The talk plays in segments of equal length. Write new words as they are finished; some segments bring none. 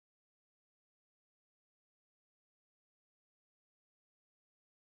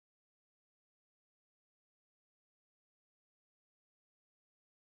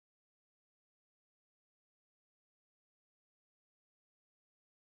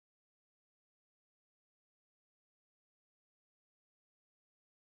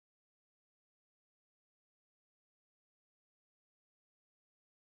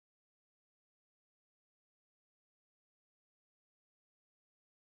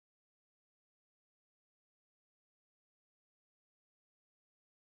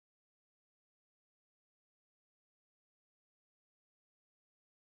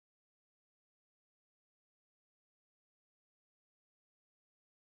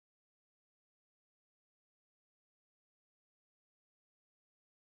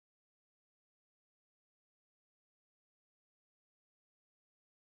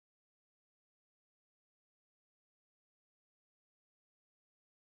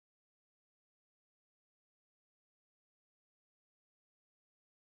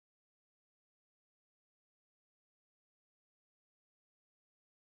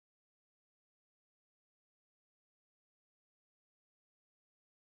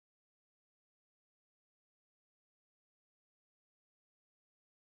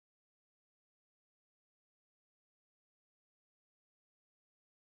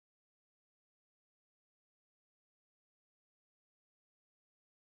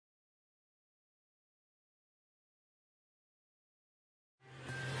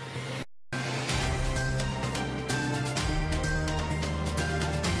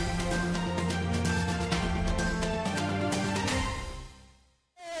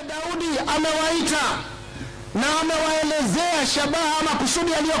Daudi amewaita na amewaelezea shabaha ama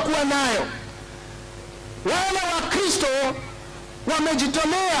kusudi aliyokuwa nayo. Wale wa Kristo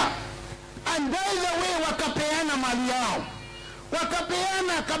wamejitolea, and by the way wakapeana mali yao.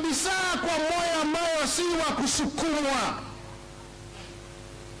 Wakapeana kabisa kwa moyo ambao si wa kusukumwa.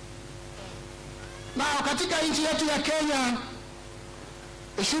 Na katika nchi yetu ya Kenya,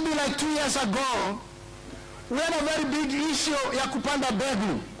 it should be like 2 years ago, we had a very big issue ya kupanda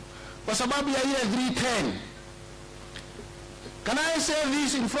mbegu kwa sababu ya ile 310. Can I say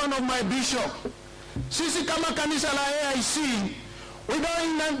this in front of my bishop? Sisi kama kanisa la AIC, we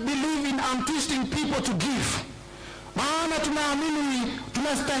don't believe in twisting people to give. Maana tunaamini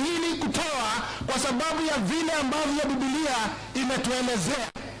tunastahili kutoa kwa sababu ya vile ambavyo Biblia imetuelezea.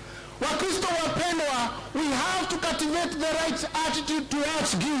 Wakristo wapendwa, we have to cultivate the right attitude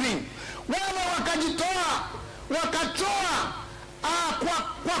towards giving. Wale wakajitoa, wakatoa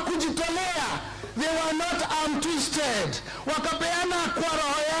kwa kujitolea. They were not twisted. Wakapeana kwa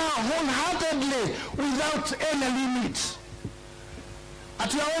roho yao wholeheartedly without any limits.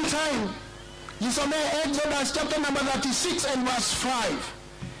 At your own time, Jisome Exodus chapter number 36 and verse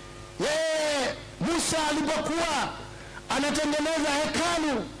 5. Musa alipokuwa anatengeneza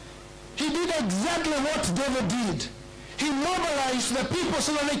hekalu, he did exactly what David did. He mobilized the people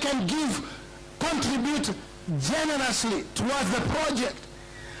so that they can contribute generously towards the project.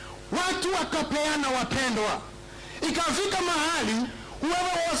 Watu wakapeana wapendwa. Ikafika mahali,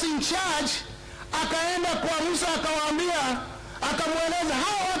 whoever was in charge, akaenda kwa Musa akawaambia, akamweleza,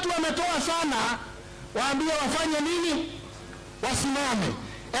 hawa watu wametoa sana, waambie wafanye nini? Wasimame.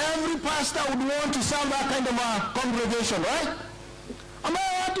 Every pastor would want to serve that kind of a congregation, right? Ambao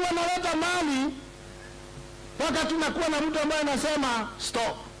watu wanaleta mali, waka tunakuwa na mtu ambaye anasema,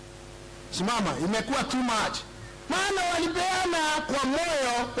 stop. Simama, imekuwa too much. Maana walipeana kwa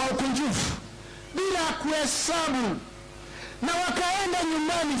moyo wa ukunjufu, bila kuhesabu. Na wakaenda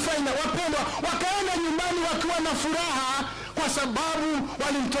nyumbani, wapendwa, wakaenda nyumbani wakiwa na furaha kwa sababu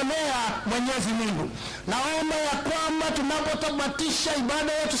walimtolea Mwenyezi Mungu. Naomba ya kwamba tunapotamatisha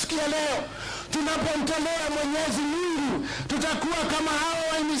ibada yetu sikia leo, tunapomtolea Mwenyezi Mungu, tutakuwa kama hao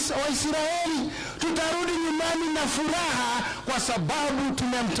wa Israeli. Tutarudi nyumbani na furaha kwa sababu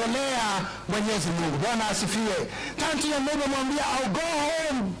tumemtolea Mwenyezi Mungu. Bwana asifiwe. Tanti ya neno mwambia, I'll go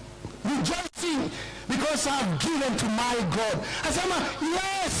home rejoicing because I've given to my God. Asema,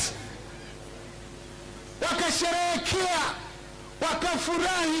 yes. Wakasherehekea,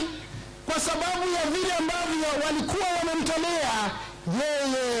 wakafurahi kwa sababu ya vile ambavyo walikuwa wamemtolea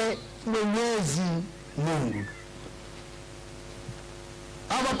yeye Mwenyezi Mungu.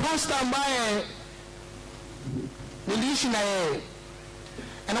 Our pastor ambaye niliishi na yeye,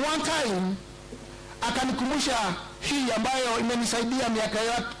 and one time akanikumbusha hii ambayo imenisaidia miaka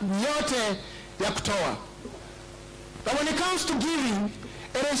yote ya kutoa. But when it comes to giving,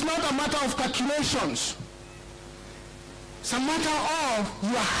 it is not a matter of calculations. It's a matter of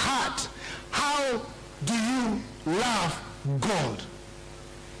your heart. How do you love God?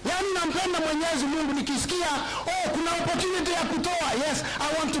 Yani nampenda Mwenyezi Mungu, nikisikia kuna opportunity ya kutoa, yes,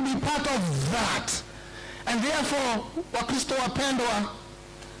 I want to be part of that. And therefore, Wakristo wapendwa,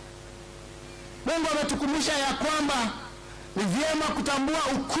 Mungu ametukumbusha ya kwamba ni vyema kutambua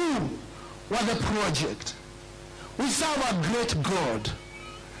ukuu wa the project. We serve a great God.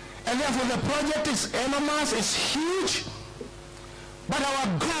 And therefore the project is enormous, it's huge. But our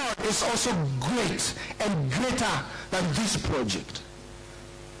God is also great and greater than this project.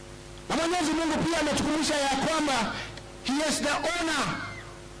 Na Mwenyezi Mungu pia ametukumbusha ya kwamba he is the owner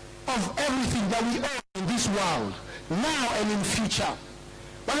of everything that we own in this world, now and in future.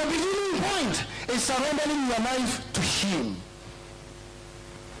 But the beginning point is surrendering your life to him.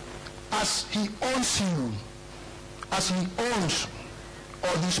 As he owns you, as he owns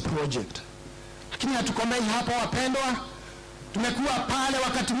all this project. Lakini hatukomei hapa wapendwa. Tumekuwa pale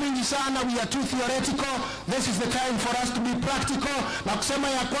wakati mwingi sana, we are too theoretical. This is the time for us to be practical. Na kusema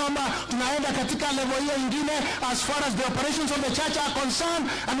ya kwamba tunaenda katika level hiyo ingine as far as the operations of the church are concerned,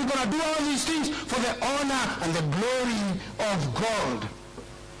 and we're going to do all these things for the honor and the glory of God.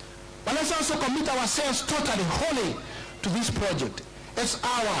 But let's also commit ourselves totally, wholly to this project. It's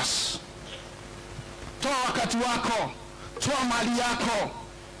ours. Toa wakati wako, toa mali yako.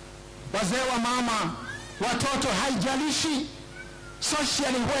 Wazee wa mama, watoto, haijalishi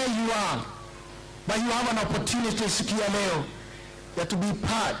socially where you are, but you have an opportunity sikia leo to be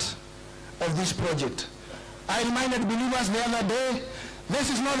part of this project. I reminded believers the other day, this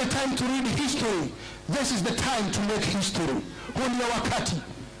is not the time to read history. This is the time to make history. Huu ndio wakati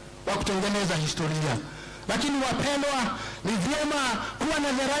wa kutengeneza historia. Lakini wapendwa, ni vyema kuwa na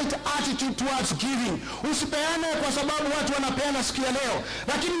the right attitude towards giving. Usipeane kwa sababu watu wanapeana siku ya leo,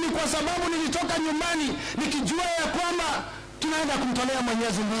 lakini ni kwa sababu nilitoka nyumbani nikijua ya kwamba tunaenda kumtolea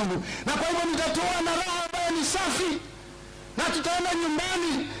Mwenyezi Mungu, na kwa hivyo nitatoa na roho ambayo ni safi, na tutaenda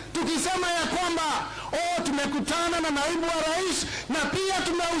nyumbani tukisema ya kwamba tumekutana na naibu wa rais na pia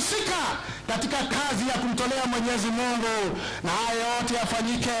tumehusika katika kazi ya kumtolea Mwenyezi Mungu, na haya yote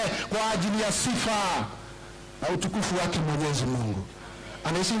yafanyike kwa ajili ya sifa na utukufu wake Mwenyezi Mungu.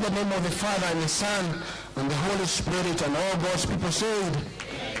 And it's in the name of the Father and the Son and the Holy Spirit, and all God's people said,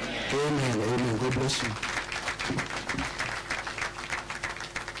 Amen. Amen. God bless you.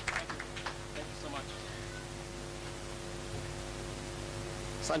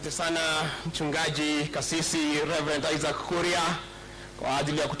 Asante sana mchungaji kasisi Reverend Isaac Kuria kwa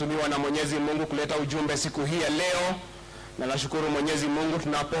ajili ya kutumiwa na Mwenyezi Mungu kuleta ujumbe siku hii ya leo. Na nashukuru Mwenyezi Mungu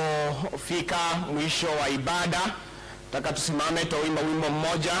tunapofika mwisho wa ibada. Nataka tusimame tuimbe wimbo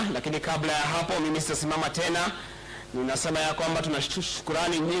mmoja, lakini kabla ya hapo mimi sitasimama tena. Ninasema ya kwamba tuna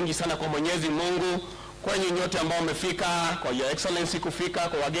shukrani nyingi sana kwa Mwenyezi Mungu kwa nyinyi nyote ambao mmefika, kwa Your Excellency kufika,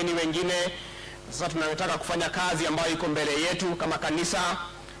 kwa wageni wengine. Sasa tunataka kufanya kazi ambayo iko mbele yetu kama kanisa.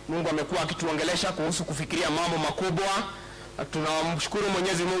 Mungu amekuwa akituongelesha kuhusu kufikiria mambo makubwa. Tunamshukuru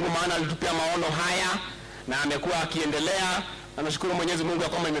Mwenyezi Mungu maana alitupia maono haya na amekuwa akiendelea. Na nashukuru Mwenyezi Mungu ya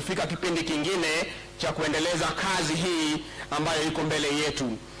kwamba imefika kipindi kingine cha kuendeleza kazi hii ambayo iko mbele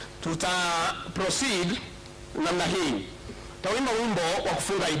yetu. Tuta proceed namna hii. Tutaimba wimbo wa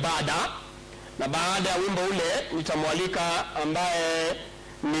kufunga ibada, na baada ya wimbo ule nitamwalika ambaye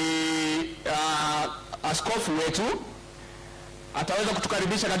ni askofu wetu ataweza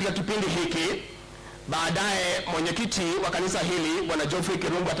kutukaribisha katika kipindi hiki. Baadaye mwenyekiti wa kanisa hili Bwana Geoffrey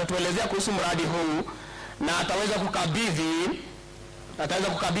Kirungu atatuelezea kuhusu mradi huu, na ataweza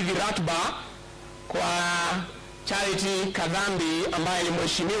kukabidhi ratiba kwa Charity Kadhambi ambaye ni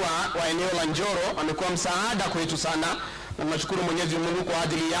mheshimiwa wa eneo la Njoro. Amekuwa msaada kwetu sana na tunashukuru Mwenyezi Mungu kwa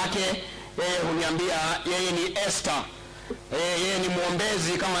ajili yake. Yeye huniambia yeye ni Esther, yeye ni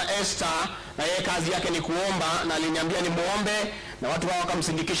muombezi kama Esther, na yeye kazi yake ni kuomba, na aliniambia ni muombe na watu wao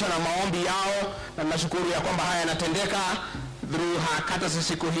wakamsindikisha na maombi yao, na nashukuru ya kwamba haya yanatendeka through hakata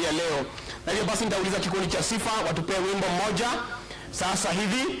siku hii ya leo. Na hiyo basi nitauliza kikundi cha sifa watupee wimbo mmoja sasa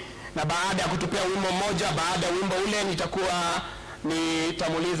hivi, na baada ya kutupea wimbo mmoja, baada ya wimbo ule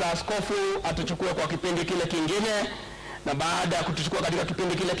nitamuuliza askofu atachukua kwa kipindi kile kingine, na baada ya kutuchukua katika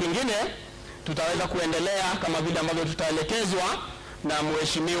kipindi kile kingine tutaweza kuendelea kama vile ambavyo tutaelekezwa na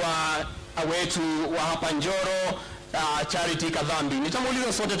mheshimiwa wetu wa hapa Njoro, Charity Kadhambi.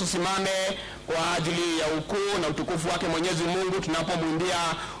 Nitamuuliza sote tusimame kwa ajili ya ukuu na utukufu wake Mwenyezi Mungu tunapomwimbia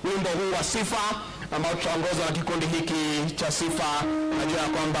wimbo huu wa sifa ambao tutaongozwa na kikundi hiki cha sifa. Najua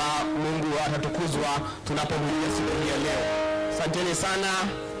kwamba Mungu atatukuzwa tunapomwimbia siku hii ya leo. Asanteni sana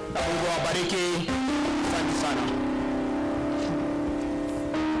na Mungu awabariki. Asante sana.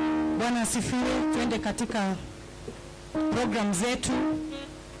 Bwana asifiwe. Twende katika program zetu.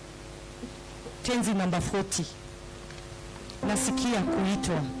 Tenzi namba 40. Nasikia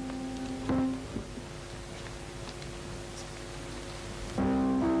kuitwa.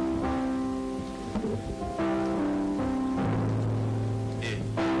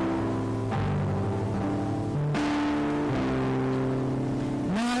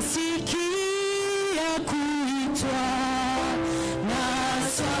 Nasikia kuitwa na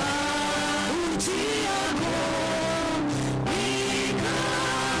sauti yako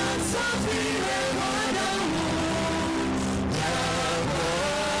ikasafiri wanadamu.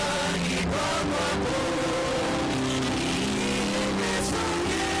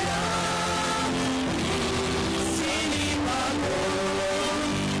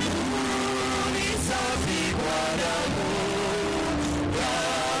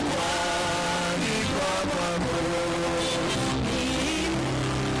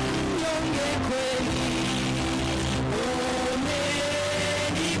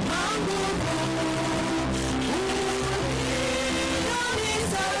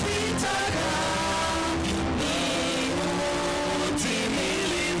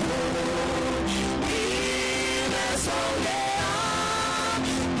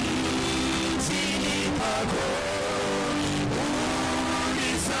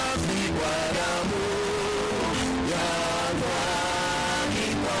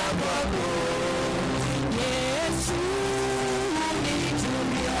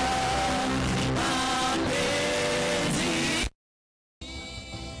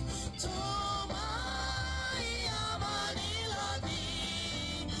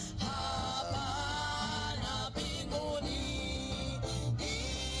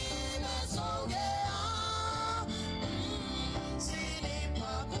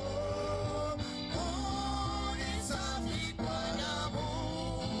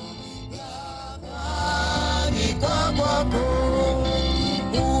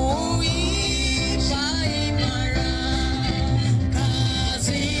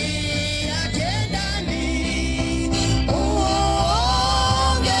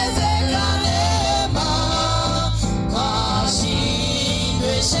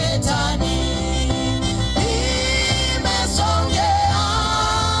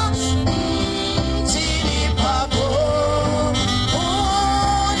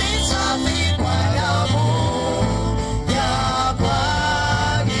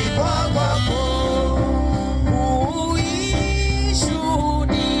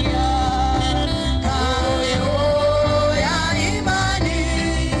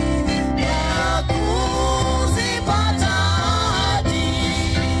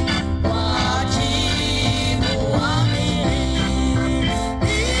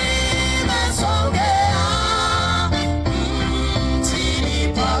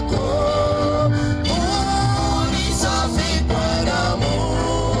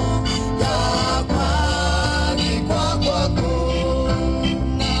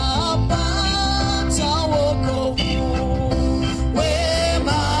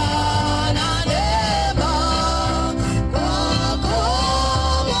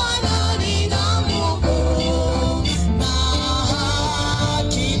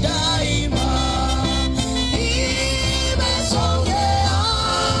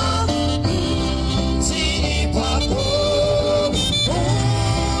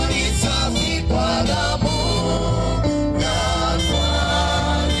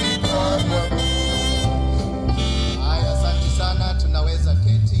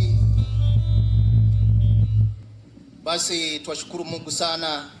 Basi twashukuru Mungu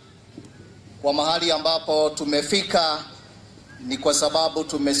sana kwa mahali ambapo tumefika. Ni kwa sababu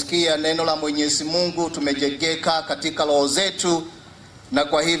tumesikia neno la Mwenyezi Mungu, tumejengeka katika roho zetu, na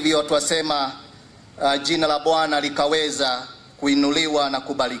kwa hivyo twasema jina la Bwana likaweza kuinuliwa na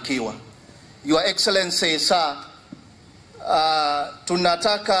kubarikiwa. Your Excellency sir,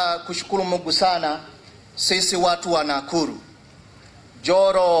 tunataka kushukuru Mungu sana sisi watu wa Nakuru.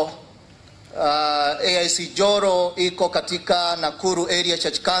 Njoro, AIC Njoro iko katika Nakuru Area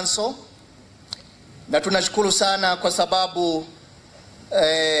Church Council, na tunashukuru sana kwa sababu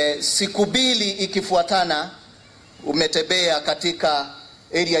siku mbili ikifuatana umetembea katika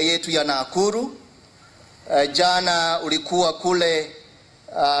area yetu ya Nakuru. Jana ulikuwa kule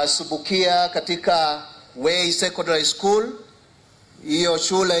Subukia katika Way Secondary School. Hiyo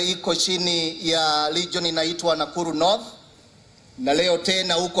shule iko chini ya region inaitwa Nakuru North, na leo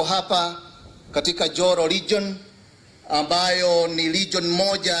tena uko hapa katika Njoro region, ambayo ni region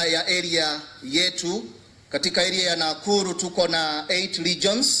moja ya area yetu. Katika area ya Nakuru tuko na 8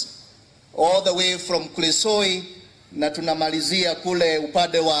 regions all the way from Kulisoi, na tunamalizia kule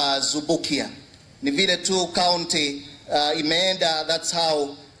upande wa Subukia. Ni vile tu county imeenda, that's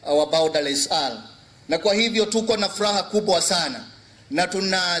how our boundaries are. Na kwa hivyo tuko na furaha kubwa sana, na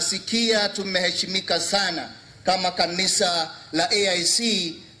tunasikia tumeheshimika sana kama kanisa la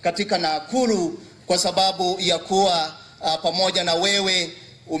AIC katika Nakuru, kwa sababu ya kuwa pamoja na wewe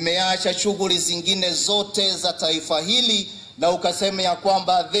umeacha shughuli zingine zote za taifa hili, na ukasema ya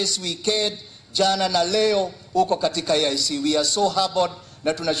kwamba this weekend, jana na leo, uko katika AIC. We are so humbled,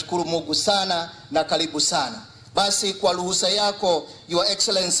 na tunashukuru Mungu sana, na karibu sana. Basi kwa ruhusa yako Your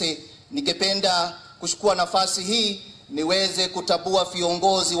Excellency, ningependa kuchukua nafasi hii niweze kutabua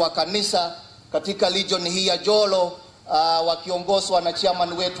viongozi wa kanisa katika region hii ya Njoro, wakiongozwa na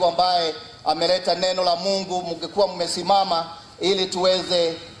chairman wetu ambaye ameleta neno la Mungu. Mngekuwa mmesimama ili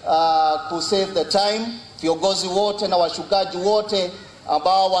tuweze to save the time. Viongozi wote na washukaji wote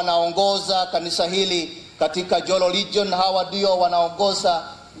ambao wanaongoza kanisa hili katika Njoro region, hawa ndio wanaongoza.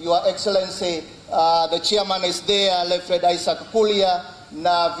 Your Excellency, the chairman is there, Lefred Isaac Kulia,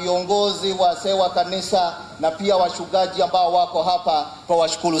 na viongozi wa kanisa na pia washukaji ambao wako hapa, kwa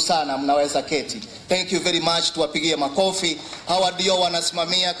washukuru sana. Mnaweza keti. Thank you very much, tuwapigie makofi. Hawa ndio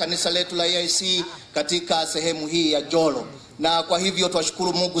wanasimamia kanisa letu la AIC katika sehemu hii ya Njoro, na kwa hivyo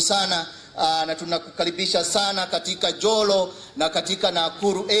twashukuru Mungu sana. Na tunakukaribisha sana katika Njoro na katika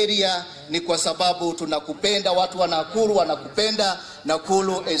Nakuru area. Ni kwa sababu tunakupenda, watu wa Nakuru wanakupenda.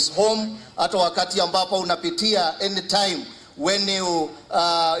 Nakuru is home. Hata wakati ambapo unapitia anytime when you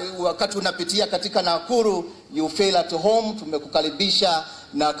wakati unapitia katika Nakuru, you feel at home. Tumekukaribisha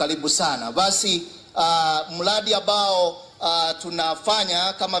na karibu sana. Basi mradi ambao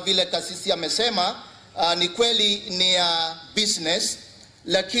tunafanya kama vile kasisi amesema, ni kweli ni business,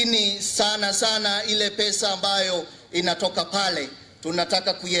 lakini sana ile pesa ambayo inatoka pale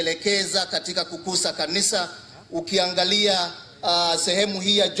tunataka kuielekeza katika kukuza kanisa. Ukiangalia sehemu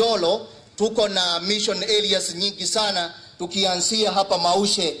hii ya Njoro, tuko na mission areas nyingi sana, tukianzia hapa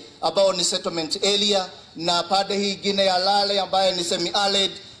Maushe ambao ni settlement area, na pande hii ingine ya Lale ambayo ni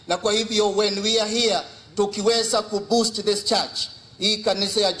semi-arid. Na kwa hivyo when we are here, tukiweza kuboost this church, hii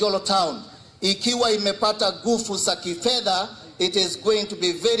kanisa ya Njoro town ikiwa imepata nguvu za kifedha, it is going to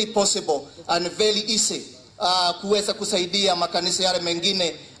be very possible and very easy kuweza kusaidia makanisa yale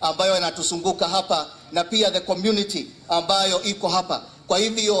mengine ambayo yanatuzunguka hapa, na pia the community ambayo iko hapa. Kwa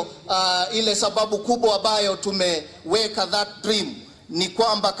hivyo ile sababu kubwa ambayo tumeweka that dream ni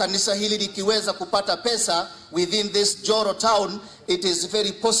kwamba kanisa hili likiweza kupata pesa within this Njoro town, it is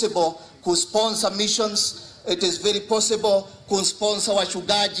very possible kusponsor missions. It is very possible kusponsor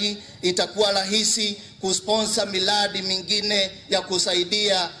washugaji. Itakuwa rahisi kusponsor miladi mingine ya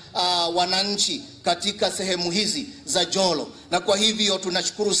kusaidia wananchi katika sehemu hizi za Njoro. Na kwa hivyo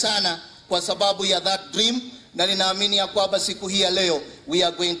tunashukuru sana kwa sababu ya that dream, na ninaamini ya kwamba siku hii ya leo we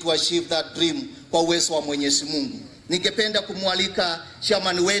are going to achieve that dream kwa uwezo wa Mwenyezi Mungu. Ningependa kumwalika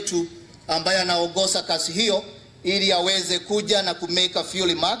chairman wetu ambaye anaongoza kazi hiyo ili aweze kuja na kumake a few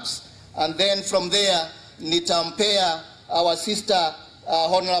remarks, and then from there nitampea our sister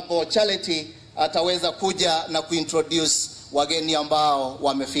Honorable Charity ataweza kuja na kuintroduce wageni ambao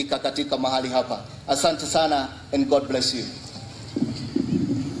wamefika katika mahali hapa. Asante sana, and God bless you.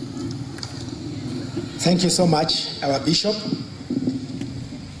 Thank you so much, our Bishop.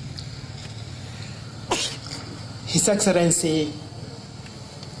 His Excellency,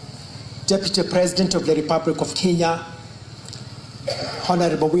 Deputy President of the Republic of Kenya,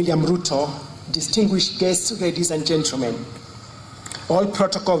 Honorable William Ruto, distinguished guests, ladies and gentlemen, all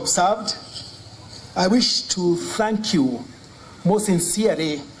protocol observed. I wish to thank you most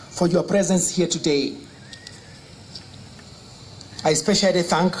sincerely for your presence here today. I especially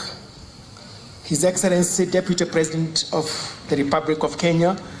thank His Excellency Deputy President of the Republic of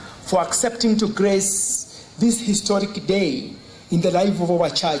Kenya for accepting to grace this historic day in the life of our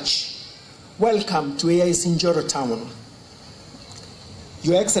church. Welcome to AIC Njoro Town.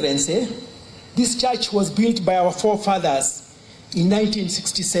 Your Excellency, this church was built by our forefathers in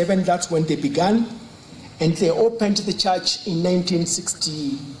 1967, that's when they began, and they opened the church in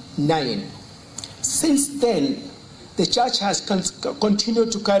 1969. Since then, the church has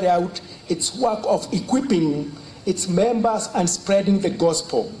continued to carry out its work of equipping its members and spreading the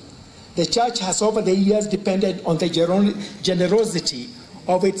gospel. The church has over the years depended on the generosity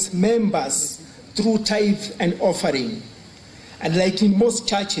of its members through tithe and offering. And like in most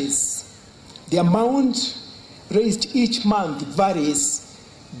churches, the amount raised each month varies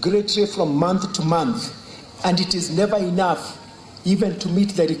greatly from month to month, and it is never enough even to meet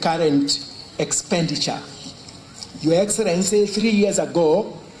the recurrent expenditure. Your Excellency, 3 years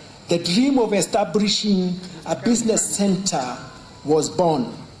ago, the dream of establishing a business center was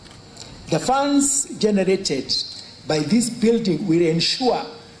born. The funds generated by this building will ensure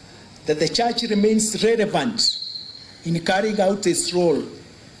that the church remains relevant in carrying out its role,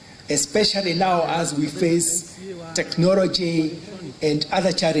 especially now as we face technology and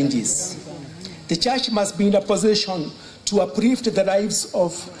other challenges. The church must be in a position to uplift the lives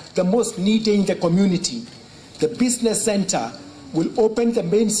of the most needy in the community. The business center will open the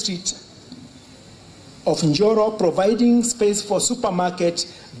main street of Njoro, providing space for supermarket,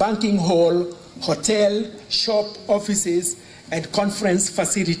 banking hall, hotel, shop, offices, and conference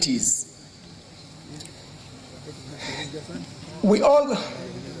facilities.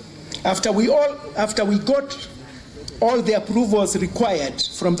 After we got all the approvals required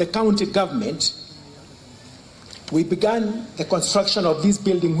from the county government, we began the construction of this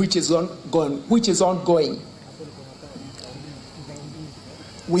building, which is ongoing.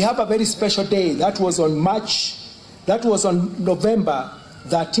 We have a very special day. That was on November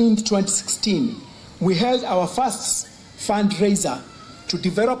 13, 2016. We held our first fundraiser to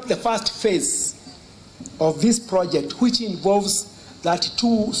develop the first phase of this project, which involves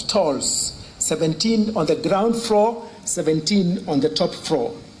 32 stalls, 17 on the ground floor, 17 on the top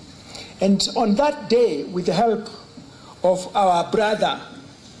floor. And on that day, with the help of our brother,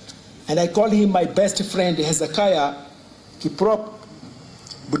 and I call him my best friend, Hezekiah Kiprop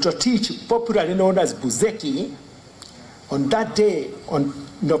Butotich, popularly known as Buzeki, on that day, on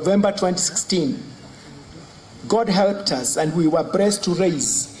November 2016, God helped us and we were blessed to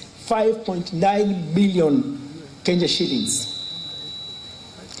raise 5.9 million Kenya shillings.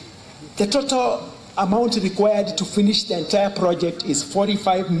 The total amount required to finish the entire project is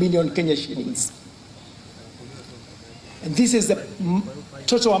 45 million Kenya shillings. And this is the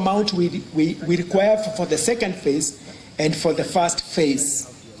total amount we require for the second phase and for the first phase.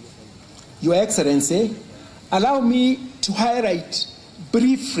 Your Excellency, allow me to highlight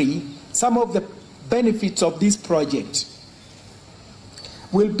briefly some of the benefits of this project.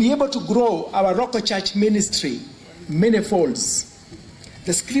 We'll be able to grow our local church ministry many folds.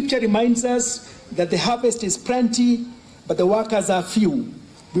 The scripture reminds us that the harvest is plenty, but the workers are few.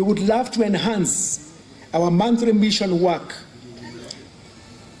 We would love to enhance our monthly mission work.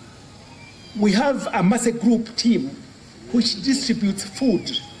 We have a massive group team which distributes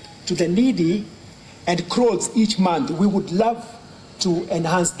food to the needy and clothes each month. We would love to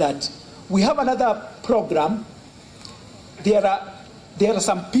enhance that. We have another program. There are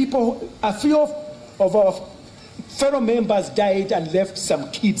some people, a few of our fellow members died and left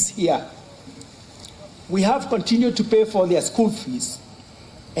some kids here. We have continued to pay for their school fees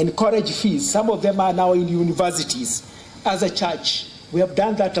and college fees. Some of them are now in universities. As a church, we have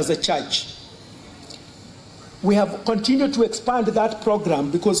done that as a church. We have continued to expand that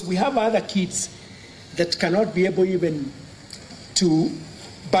program because we have other kids that cannot be able even to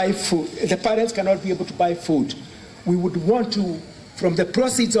buy food. The parents cannot be able to buy food. We would want to, from the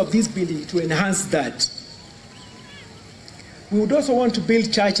proceeds of this building, to enhance that. We would also want to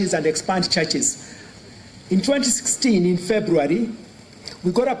build churches and expand churches. In 2016, in February,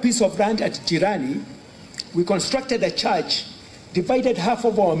 we got a piece of land at Jirani. We constructed a church, divided half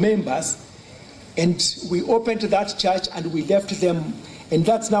of our members, and we opened that church and we left them, and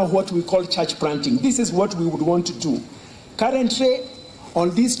that's now what we call church planting. This is what we would want to do. Currently,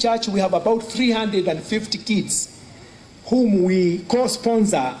 on this church, we have about 350 kids whom we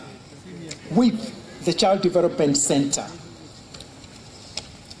co-sponsor with the Child Development Center.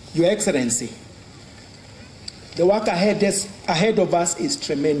 Your Excellency, the work ahead of us is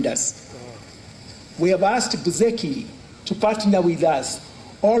tremendous. we have asked Buzeki to partner with us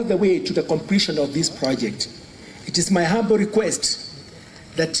all the way to the completion of this project. It is my humble request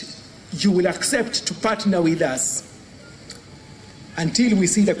that you will accept to partner with us until we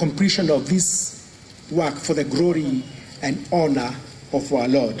see the completion of this work for the glory and honor of our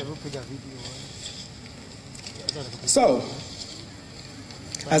Lord. So,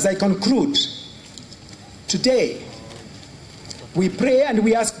 as I conclude, today we pray and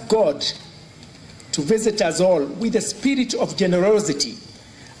we ask God to visit us all with a spirit of generosity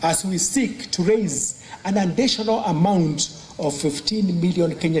as we seek to raise an additional amount of 15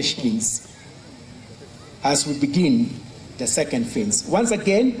 million Kenya shillings as we begin the second phase. Once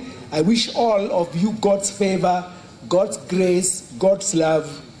again, I wish all of you God's favor, God's grace, God's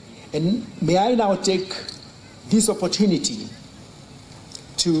love, and may I now take this opportunity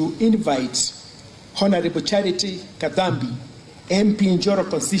to invite Honorable Charity Kadhambi, MP Njoro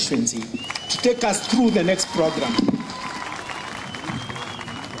Constituency, to take us through the next program.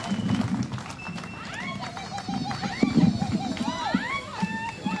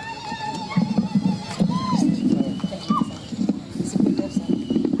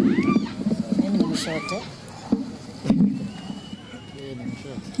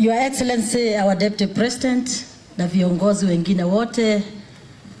 Your Excellency, our Deputy President, na viongozi wengine wote,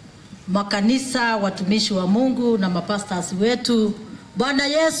 makanisa, watumishi wa Mungu na mapastors wetu, Bwana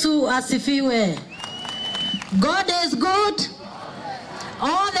Yesu asifiwe. God is good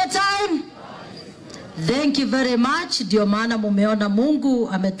all the time. Thank you very much. Ndio maana mumeona Mungu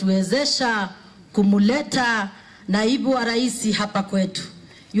ametuwezesha kumuleta naibu wa rais hapa kwetu.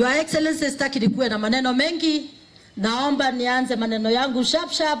 Your Excellency, sitaki nikuwe na maneno mengi. Naomba nianze maneno yangu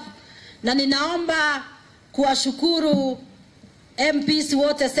sharp na ninaomba kuwashukuru MPs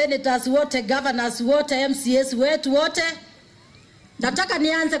wote, senators wote, governors wote, MCAs wetu wote. Nataka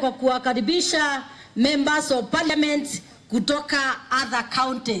nianze kwa kuwakaribisha members of parliament kutoka other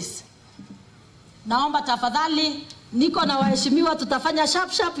counties. Naomba tafadhali, niko na waheshimiwa, tutafanya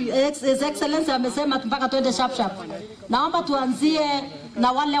sharp. His Excellency amesema mpaka tuende sharp. Naomba tuanzie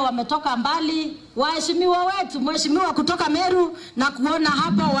na wale wametoka mbali, waheshimiwa wetu, mheshimiwa kutoka Meru na kuona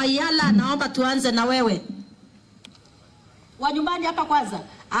hapa Wayala, naomba tuanze na wewe. Wa nyumbani hapa kwanza.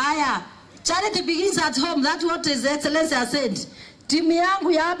 Aya, charity begins at home. That's what His Excellency has said. Timu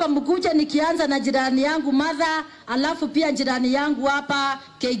yangu ya hapa mkuje nikianza na jirani yangu Mother, alafu pia jirani yangu hapa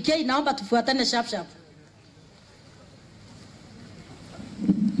KK, naomba tufuatane sharp.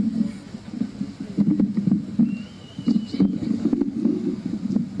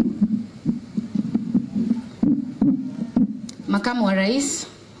 Makamu wa Rais,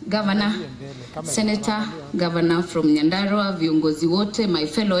 Governor, Senator, Governor from Nyandarua, viongozi wote, my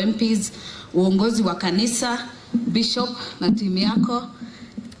fellow MPs, uongozi wa kanisa, Bishop na timu yako,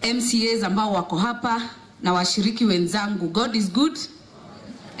 MCAs ambao wako hapa na washiriki wenzangu. God is good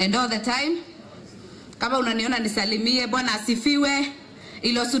and all the time. Kama unaniona nisalimie, Bwana asifiwe.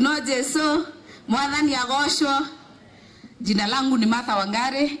 Ilosunoje so, mwadhani agosho. Jina langu ni Martha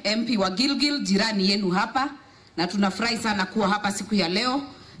Wangare, MP wa Gilgil, jirani yenu hapa. Na tunafurahi sana kuwa hapa siku ya leo.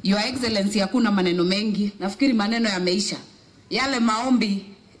 Your Excellency, hakuna maneno mengi. Nafikiri maneno yameisha. Yale maombi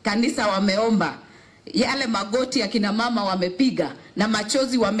kanisa wameomba, yale magoti ya kina mama wamepiga, na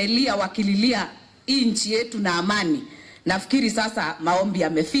machozi wamelia wakililia nchi yetu na amani. Nafikiri sasa maombi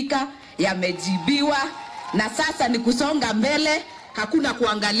yamefika, yamejibiwa, na sasa ni kusonga mbele, hakuna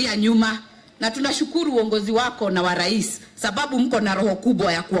kuangalia nyuma. Na tunashukuru uongozi wako na wa rais, sababu mko na roho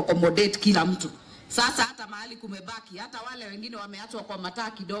kubwa ya kuaccommodate kila mtu. Sasa hata mahali kumebaki, hata wale wengine wameachwa kwa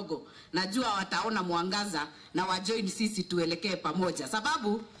mataa kidogo, najua wataona mwangaza na wajoin sisi tuelekee pamoja.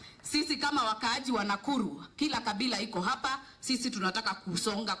 Sababu sisi kama wakaaji wa Nakuru, kila kabila iko hapa, sisi tunataka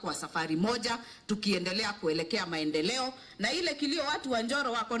kusonga kwa safari moja, tukiendelea kuelekea maendeleo. Na ile kilio watu wa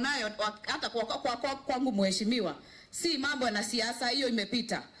Njoro wako nayo, hata kwangu mheshimiwa, si mambo na siasa, hiyo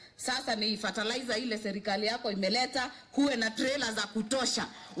imepita. Sasa ni fertilizer ile serikali yako imeleta, kuwe na trailer za kutosha,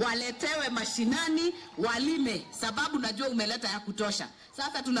 waletewe mashinani walime, sababu najua umeleta ya kutosha.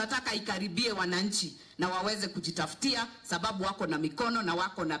 Sasa tunataka ikaribie wananchi na waweze kujitafutia, sababu wako na mikono na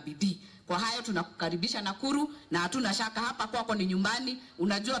wako na bidii. Kwa hayo tunakukaribisha Nakuru, na hatuna shaka hapa kwako ni nyumbani.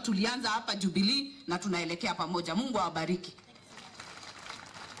 Unajua tulianza hapa Jubilee na tunaelekea pamoja. Mungu awabariki.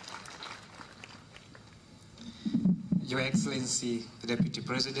 Your Excellency, the Deputy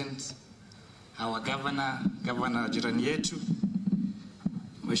President, our Governor jirani yetu,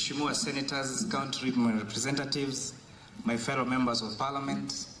 Mheshimiwa Senators, County Representatives, my fellow members of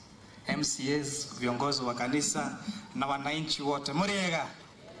Parliament, MCAs, viongozi wa kanisa na wananchi wote. Muriega,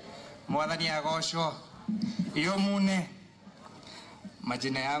 mwadhani agosho, iyo mune.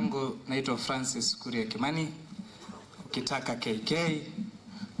 Majina yangu naitwa Francis Kuria Kimani. Ukitaka KK,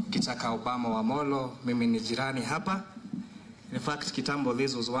 ukitaka Obama wa Molo, mimi ni jirani hapa. In fact, kitambo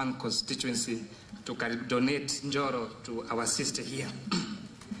this was one constituency to donate Njoro to our sister here.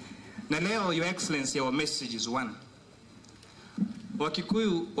 Na leo, Your Excellency, our message is one.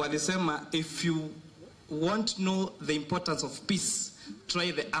 Wakikuyu walisema, if you want to know the importance of peace,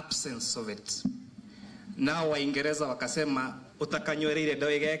 try the absence of it. Now Waingereza wakasema, utakanywerire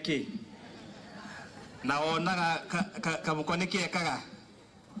doigeki. Naona kamkoneki ekaga.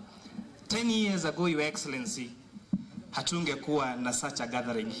 10 years ago, Your Excellency, hatungekuwa na such a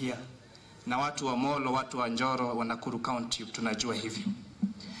gathering here. Na watu wa Molo, watu wa Njoro, wa Nakuru County, tunajua hivyo.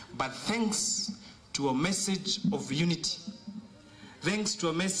 But thanks to a message of unity, thanks to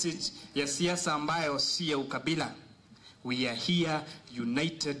a message ya siasa ambayo si ya ukabila, we are here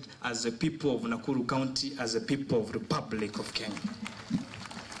united as a people of Nakuru County, as a people of Republic of Kenya.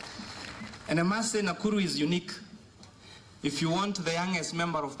 And I must say, Nakuru is unique. If you want the youngest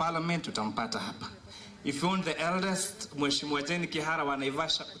member of parliament, utampata hapa. If you want the eldest, Mheshimiwa Jane Kihara wa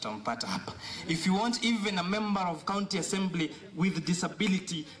Naivasha, utampata hapa. If you want even a member of county assembly with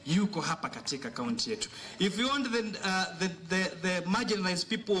disability, yuko hapa katika county yetu. If you want the marginalized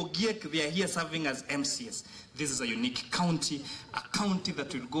people of GIEK, they are here serving as MCS. This is a unique county, a county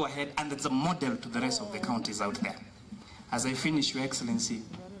that will go ahead, and it's a model to the rest of the counties out there. As I finish, Your Excellency,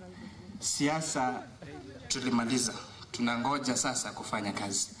 siasa tulimaliza. Tunangoja sasa kufanya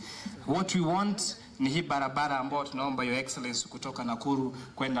kazi. What we want ni hii barabara ambayo tunaomba Your Excellency kutoka Nakuru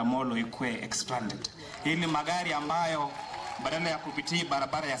kwenda Molo ikue expanded. Hii ni magari ambayo badala ya kupitia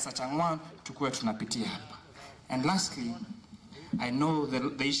barabara ya Sachangwan tukue tunapitia hapa. And lastly, I know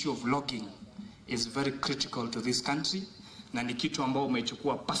the issue of logging is very critical to this country. Na ni kitu ambao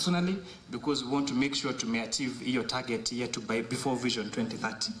umechukua personally because we want to make sure to achieve hiyo target yetu before Vision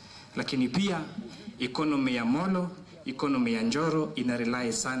 2030. Lakini pia economy ya Molo, economy ya Njoro ina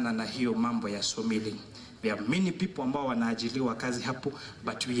rely sana na hiyo mambo ya sawmilling. There are many people ambao wanaajiliwa kazi hapo,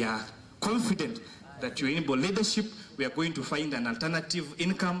 but we are confident that you enable leadership, we are going to find an alternative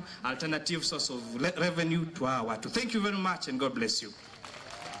income, alternative source of revenue to our watu. Thank you very much and God bless you.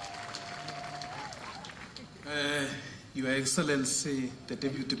 Your Excellency, the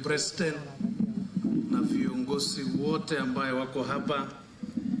Deputy President, na viongozi wote ambao wako hapa,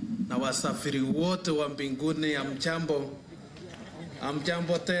 na wasafiri wote wa mbinguni, amjambo.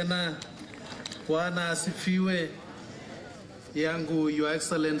 Amjambo tena. Bwana asifiwe. Yangu Your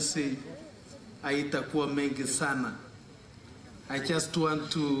Excellency haitakuwa mengi sana. I just want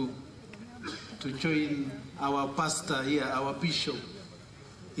to join our pastor here, our bishop,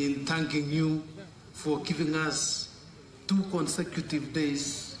 in thanking you for giving us 2 consecutive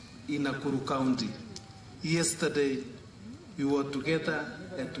days in Nakuru County. Yesterday, we were together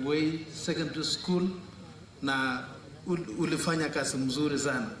at Way Secondary School, na ulifanya kazi mzuri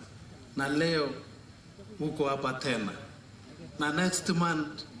sana. Na leo uko hapa tena. Na next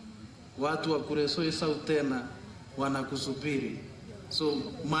month, watu wa Kuresoi South tena wanakusubiri. So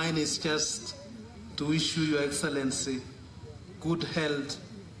mine is just to wish you, Your Excellency, good health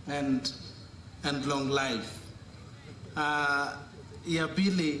and long life. Ya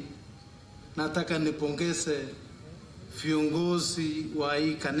pili, nataka nipongeze viongozi wa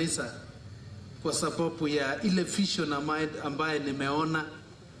hii kanisa kwa sababu ya ile vision ambaye nimeona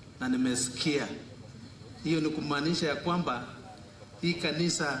na nimesikia. Hiyo ni kumaanisha ya kwamba hii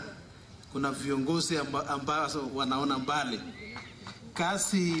kanisa kuna viongozi ambao wanaona mbali.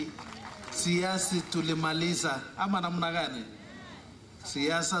 Kazi siasa tulimaliza, ama namna gani?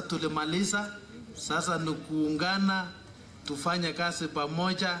 Siasa tulimaliza, sasa ni kuungana, tufanye kazi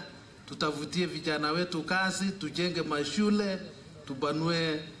pamoja, tutavutie vijana wetu kazi, tujenge mashule,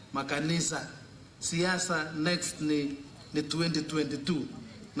 tubanue makanisa. Siasa next ni 2022,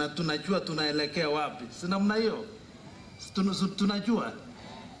 na tunajua tunaelekea wapi. Si namna hiyo? Tunajua.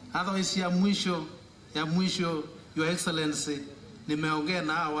 Otherwise ya mwisho, Your Excellency, nimeongea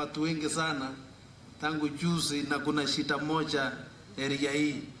na watu wengi sana tangu juzi, na kuna shida moja area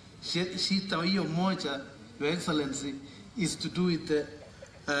hii. Shida hiyo moja, Your Excellency, is to do with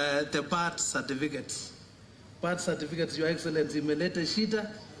the birth certificates. Birth certificates, Your Excellency, imeleta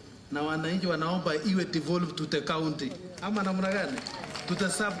shida, na wananchi wanaomba iwe devolved to the county. Ama namna gani? To the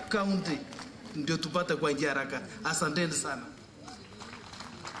sub county, ndio tupate kwa njia haraka. Asanteni sana.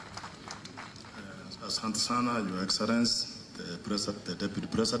 Asante sana, Your Excellency, the Deputy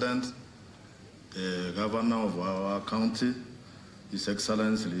President, the Governor of our county, His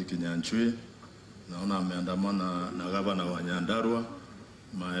Excellency Kinyanchui, naona ameandamana na Governor wa Nyandarua,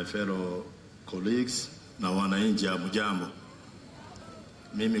 my fellow colleagues na wananchi, mjambo.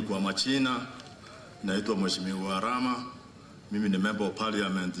 Mimi kwa machina naitwa Mheshimiwa Rama. Mimi ni member of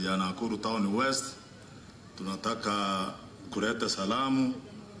parliament ya Nakuru Town West. Tunataka kuleta salamu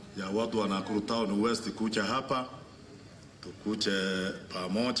ya watu wa Nakuru Town West kuja hapa. Tukuje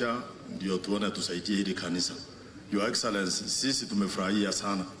pamoja ndio tuone tusaidie hili kanisa. Your Excellency, sisi tumefurahia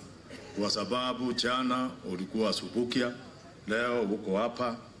sana kwa sababu jana ulikuwa Subukia, leo uko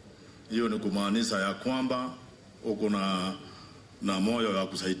hapa. Hiyo ni kumaanisha ya kwamba uko na moyo wa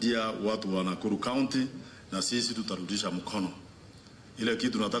kusaidia watu wa Nakuru County, na sisi tutarudisha mkono. Ile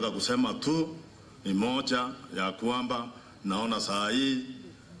kitu nataka kusema tu ni moja ya kwamba naona saa hii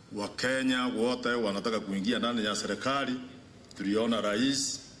Wakenya wote wanataka kuingia ndani ya serikali. Tuliona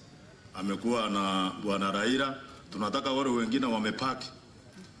rais amekuwa na bwana Raila, tunataka wale wengine wamepaki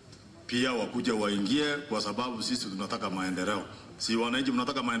pia wakuja waingie, kwa sababu sisi tunataka maendeleo. Si wananchi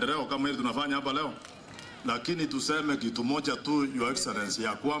mnataka maendeleo kama hili tunafanya hapa leo? Lakini tuseme kitu moja tu, Your Excellency,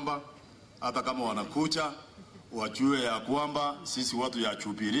 ya kwamba hata kama wanakuja wajue ya kwamba sisi watu ya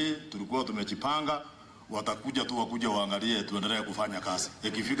Jubilee tulikuwa tumejipanga, watakuja tu wakuja waangalie tuendelee kufanya kazi.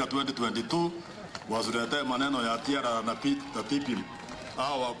 Ikifika 2022 wasiletee maneno ya tiara na pipi.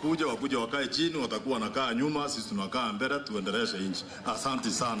 Wakuja wakae chini, watakuwa nakaa nyuma, sisi tunakaa mbele, tuendeleshe nchi.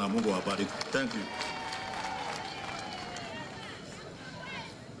 Asante sana, Mungu awabariki. Thank you.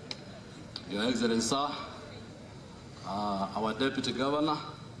 Your Excellency, our Deputy Governor,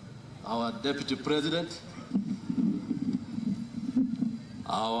 our Deputy President,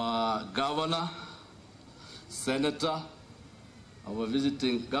 our Governor, Senator, our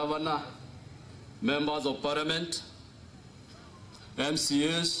visiting Governor, Members of Parliament,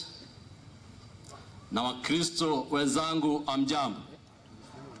 MCAs, na Wakristo wenzangu, amjambo.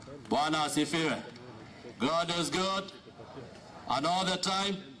 Bwana asifiwe. God is good and all the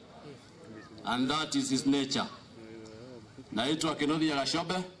time, and that is his nature. Naitwa Kennedy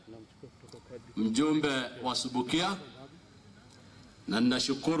Gashobe, mjumbe wa Subukia, na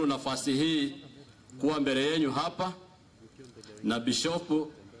ninashukuru nafasi hii kuwa mbele yenu hapa. Na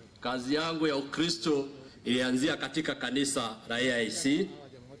bishopu, kazi yangu ya Ukristo ilianzia katika kanisa la AIC.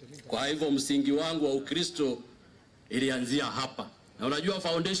 Kwa hivyo msingi wangu wa Ukristo ilianzia hapa. Na unajua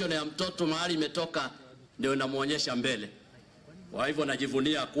foundation ya mtoto mahali imetoka ndio inamuonyesha mbele. Kwa hivyo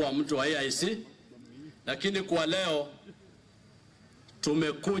najivunia kuwa mtu wa AIC. Lakini kwa leo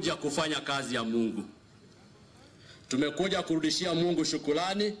tumekuja kufanya kazi ya Mungu. Tumekuja kurudishia Mungu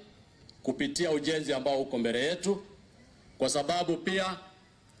shukrani kupitia ujenzi ambao uko mbele yetu, kwa sababu pia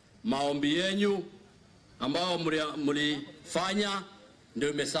maombi yenu ambao mlifanya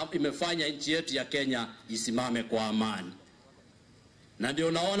ndio imefanya nchi yetu ya Kenya isimame kwa amani. Na ndio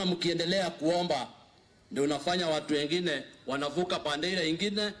unaona mkiendelea kuomba ndio unafanya watu wengine wanavuka pande ile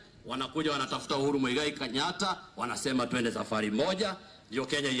nyingine, wanakuja wanatafuta Uhuru Muigai Kenyatta, wanasema twende safari moja ndio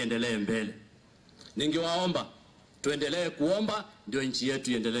Kenya iendelee mbele. Ningewaomba tuendelee kuomba ndio nchi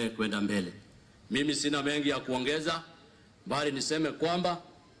yetu iendelee kwenda mbele. Mimi sina mengi ya kuongeza, bali niseme kwamba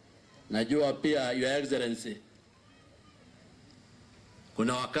najua pia Your Excellency,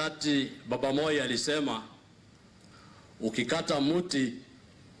 kuna wakati Baba Moi alisema ukikata mti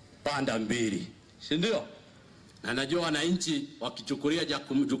panda mbili, si ndio? Na najua wananchi wakichukulia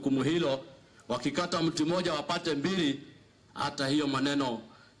jukumu hilo, wakikata mti moja wapate mbili, hata hiyo maneno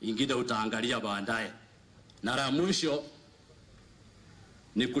ingine utaangalia baadaye. Na la mwisho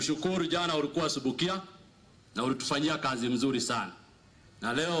ni kushukuru, jana ulikuwa Subukia na ulitufanyia kazi mzuri sana.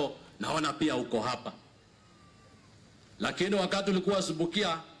 Na leo naona pia uko hapa. Lakini wakati ulikuwa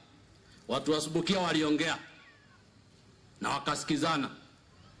Subukia, watu wa Subukia waliongea na wakasikizana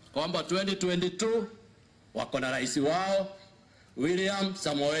kwamba 2022 wako na rais wao William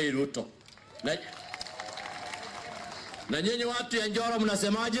Samoei Ruto. Na nyinyi watu ya Njoro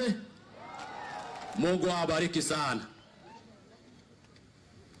mnasemaje? Mungu awabariki sana.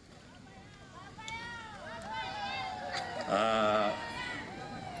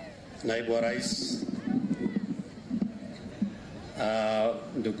 Naibu wa Rais,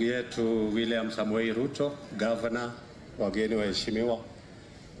 ndugu yetu William Samoei Ruto, Governor, wageni waheshimiwa,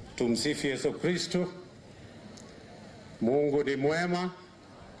 tumsifu Yesu Kristo. Mungu ni mwema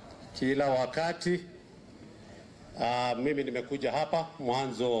kila wakati. Mimi nimekuja hapa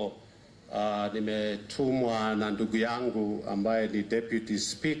mwanzo, nimetumwa na ndugu yangu ambaye ni Deputy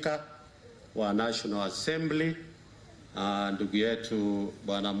Speaker wa National Assembly, ndugu yetu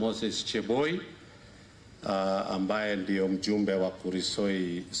Bwana Moses Cheboi, ambaye ndio mjumbe wa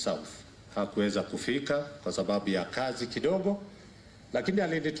Kurisoi South. Hakuweza kufika kwa sababu ya kazi kidogo, lakini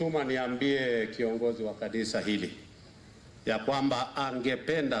alinituma niambie kiongozi wa kanisa hili ya kwamba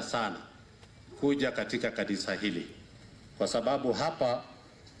angependa sana kuja katika kanisa hili, kwa sababu hapa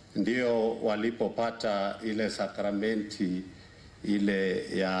ndio walipopata ile sakramenti ile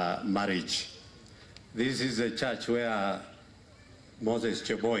ya marriage. This is a church where Moses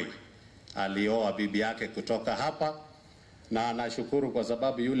Cheboy alioa bibi yake kutoka hapa, na anashukuru kwa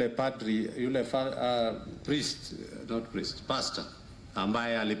sababu yule padri, yule pastor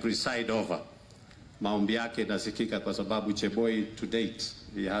ambaye alipreside over, maombi yake nasikika kwa sababu Cheboy to date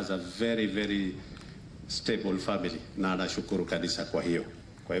he has a very stable family, na anashukuru kanisa kwa hiyo.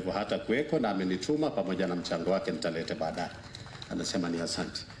 Kwa hivyo hata kuweko na amenituma pamoja na mchango wake nitalete baadaye. Anasema ni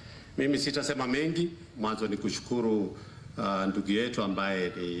asante. Mimi sitasema mengi, mwanzo ni kushukuru ndugu yetu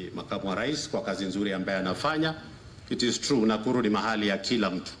ambaye ni makamu wa rais kwa kazi nzuri ambaye anafanya. It is true, Nakuru ni mahali ya kila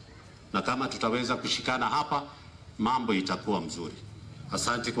mtu, na kama tutaweza kushikana hapa mambo itakuwa mzuri.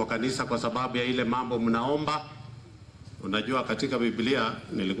 Asante kwa kanisa kwa sababu ya ile mambo mnaomba. Unajua katika Biblia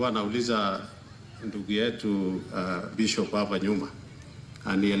nilikuwa nauliza ndugu yetu bishop hapa nyuma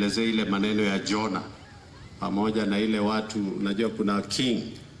anieleze ile maneno ya Jona pamoja na ile watu. Unajua kuna king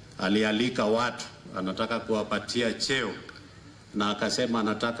alialika watu anataka kuwapatia cheo, na akasema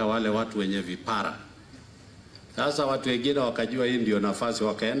anataka wale watu wenye vipara. Sasa watu wengine wakajua hii ndio nafasi,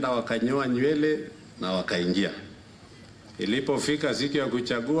 wakaenda wakanyoa nywele na wakaingia. Ilipofika siku ya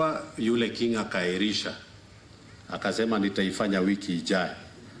kuchagua, yule king akairisha, akasema nitaifanya wiki ijayo.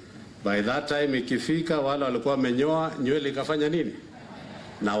 By that time ikifika, wale walikuwa wamenyoa nywele ikafanya nini,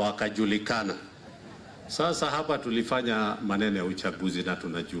 na wakajulikana. Sasa hapa tulifanya maneno ya uchaguzi na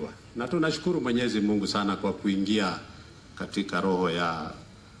tunajua, na tunashukuru Mwenyezi Mungu sana kwa kuingia katika roho ya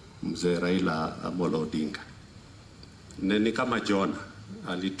mzee Raila Amolo Odinga. Ni kama Jona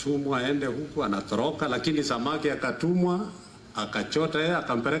alitumwa aende huku anatoroka, lakini samaki akatumwa akachota yeye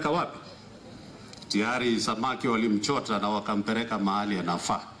akampeleka wapi? Tayari samaki walimchota na wakampeleka mahali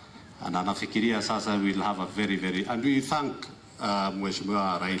anafaa. Na anafikiria sasa we'll have a very and we thank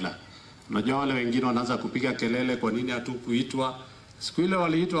Mheshimiwa Raila. Unajua wale wengine wanaanza kupiga kelele kwa nini hatukuitwa. Siku ile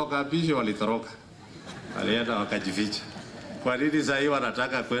waliitwa wakapisha walitoroka. Walienda wakajificha. Kwa nini sasa hivi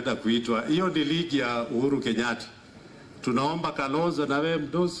wanataka kwenda kuitwa? Hiyo ni ligi ya Uhuru Kenyatta. Tunaomba Kalonzo na wewe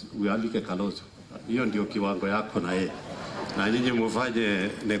mdosi ualike Kalonzo. Hiyo ndio kiwango yako na yeye. Na nyinyi mfanye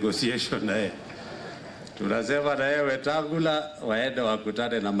negotiation na yeye. Tunasema na yeye Wetangula waende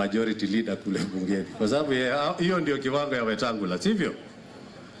wakutane na majority leader kule bungeni. Kwa sababu hiyo ndio kiwango ya Wetangula, sivyo?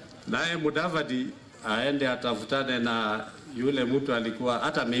 Naye Mudavadi aende atafutane na yule mtu alikuwa,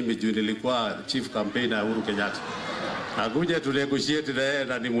 hata mimi juu nilikuwa chief campaigner ya Uhuru Kenyatta. Akuje tunegotiate na yeye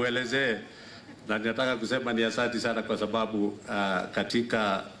na nimuelezee. Na ninataka kusema ni asante sana kwa sababu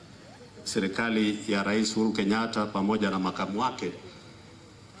katika serikali ya Rais Uhuru Kenyatta pamoja na makamu wake,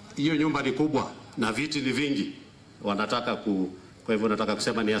 hiyo nyumba ni kubwa na viti ni vingi. Kwa hivyo nataka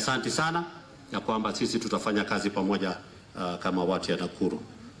kusema ni asante sana ya kwamba sisi tutafanya kazi pamoja kama watu ya Nakuru.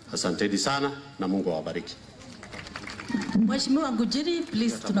 Asanteni sana na Mungu awabariki. Mheshimiwa Ngujiri,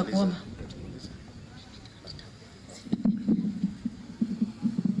 please tunakuomba.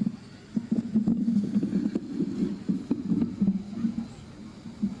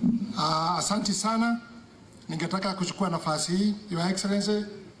 Asante sana. Ningetaka kuchukua nafasi hii, Your Excellency,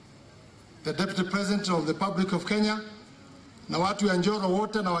 the Deputy President of the Republic of Kenya, na watu ya Njoro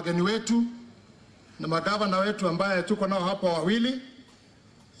wote na wageni wetu na magavana wetu ambaye tuko nao hapa wawili.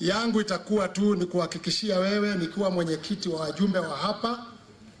 Yangu itakuwa tu ni kuhakikishia wewe nikiwa mwenyekiti wa wajumbe wa hapa,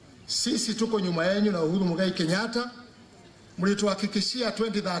 sisi tuko nyuma yenu na Uhuru Muigai Kenyatta. Mlituhakikishia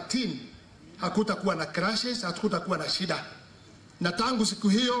 2013 hakutakuwa na crashes, hakutakuwa na shida. Na tangu siku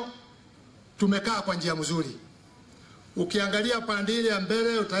hiyo tumekaa kwa njia mzuri. Ukiangalia pande ile ya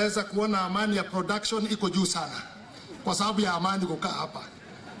mbele utaweza kuona amani ya production iko juu sana kwa sababu ya amani kukaa hapa.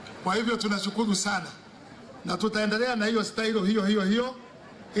 Kwa hivyo tunashukuru sana na tutaendelea na hiyo style hiyo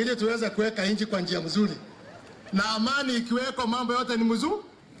ili tuweze kuweka nchi kwa njia mzuri. Na amani ikiweko mambo yote ni mzuri.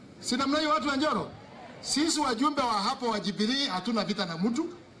 Si namna hiyo watu wa Njoro. Sisi wajumbe wa hapo wa Jubilee hatuna vita na mtu.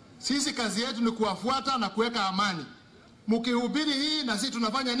 Sisi kazi yetu ni kuwafuata na kuweka amani. Mkihubiri hii na sisi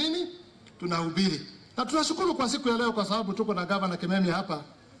tunafanya nini? Tunahubiri. Na tunashukuru kwa siku ya leo kwa sababu tuko na Governor Kimemi hapa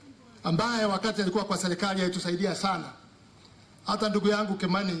ambaye wakati alikuwa kwa serikali alitusaidia sana. Hata ndugu yangu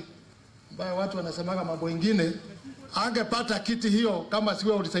Kimani ambaye watu wanasemaga mambo mengine angepata kiti hiyo kama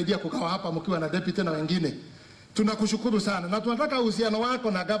siwe ulisaidia kukaa hapa mkiwa na deputy na wengine. Tunakushukuru sana na tunataka uhusiano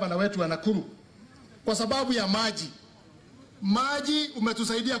wako na gavana wetu wa Nakuru kwa sababu ya maji. Maji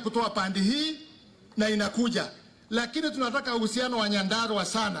umetusaidia kutoa pandi hii na inakuja. Lakini tunataka uhusiano wa Nyandarua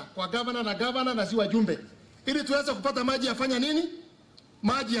sana kwa gavana na si wajumbe. Ili tuweze kupata maji yafanya nini?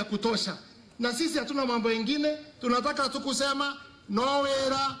 Maji ya kutosha. Na sisi hatuna mambo mengine, tunataka tu kusema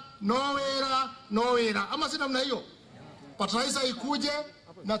nowera. Ama si namna hiyo. Patraisa ikuje,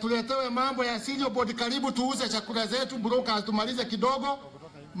 na tuletewe mambo ya cereal board karibu, tuuze chakula zetu broker, tumalize kidogo,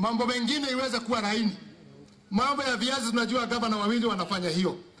 mambo mengine iweze kuwa laini. Mambo ya viazi tunajua gavana wawili wanafanya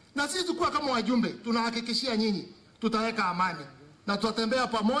hiyo, na sisi tukua kama wajumbe tunahakikishia nyinyi tutaweka amani na tutatembea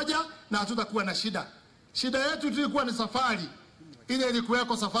pamoja na hatutakuwa na shida. Shida yetu tulikuwa ni safari ile,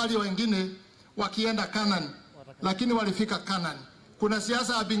 ilikuweko safari wengine wakienda Canaan, lakini walifika Canaan. Kuna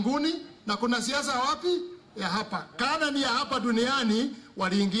siasa ya mbinguni na kuna siasa wapi? Ya hapa. Canaan ya hapa duniani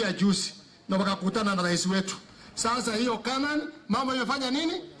waliingia juzi na wakakutana na rais wetu. Sasa hiyo Canaan mama imefanya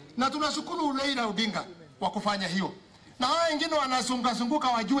nini? Na tunashukuru Raila Odinga kwa kufanya hiyo. Na hao wengine wanazunguka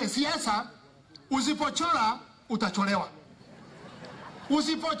wajue siasa, usipochora utacholewa.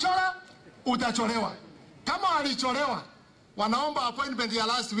 Usipochora utacholewa. Kama walicholewa, wanaomba appointment ya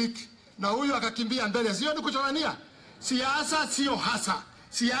last week na huyu akakimbia mbele. Sio ni kuchorania? Siasa sio hasa.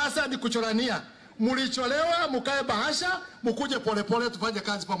 Siasa ni kuchorania. Mulicholewa, mukae bahasha, mukuje polepole, tufanye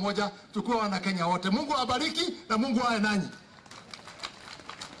kazi pamoja, tukue wana Kenya wote. Mungu awabariki na Mungu awe nanyi.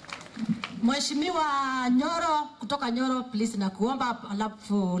 Mheshimiwa Njoro kutoka Njoro, please na kuomba,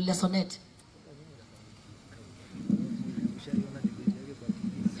 alafu Lesonet.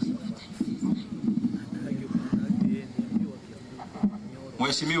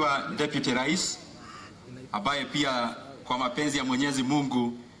 Mheshimiwa Deputy Rais, ambaye pia kwa mapenzi ya Mwenyezi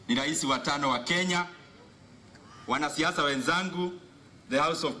Mungu ni rais wa 5 wa Kenya, wanasiasa wenzangu, the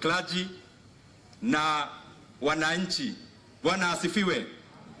House of Clergy na wananchi, Bwana asifiwe.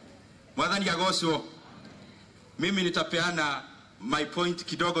 Mwadhani Agosho, mimi nitapeana my point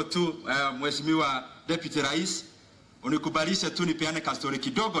kidogo tu. Mheshimiwa Deputy Rais, unikubalishe tu nipeane kastori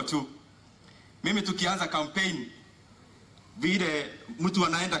kidogo tu. Mimi tukianza campaign, vile mtu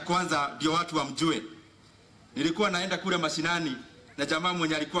anaenda kwanza ndio watu wamjue. Nilikuwa naenda kule mashinani na jamaa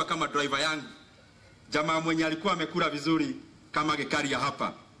mwenye alikuwa kama driver yangu. Jamaa mwenye alikuwa amekula vizuri kama gekari ya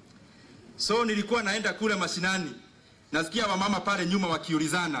hapa. So nilikuwa naenda kule mashinani, nasikia wamama pale nyuma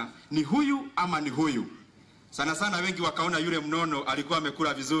wakiulizana ni huyu ama ni huyu. Sana sana wengi wakaona yule mnono alikuwa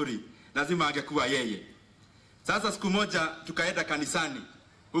amekula vizuri, lazima angekuwa yeye. Sasa siku moja tukaenda kanisani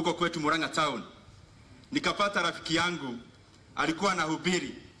huko kwetu Murang'a town. Nikapata rafiki yangu alikuwa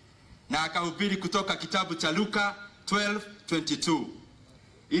anahubiri, na akahubiri kutoka kitabu cha Luka 12:22.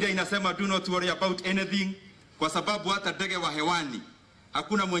 Ile inasema do not worry about anything, kwa sababu hata ndege wa hewani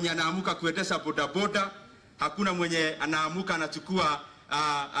hakuna mwenye anaamuka kuendesha bodaboda, hakuna mwenye anaamuka anachukua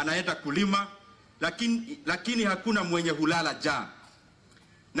anaenda kulima, lakini hakuna mwenye hulala njaa.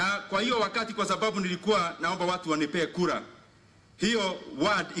 Na kwa hiyo wakati, kwa sababu nilikuwa naomba watu wanipee kura, hiyo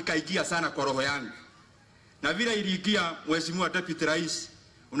word ikaigia sana kwa roho yangu. Na vile iliingia, Mheshimiwa Deputy Rais,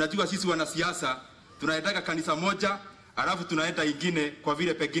 unajua sisi wanasiasa tunaendaka kanisa moja alafu tunaenda ingine, kwa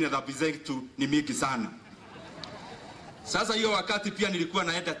vile pengine dhambi zetu ni mingi sana. Sasa hiyo wakati pia nilikuwa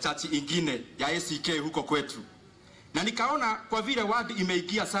naenda church ingine ya ACK huko kwetu, na nikaona kwa vile word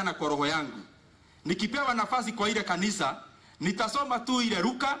imeingia sana kwa roho yangu, nikipewa nafasi kwa ile kanisa nitasoma tu ile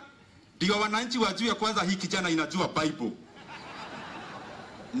Luka, ndio wananchi wajue kwanza hii kijana inajua Bible.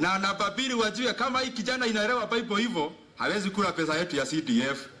 Na babili wajue kama hii kijana inaelewa Bible hivyo, hawezi kula pesa yetu ya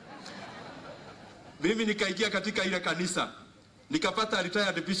CDF. Mimi nikaingia katika ile kanisa, nikapata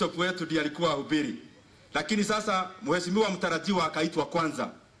retired bishop wetu ndiye alikuwa hubiri. Lakini sasa mheshimiwa mtarajiwa akaitwa kwanza,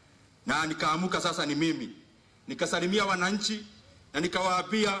 na nikaamuka sasa ni mimi. Nikasalimia wananchi na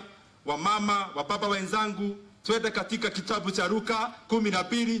nikawaambia wamama, wababa wenzangu, twende katika kitabu cha Luka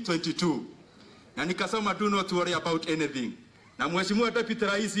 12:22. Na nikasema do not worry about anything. Na Mheshimiwa Deputy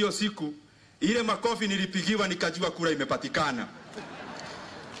Rais, hiyo siku ile makofi nilipigiwa, nikajua kura imepatikana.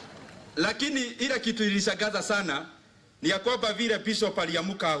 Lakini ile kitu ilishangaza sana ni ya kwamba vile bishop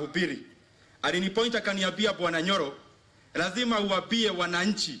aliamuka hubiri, alinipoint akaniambia, Bwana Njoro, lazima uwapie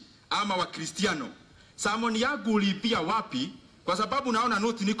wananchi ama Wakristiano samoni yangu ulipia wapi, kwa sababu naona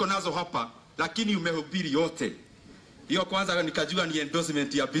noti niko nazo hapa, lakini umehubiri yote. Hiyo kwanza nikajua ni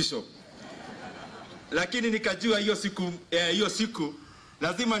endorsement ya bishop. Lakini nikajua hiyo siku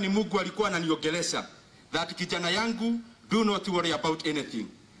lazima ni Mungu alikuwa ananiongelesha that kijana yangu, do not worry about anything.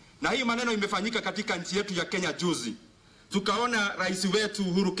 Na hii maneno imefanyika katika nchi yetu ya Kenya juzi. Tukaona rais wetu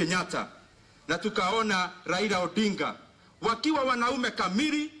Uhuru Kenyatta na tukaona Raila Odinga wakiwa wanaume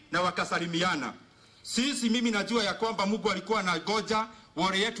kamili na wakasalimiana. Mimi najua ya kwamba Mungu alikuwa anagoja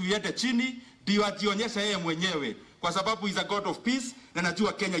wale yetu iende chini ndio ajionyeshe yeye mwenyewe, kwa sababu is a God of peace, na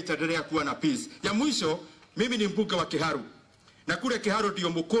najua Kenya itaendelea kuwa na peace. Ya mwisho, mimi ni mbunge wa Kiharu, na kule Kiharu ndio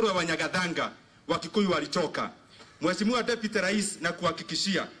mkuru wa Nyagathanga Wakikuyu walitoka. Mheshimiwa Deputy Rais, na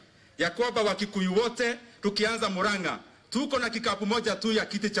kuhakikishia ya kwamba Wakikuyu wote tukianza Murang'a tuko na kikapu moja tu ya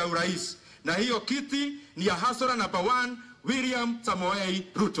kiti cha urais, na hiyo kiti ni ya hasora number 1 William Samoei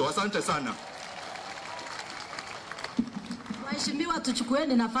Ruto. Asante sana. Mheshimiwa,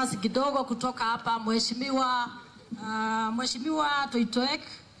 tuchukueni nafasi kidogo kutoka hapa. Mheshimiwa Toitoek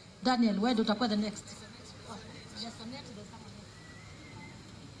Daniel, wewe ndio utakuwa the next.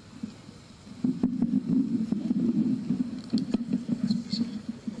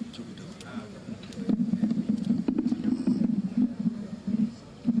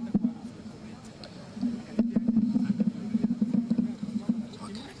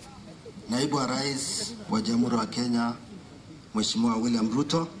 Naibu wa Rais wa Jamhuri ya Kenya Mheshimiwa William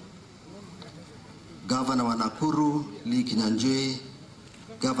Ruto, Gavana wa Nakuru Lee Kinyanjui,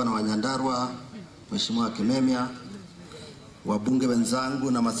 Gavana wa Nyandarua Mheshimiwa Kimemia, wabunge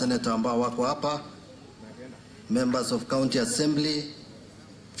wenzangu na maseneta ambao wako hapa, members of County Assembly,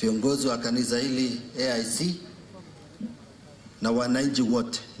 viongozi wa kanisa hili AIC na wananchi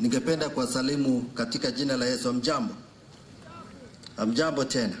wote, ningependa kuwasalimu katika jina la Yesu. Amjambo. Amjambo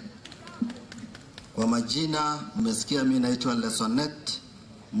tena. Kwa majina mmesikia, mimi naitwa Lesonet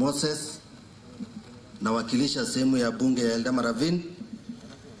Moses, nawakilisha sehemu ya bunge ya Eldama Ravine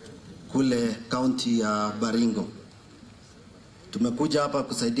kule kaunti ya Baringo. Tumekuja hapa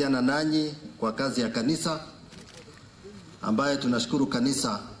kusaidiana nanyi kwa kazi ya kanisa, ambaye tunashukuru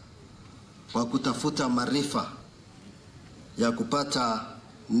kanisa kwa kutafuta maarifa ya kupata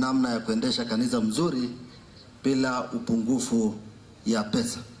namna ya kuendesha kanisa mzuri bila upungufu ya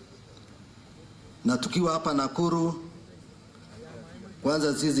pesa. Na tukiwa hapa Nakuru,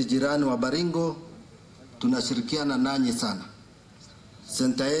 kwanza sisi jirani wa Baringo tunashirikiana nanyi sana.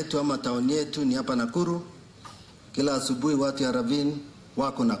 Senta yetu ama tauni yetu ni hapa Nakuru. Kila asubuhi watu ya Ravine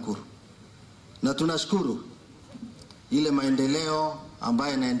wako Nakuru. Na tunashukuru ile maendeleo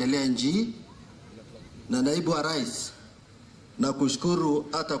ambayo inaendelea nchi na naibu wa rais, na kushukuru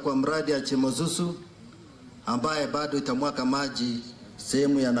hata kwa mradi ya Chemozusu ambaye bado itamwaka maji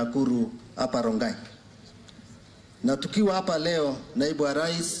sehemu ya Nakuru hapa Rongai. Na tukiwa hapa leo, naibu wa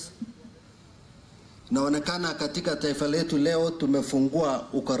rais, naonekana katika taifa letu leo tumefungua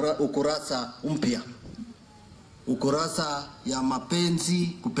ukurasa mpya, ukurasa ya mapenzi,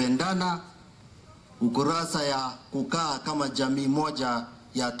 kupendana, ukurasa ya kukaa kama jamii moja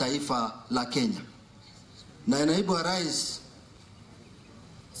ya taifa la Kenya. Na naibu wa rais,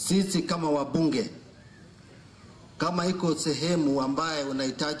 sisi kama wabunge, kama iko sehemu ambaye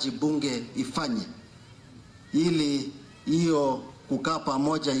unahitaji bunge ifanye ili hiyo kukaa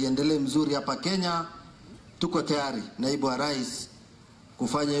pamoja iendelee mzuri hapa Kenya, tuko tayari naibu wa rais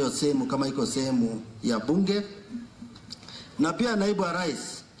kufanya hiyo sehemu kama iko sehemu ya bunge. Na pia naibu wa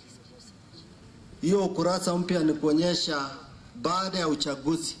rais, hiyo ukurasa mpya ni kuonyesha baada ya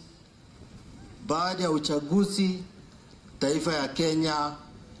uchaguzi taifa ya Kenya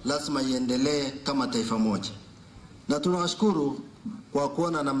lazima iendelee kama taifa moja. Na tunawashukuru kwa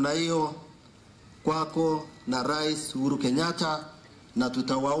kuona namna hiyo kwako na Rais Uhuru Kenyatta, na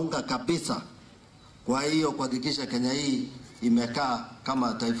tutawaunga kabisa kwa hiyo kuhakikisha Kenya hii imekaa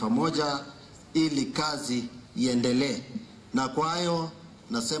kama taifa moja ili kazi iendelee. Na kwa hiyo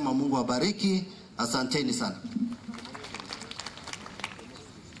nasema Mungu awabariki. Asanteni sana.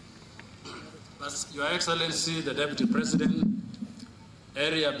 Your Excellency, the Deputy President,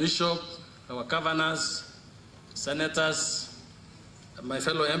 Area Bishop, our governors, senators, my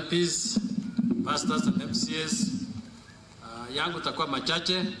fellow MPs, pastors and MCAs, yangu takuwa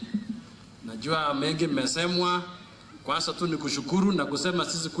machache. Najua mengi mmesemwa. Kwanza tu ni kushukuru na kusema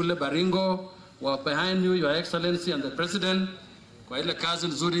sisi kule Baringo we are behind you, Your Excellency and the President, kwa ile kazi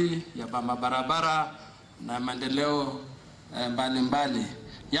nzuri ya barabara na maendeleo mbalimbali.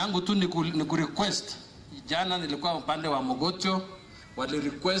 Yangu tu ni kurequest. Jana nilikuwa upande wa Mogotio, wali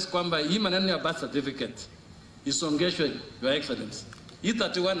request kwamba hii maneno ya birth certificate isongeshwe, Your Excellency. Hii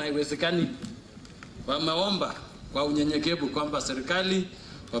 31 haiwezekani. Wameomba kwa unyenyekevu kwamba serikali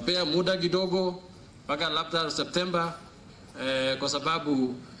wapea muda kidogo mpaka labda September, kwa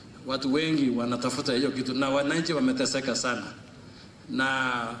sababu watu wengi wanatafuta hiyo kitu na wananchi wameteseka sana.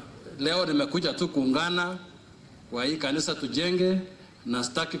 Na leo nimekuja tu kuungana kwa hii kanisa tujenge, na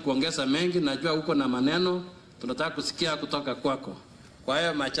sitaki kuongeza mengi. Najua uko na maneno tunataka kusikia kutoka kwako. Kwa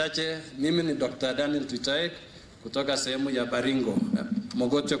hiyo machache, mimi ni Dr. Daniel Tutaek kutoka sehemu ya Baringo,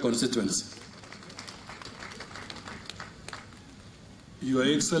 Mogotio Constituency. Your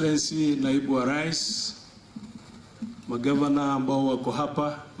Excellency, naibu wa rais, magavana ambao wako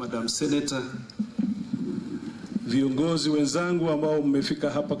hapa, Madam Senator, viongozi wenzangu ambao mmefika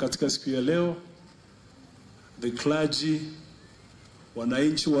hapa katika siku ya leo, the clergy,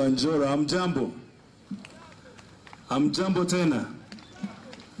 wananchi wa Njoro, hamjambo. Hamjambo tena.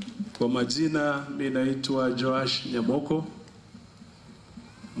 Kwa majina mimi naitwa Joash Nyamoko,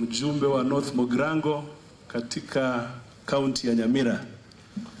 mjumbe wa North Mogrango katika kaunti ya Nyamira.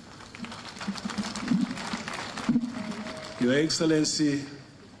 Your Excellency,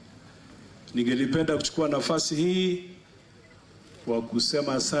 ningelipenda kuchukua nafasi hii kwa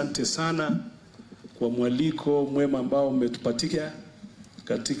kusema asante sana kwa mwaliko mwema ambao umetupatia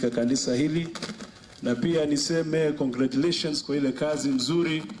katika kanisa hili, na pia niseme congratulations kwa ile kazi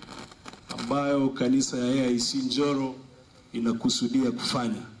nzuri ambayo kanisa ya AIC Njoro inakusudia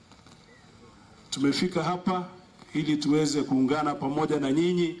kufanya. Tumefika hapa ili tuweze kuungana pamoja na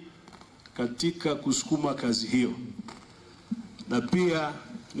nyinyi katika kusukuma kazi hiyo. Na pia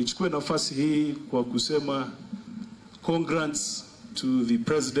nichukue nafasi hii kwa kusema congrats to the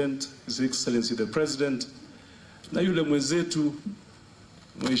President, His Excellency the President, na yule mwenzetu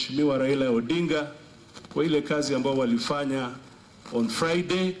Mheshimiwa Raila Odinga kwa ile kazi ambayo walifanya on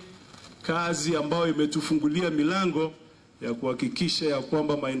Friday, kazi ambayo imetufungulia milango ya kuhakikisha ya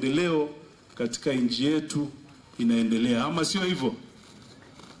kwamba maendeleo katika nchi yetu inaendelea, ama sio hivyo?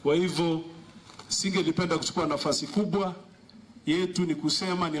 Kwa hivyo singelipenda kuchukua nafasi kubwa yetu ni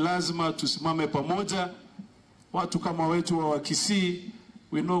kusema ni lazima tusimame pamoja. Watu kama wetu wa Kisii,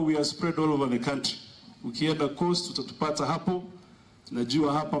 we know we are spread all over the country. Ukienda coast utatupata hapo.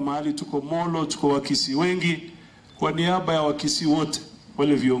 Najua hapa mahali tuko Molo, tuko Wakisii wengi. Kwa niaba ya Wakisii wote,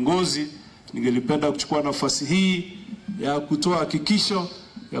 wale viongozi, ningelipenda kuchukua nafasi hii ya kutoa hakikisho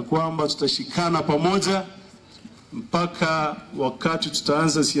ya kwamba tutashikana pamoja mpaka wakati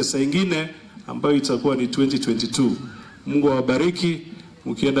tutaanza siasa nyingine ambayo itakuwa ni 2022. Mungu awabariki.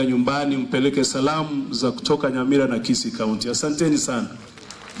 Mkienda nyumbani mpeleke salamu za kutoka Nyamira na Kisii County. Asanteni sana.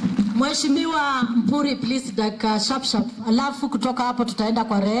 Mheshimiwa Mpuri, please dakika sharp. Alafu kutoka hapo tutaenda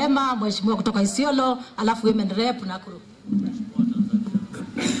kwa Rehema, Mheshimiwa kutoka Isiolo, alafu women rep Nakuru.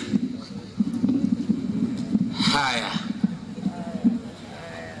 Haya.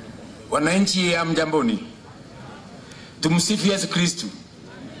 Wananchi ya mjamboni. Tumsifu Yesu Kristo.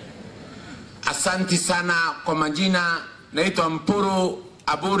 Asante sana kwa majina. Naitwa Mpuru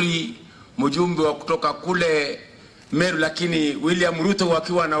Aburi, mjumbe wa kutoka kule Meru, lakini William Ruto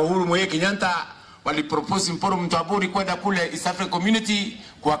wakiwa na Uhuru Muigai Kenyatta walipropose Mpuru Mtaburi kwenda kule East African Community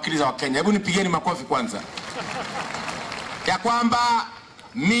kuwakilisha wa Kenya. Hebu nipigeni makofi kwanza. Ya kwamba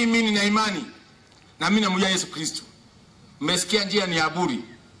mimi nina imani na mimi namjua Yesu Kristo. Mmesikia njia ni Aburi.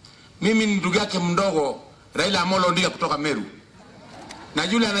 Mimi ni ndugu yake mdogo Raila Amolo Odinga kutoka Meru. Na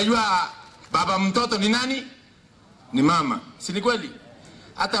yule anajua baba mtoto ni nani? Ni mama. Si ni kweli?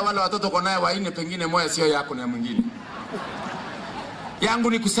 Hata wale watoto kwa naye waine pengine moja sio yako na mwingine.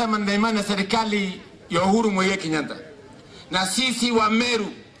 Yangu ni kusema nina imani na serikali ya Uhuru Muigai Kenyatta. Na sisi wa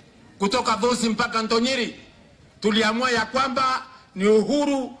Meru kutoka Vosi mpaka Ntonyeri tuliamua ya kwamba ni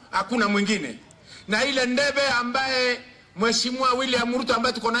Uhuru, hakuna mwingine. Na ile ndebe ambaye Mheshimiwa William Ruto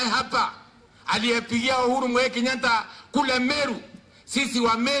ambaye tuko naye hapa aliyepigia Uhuru Muigai Kenyatta kule Meru, sisi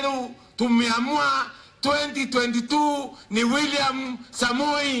wa Meru tumeamua 2022 ni William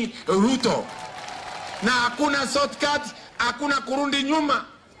Samoei Ruto. Na hakuna shortcut, hakuna kurudi nyuma.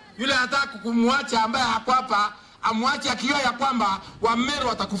 Yule anataka kumwacha ambaye hako hapa, amwache akijua ya kwamba wa Meru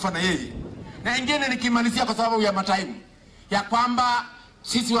watakufa na yeye. Na ingine nikimalizia kwa sababu ya mataimu, ya kwamba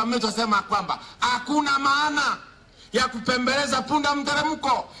sisi wa Meru tunasema kwamba hakuna maana ya kupembeleza punda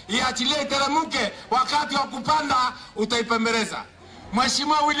mteremko, iachilie iteremke, wakati wa kupanda utaipembeleza.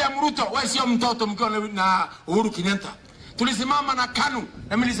 Mheshimiwa William Ruto, wewe sio mtoto mkiwa na Uhuru Kenyatta. Tulisimama na KANU,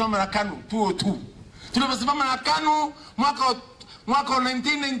 na mimi nilisimama na KANU 202. Tuliposimama na KANU mwaka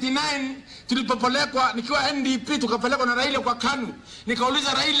 1999 tulipopelekwa nikiwa NDP tukapelekwa na Raila kwa KANU.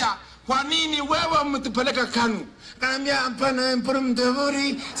 Nikauliza Raila, kwa nini wewe umetupeleka KANU? Akaniambia hapana Mpuru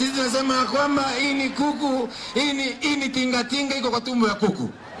Mtaburi, sisi tunasema kwamba hii ni kuku, hii ni tinga iko kwa tumbo ya kuku.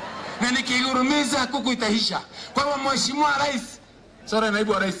 Na nikihurumiza kuku itaisha. Kwa hivyo Mheshimiwa Rais,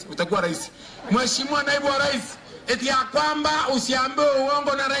 naibu wa rais, utakuwa rais. Mheshimiwa naibu wa rais, eti ya kwamba usiambie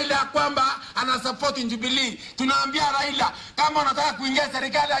uongo na Raila ya kwamba ana support Jubilee. Tunaambia Raila, kama unataka kuingia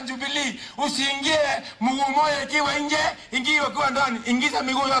serikali ya Jubilee, usiingie mguu moja ikiwa nje, ingie ukiwa ndani, ingiza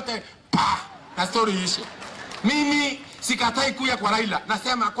miguu yote. Pa! Na story ishe. Mimi sikatai kuja kwa Raila,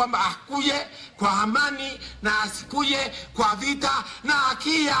 nasema kwamba akuje kwa amani na asikuje kwa vita, na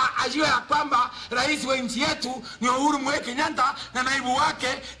akia ajue ya kwamba rais wa nchi yetu ni Uhuru Muigai Kenyatta na naibu wake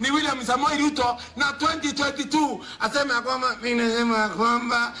ni William Samoei Ruto, na 2022 asema kwamba mimi nasema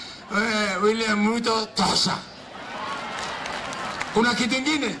kwamba William Ruto tosha. Kuna kitu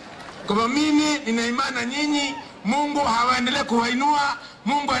kingine, kwa mimi nina imani na nyinyi, Mungu hawaendelee kuwainua,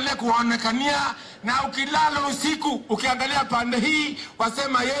 Mungu aendelee kuwaonekania, na ukilala usiku ukiangalia pande hii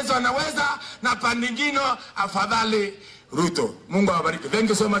wasema Yesu anaweza, na pande nyingine afadhali Ruto. Mungu awabariki. Thank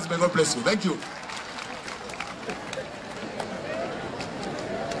you so much. May God bless you. Thank you.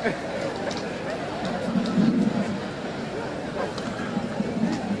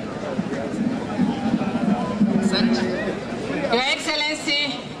 Your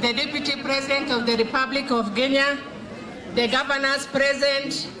Excellency, the Deputy President of the Republic of Kenya, the governors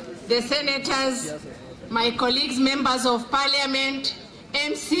present, the senators, my colleagues, members of parliament,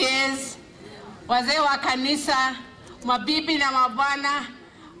 MCAs, wazee wa kanisa, mabibi na mabwana,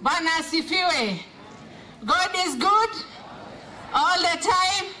 Bwana asifiwe. God is good all the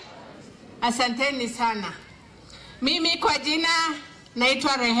time. Asanteni sana. Mimi kwa jina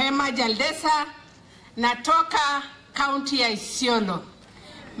naitwa Rehema Jaldesa, natoka kaunti ya Isiolo.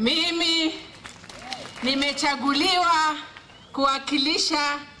 Mimi nimechaguliwa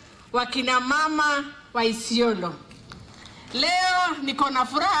kuwakilisha wakina mama wa Isiolo. Leo niko na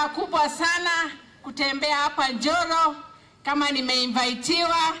furaha kubwa sana kutembea hapa Njoro kama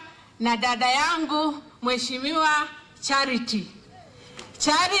nimeinvitiwa na dada yangu Mheshimiwa Charity.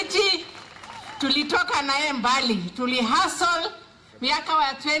 Charity tulitoka naye mbali, tulihustle miaka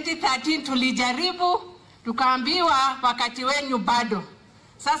wa 2013, tulijaribu tukaambiwa wakati wenu bado.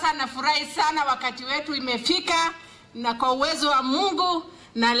 Sasa nafurahi sana wakati wetu imefika, na kwa uwezo wa Mungu,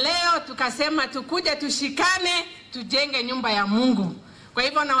 na leo tukasema tukuja tushikane tujenge nyumba ya Mungu. Kwa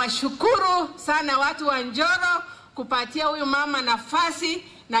hivyo nawashukuru sana watu wa Njoro kupatia huyu mama nafasi.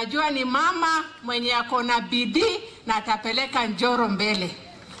 Najua ni mama mwenye ako na bidii na atapeleka Njoro mbele.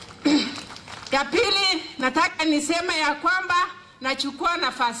 Ya pili, nataka niseme ya kwamba nachukua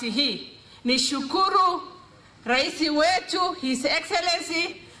nafasi hii nishukuru Rais wetu His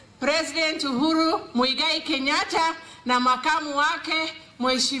Excellency President Uhuru Muigai Kenyatta na makamu wake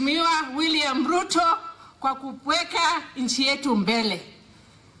Mheshimiwa William Ruto kwa kuweka nchi yetu mbele.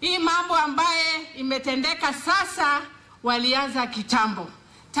 Hii mambo ambaye imetendeka sasa walianza kitambo.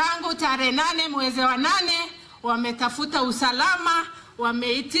 Tangu tarehe 8 mwezi wa 8 wametafuta usalama,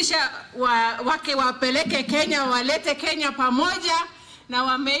 wameitisha wake wapeleke Kenya, walete Kenya pamoja, na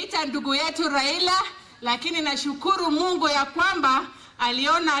wameita ndugu yetu Raila, lakini nashukuru Mungu ya kwamba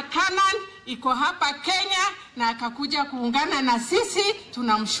aliona Canaan iko hapa Kenya na akakuja kuungana na sisi.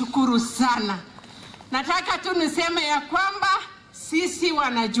 Tunamshukuru sana. Nataka tu niseme ya kwamba sisi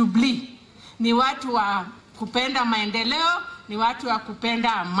wana Jubilee ni watu wa kupenda maendeleo, ni watu wa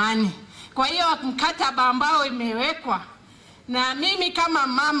kupenda amani. Kwa hiyo mkataba ambao imewekwa, na mimi kama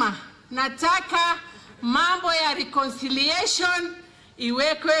mama nataka mambo ya reconciliation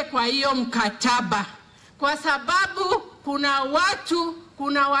iwekwe kwa hiyo mkataba, kwa sababu kuna watu,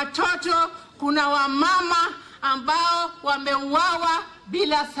 kuna watoto, kuna wamama ambao wameuawa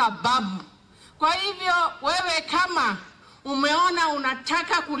bila sababu. Kwa hivyo wewe kama umeona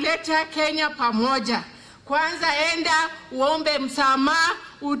unataka kuleta Kenya pamoja, kwanza enda uombe msamaha,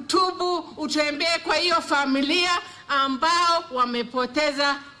 utubu, utembee kwa hiyo familia ambao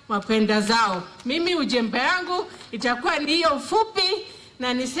wamepoteza wapenda zao. Mimi ujembe yangu itakuwa ni hiyo fupi,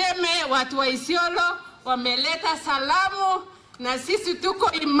 na niseme watu wa Isiolo wameleta salamu na sisi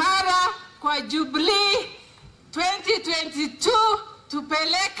tuko imara kwa Jubilee 2022.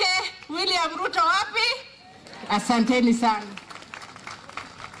 Tupeleke William Ruto wapi? Asanteni sana.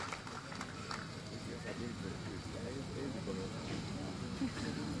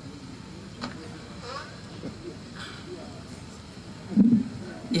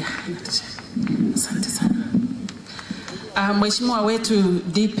 Asante sana. Mheshimiwa wetu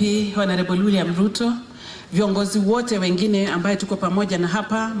DP Honorable William Ruto, viongozi wote wengine ambaye tuko pamoja na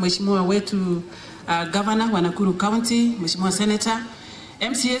hapa, Mheshimiwa wetu Governor wa Nakuru County, Mheshimiwa Senator,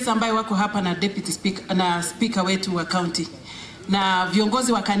 MCAs ambaye wako hapa na Deputy Speaker na Speaker wetu wa County, na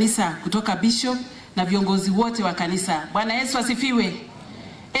viongozi wa kanisa kutoka Bishop na viongozi wote wa kanisa. Bwana Yesu asifiwe.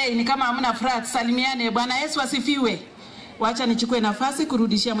 Ni kama hamna furaha, tusalimiane. Bwana Yesu asifiwe. Wacha nichukue nafasi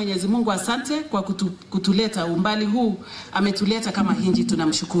kurudishia Mwenyezi Mungu asante kwa kutuleta umbali huu, ametuleta kama hinji,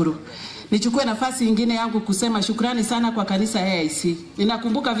 tunamshukuru. Nichukue nafasi nyingine yangu kusema shukrani sana kwa kanisa ya AIC.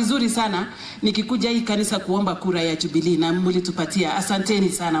 Ninakumbuka vizuri sana nikikuja hii kanisa kuomba kura ya Jubilee na mlitupatia. Asanteni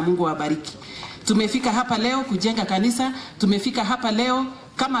sana, Mungu awabariki. Tumefika hapa leo kujenga kanisa, tumefika hapa leo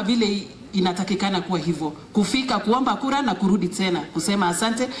kama vile inatakikana kuwa hivyo. Kufika kuomba kura na kurudi tena kusema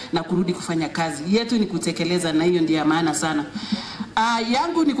asante na kurudi kufanya kazi. Yetu ni kutekeleza, na hiyo ndio maana sana.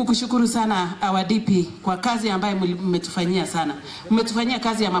 Yangu ni kukushukuru sana DP kwa kazi ambayo mmetufanyia sana. Mmetufanyia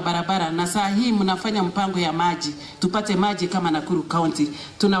kazi ya mabarabara, na saa hii mnafanya mpango ya maji. Tupate maji kama Nakuru County.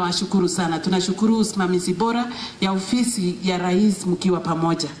 Tunawashukuru sana. Tunashukuru usimamizi bora ya ofisi ya rais mkiwa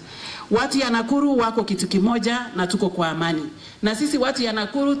pamoja. Watu ya Nakuru wako kitu kimoja na tuko kwa amani. Na sisi watu ya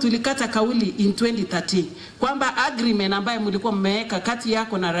Nakuru tulikata kauli in 2013 kwamba agreement ambaye mlikuwa mmeweka kati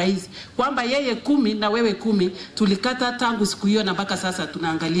yako na rais kwamba yeye 10 na wewe 10, tulikata tangu siku hiyo na mpaka sasa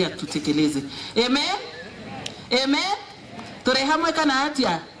tunaangalia tutekeleze. Amen? Amen? Turehamwe kana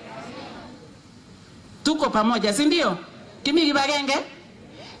hatia. Tuko pamoja, si ndio? Kimi kibagenge?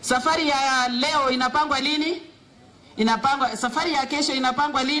 Safari ya leo inapangwa lini? Safari ya kesho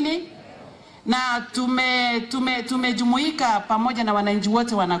inapangwa lini? Na tumejumuika pamoja na wananchi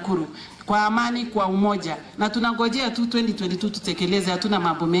wote wa Nakuru kwa amani, kwa umoja, na tunangojea tu 2022 tutekeleze. Hatuna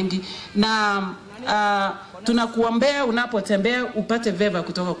mambo mengi, na tunakuombea unapotembea upate veva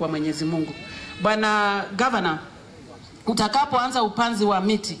kutoka kwa Mwenyezi Mungu. Bwana Governor, utakapoanza upanzi wa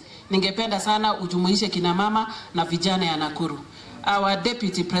miti, ningependa sana ujumuishe kina mama na vijana ya Nakuru. Our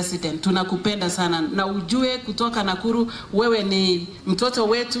Deputy President, tunakupenda sana na ujue kutoka Nakuru wewe ni mtoto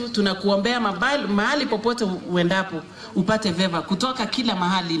wetu. Tunakuombea mahali popote uendapo upate veva kutoka kila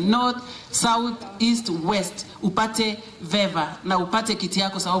mahali, north, south, east, west, upate veva na upate kiti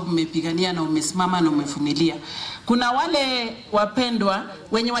yako, sababu umepigania na umesimama na umevumilia. Kuna wale wapendwa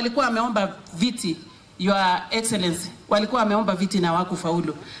wenye walikuwa wameomba viti, Your Excellency, walikuwa wameomba viti na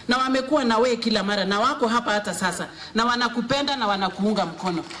wakufaulu, na wamekuwa na wewe kila mara na wako hapa hata sasa, na wanakupenda na wanakuunga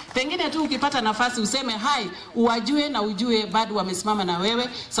mkono. Pengine tu ukipata nafasi useme hai, uwajue na ujue bado wamesimama na wewe,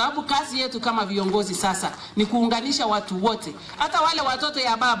 sababu kazi yetu kama viongozi sasa ni kuunganisha watu wote, hata wale watoto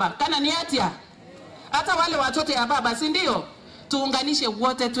ya baba kana ni hatia, hata wale watoto ya baba, si ndio? Tuunganishe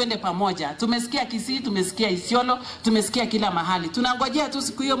wote, twende pamoja. Tumesikia Kisii, tumesikia Isiolo, tumesikia kila mahali. Tunangojea tu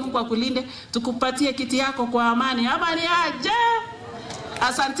siku hiyo Mungu akulinde, tukupatie kiti yako kwa amani. Amani aje.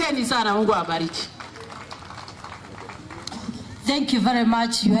 Asanteni sana, Mungu awabariki. Thank you very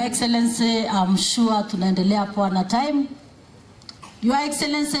much, Your Excellency. I'm sure tunaendelea poa na time. Your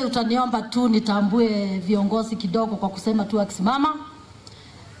Excellency, utaniomba tu nitambue viongozi kidogo kwa kusema tu akisimama.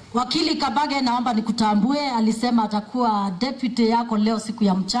 Wakili Kabage, naomba nikutambue, alisema atakuwa deputy yako leo siku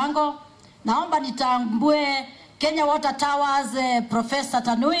ya mchango. Naomba nitambue Kenya Water Towers, Professor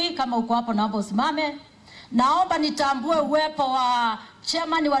Tanui, kama uko hapo naomba usimame. Naomba nitambue uwepo wa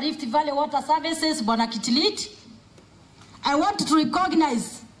chairman wa Rift Valley Water Services, Bwana Kitilit. I want to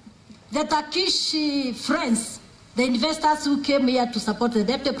recognize the Turkish friends, the investors who came here to support the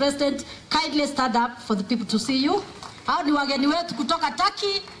deputy president. Kindly stand up for the people to see you. Hao ni wageni wetu kutoka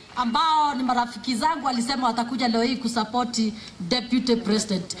Turkey ambao ni marafiki zangu, walisema watakuja leo hii kusupport deputy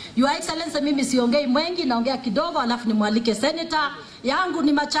president. Your Excellency, mimi siongei mengi, naongea kidogo alafu nimwalike senator. Yangu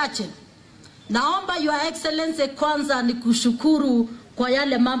ni machache. Naomba Your Excellency, kwanza ni kushukuru kwa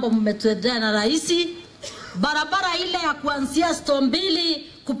yale mambo mmetendea na rais. Barabara ile ya kuanzia Stone 2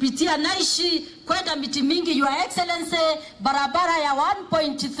 kupitia Naishi kwenda Miti Mingi, Your Excellency, barabara ya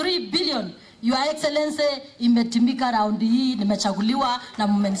 1.3 billion, Your Excellency, imetimika raundi hii, nimechaguliwa na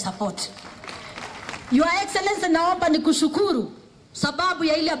mmenisupport. Your Excellency, naomba nikushukuru sababu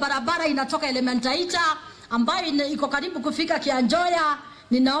ya ile barabara inatoka Elementaita ambayo iko karibu kufika Kianjoya.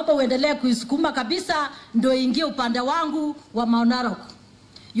 Ninaomba uendelee kuisukuma kabisa ndio ingie upande wangu wa Mount Narok.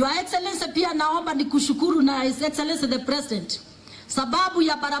 Your Excellency, pia naomba nikushukuru na His Excellency the President sababu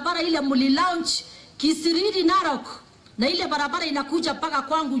ya barabara ile muli launch Kisiriri Narok, na ile barabara inakuja mpaka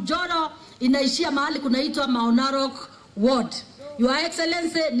kwangu Njoro, inaishia mahali kunaitwa Mount Narok Ward. Your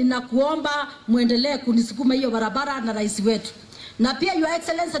Excellency, ninakuomba muendelee kunisukuma hiyo barabara na rais wetu. Na pia Your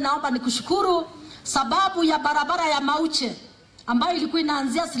Excellency, naomba nikushukuru sababu ya barabara ya Mauche ambayo ilikuwa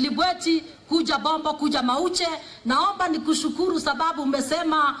inaanzia Silibweti kuja Bombo kuja Mauche. Naomba nikushukuru sababu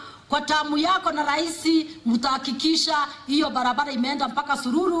umesema kwa tamu yako na rais mtahakikisha hiyo barabara imeenda mpaka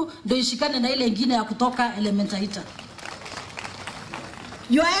Sururu ndio ishikane na ile nyingine ya kutoka Elementaita.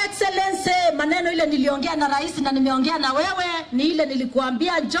 Your Excellency, maneno ile niliongea na rais na nimeongea na wewe ni ile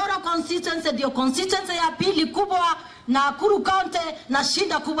nilikuambia, Njoro Constituency ndio constituency ya pili kubwa Nakuru County na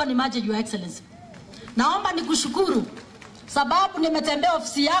shida kubwa ni maji. Your Excellency, naomba nikushukuru sababu nimetembea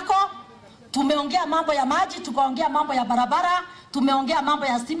ofisi yako, tumeongea mambo ya maji, tukaongea mambo ya barabara, tumeongea mambo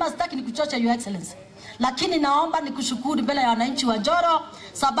ya stima. Sitaki nikuchocha Your Excellency, lakini naomba nikushukuru mbele ya wananchi wa Njoro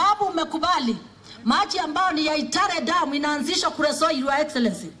sababu umekubali maji ambao ni ya Itare Dam inaanzishwa Kuresoi. Your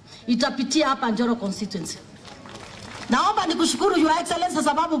Excellency, itapitia hapa Njoro Constituency. Naomba nikushukuru Your Excellency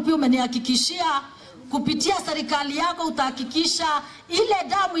sababu pia umenihakikishia kupitia serikali yako utahakikisha ile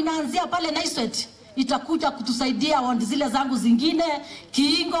damu inaanzia pale Naiswet itakuja kutusaidia wandi zile zangu zingine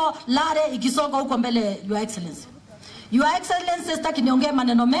Kiingo, Lare ikisonga huko mbele. Your Excellency, Your Excellency, sitaki niongee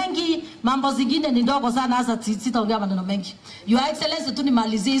maneno mengi, mambo zingine ni ndogo sana, hasa sitaongea maneno mengi. Your Excellency, tu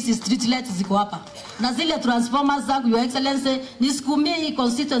nimalizie hizi street lights ziko hapa. Na zile transformers zangu, Your Excellency, nisikumie hii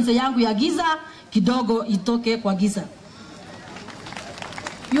constituency yangu ya giza kidogo itoke kwa giza.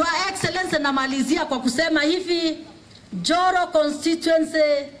 Your Excellency, namalizia kwa kusema hivi, Njoro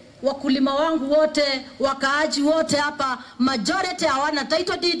constituency, wakulima wangu wote, wakaaji wote hapa, majority hawana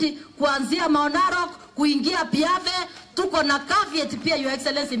title deed kuanzia Maonarok kuingia Piave, tuko na caveat pia. Your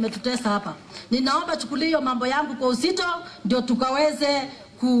Excellency, imetutesa hapa. Ninaomba chukulia hiyo mambo yangu kwa uzito ndio tukaweze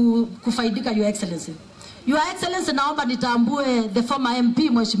kufaidika. Your Excellency. Your Excellency, naomba nitambue the former MP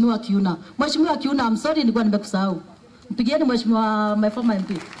Mheshimiwa Kiuna. Mheshimiwa Kiuna, I'm sorry nilikuwa nimekusahau. Mpigieni Mheshimiwa my former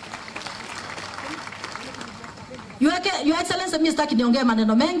MP. Your Excellency, mimi sitaki niongee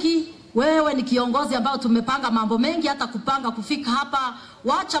maneno mengi. Wewe ni kiongozi ambao tumepanga mambo mengi, hata kupanga kufika hapa.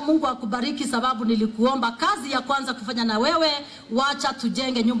 Wacha Mungu akubariki, sababu nilikuomba kazi ya kwanza kufanya na wewe. Wacha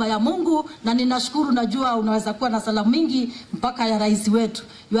tujenge nyumba ya Mungu, na ninashukuru, najua unaweza kuwa na salamu mingi mpaka ya rais wetu.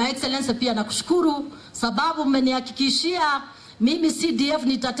 Your Excellency, pia nakushukuru sababu umenihakikishia mimi CDF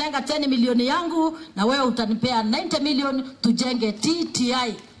nitatenga 10 milioni yangu na wewe utanipea 90 milioni tujenge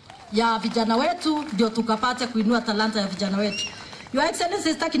TTI ya vijana wetu ndio tukapate kuinua talanta ya vijana wetu. Your Excellency,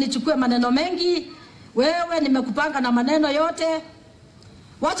 sitaki nichukue maneno mengi. Wewe nimekupanga na maneno yote.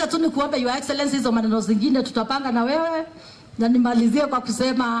 Wacha tu nikuombe Your Excellency, hizo maneno zingine tutapanga na wewe. Na nimalizie kwa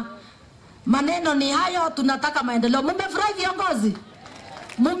kusema maneno ni hayo, tunataka maendeleo. Mmefurahi viongozi?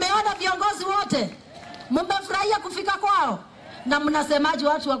 Mmeona viongozi wote? Mmefurahia kufika kwao? Na mnasemaje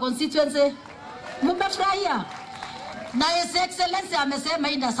watu wa constituency? Mmefurahia? Na His Excellency amesema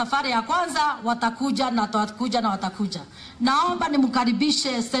hii ni safari ya kwanza, watakuja na watakuja. Naomba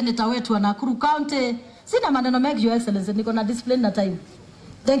nimkaribishe senator wetu wa Nakuru County. Sina maneno mengi Your Excellency, niko na discipline na time.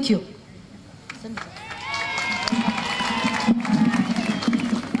 Thank you.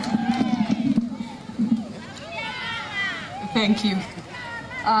 Thank you.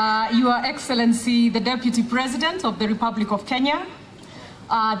 Your Excellency, the Deputy President of the Republic of Kenya,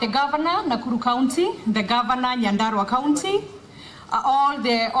 the Governor, Nakuru County, the Governor, Nyandarua County, all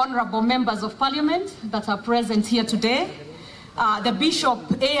the honorable members of Parliament that are present here today, the Bishop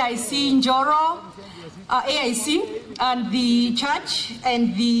AIC Njoro, AIC, and the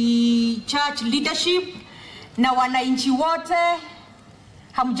church leadership, na wananchi wote,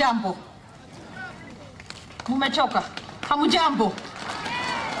 hamjambo. Mumechoka? Hamjambo.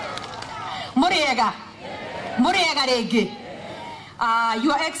 Muriega rege.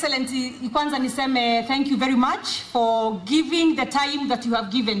 Your Excellency, kwanza niseme thank you very much for giving the time that you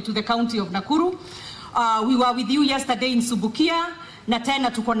have given to the county of Nakuru. We were with you yesterday in Subukia, na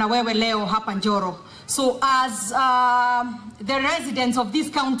tena tuko na wewe leo hapa Njoro. So as the residents of this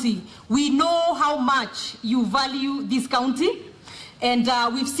county, we know how much you value this county, and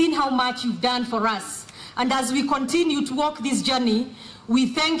we've seen how much you've done for us. And as we continue to walk this journey, we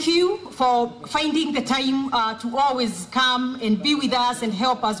thank you for finding the time to always come and be with us and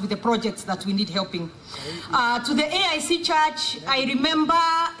help us with the projects that we need helping. To the AIC Church, I remember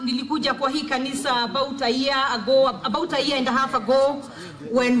nilikuja kwa hii kanisa about a year and a half ago,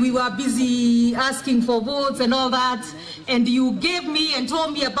 when we were busy asking for votes and all that, and you gave me and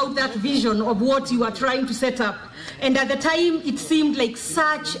told me about that vision of what you are trying to set up. And at the time, it seemed like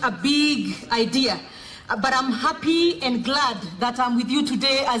such a big idea. But I'm happy and glad that I'm with you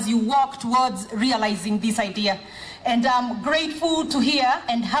today as you walk towards realizing this idea. And I'm grateful to hear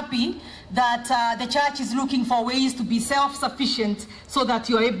and happy that the church is looking for ways to be self-sufficient so that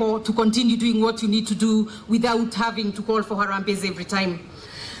you're able to continue doing what you need to do without having to call for Harambes every time.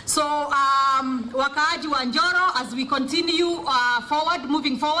 So, wakaaji wa Njoro, as we continue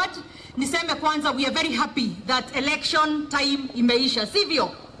moving forward, niseme kwanza, we are very happy that election time imeisha,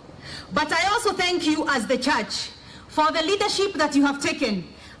 sivyo? But I also thank you as the church for the leadership that you have taken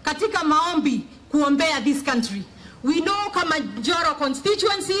katika maombi kuombea this country. We know kama Njoro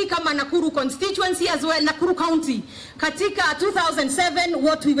constituency, kama Nakuru constituency, as well Nakuru County, katika 2007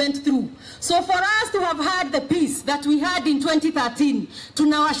 what we went through. So for us to have had the peace that we had in 2013,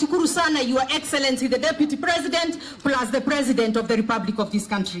 tunawashukuru sana Your Excellency, the Deputy President, plus the President of the Republic of this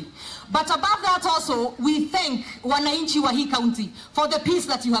country. But above that also, we thank wananchi wa hii county for the peace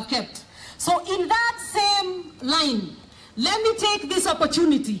that you have kept. So in that same line, let me take this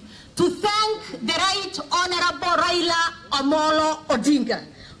opportunity to thank the Right Honorable Raila Amolo Odinga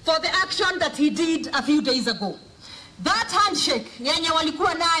for the action that he did a few days ago. That handshake yenye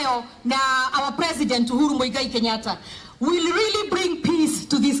walikuwa nayo na our President Uhuru Muigai Kenyatta will really bring peace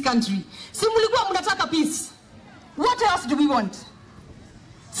to this country. Si mulikuwa mnataka peace? What else do we want?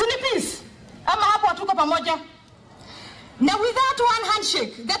 Si ni peace? Ama hapo hatuko pamoja? Now without one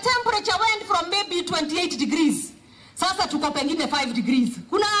handshake, the temperature went from maybe 28 degrees. Sasa tuko pengine 5 degrees.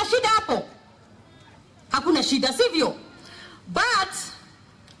 Kuna shida hapo? Hakuna shida, sivyo? But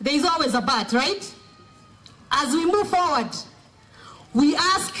there is always a but, right? As we move forward, we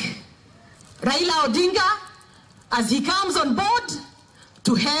ask Raila Odinga, as he comes on board,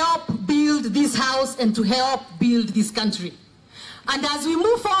 to help build this house and to help build this country. And as we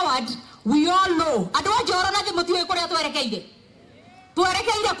move forward, we all know, Adwa Njoro na Jimotiwe kore tuerekeire.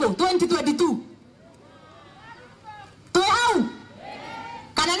 Tuerekeire ko 2022. Tuwe hau.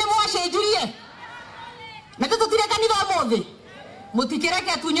 Kanane mwashejurie. Na tututire kanitha mothe.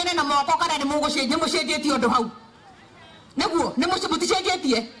 Mutikireke tunyone na moko kana ni mugushenje mushenjetie undu hau. Neguo, ni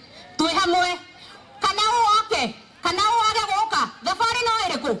mutishenjetie. Tuwe hamwe. Kana woke, kana wage goka. Thabari no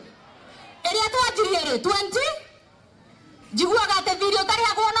iriku. Eria twanjirie 20. Jiguaga ate video tari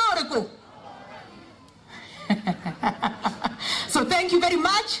hakuona uriku. So thank you very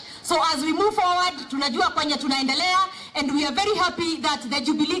much. So as we move forward, tunajua kwenye tunaendelea, and we are very happy that the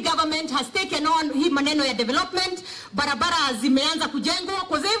Jubilee government has taken on hii maneno ya development. Barabara zimeanza kujengwa,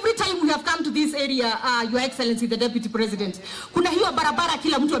 because every time we have come to this area, Your Excellency the Deputy President, kuna hiyo barabara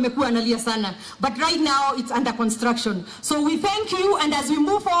kila mtu amekuwa analia sana, but right now it's under construction. So we thank you, and as we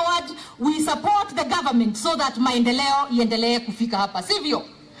move forward, we support the government so that maendeleo iendelee kufika hapa, sivyo?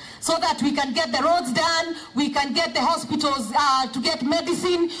 So that we can get the roads done, we can get the hospitals to get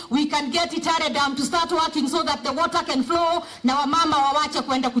medicine, we can get Itare Dam to start working so that the water can flow, na wamama wawache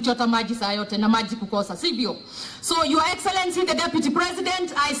kwenda kuchota maji saa yote na maji kukosa, sivyo? So Your Excellency the Deputy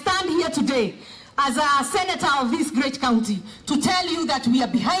President, I stand here today as a senator of this great county to tell you that we are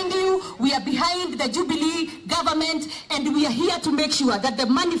behind you, we are behind the Jubilee government, and we are here to make sure that the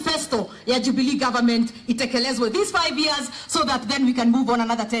manifesto ya Jubilee government itekelezwe these 5 years, so that then we can move on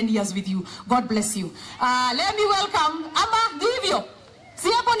another 10 years with you. God bless you. Let me welcome, ama ndivyo?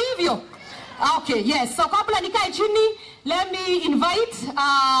 Si hapo ndivyo? Okay, yes. So kabla nikae chini, let me invite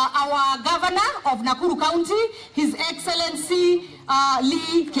our governor of Nakuru County, His Excellency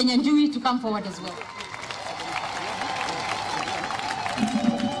Lee Kenyanjui, to come forward as well.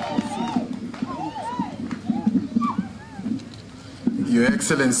 Your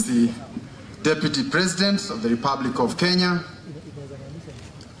Excellency, Deputy President of the Republic of Kenya,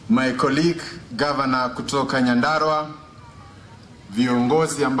 my colleague Governor kutoka Nyandarua,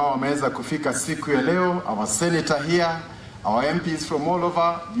 viongozi ambao wameweza kufika siku ya leo, our senator here, our MPs from all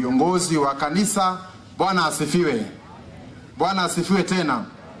over, viongozi wa kanisa, Bwana asifiwe. Bwana asifiwe tena.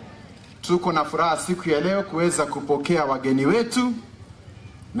 Tuko na furaha siku ya leo kuweza kupokea wageni wetu,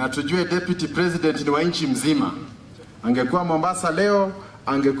 na tujue Deputy President ni wa nchi mzima. Angekuwa Mombasa leo,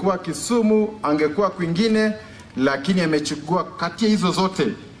 angekuwa Kisumu, angekuwa kwingine, lakini amechukua kati ya hizo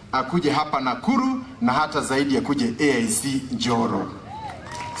zote akuje hapa Nakuru, na hata zaidi akuje AIC Njoro.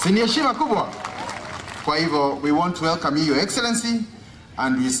 Si ni heshima kubwa? Kwa hivyo, we want to welcome you, Your Excellency,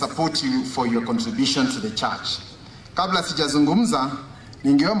 and we support you for your contribution to the church. Kabla sijazungumza,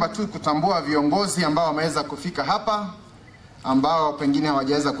 ningeomba tu kutambua viongozi ambao wameweza kufika hapa, ambao pengine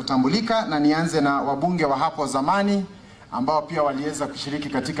hawajaweza kutambulika, na nianze na wabunge wa hapo zamani ambao pia waliweza kushiriki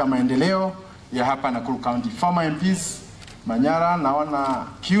katika maendeleo ya hapa Nakuru County. Former MPs, Manyara, naona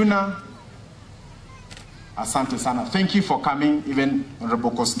Kiuna. Asante sana. Thank you for coming, even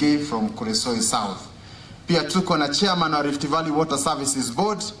Honorable Koske from Kuresoi South. Pia tuko na chairman wa Rift Valley Water Services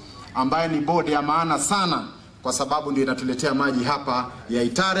Board, ambaye ni board ya maana sana, kwa sababu ndio inatuletea maji hapa ya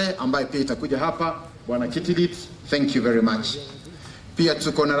Itare, ambaye pia itakuja hapa, Bwana Kitilit. Thank you very much. Pia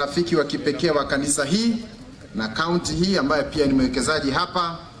tuko na rafiki wa kipekee wa kanisa hii na county hii, ambaye pia ni mwekezaji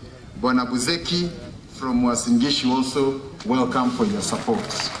hapa, Bwana Buzeki from Wasingishu. Also welcome for your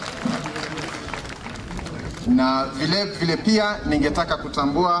support. Na vile pia ningetaka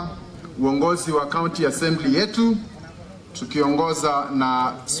kutambua uongozi wa county assembly yetu, tukiongoza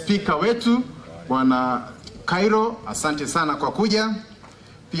na speaker wetu Bwana Cairo. Asante sana kwa kuja.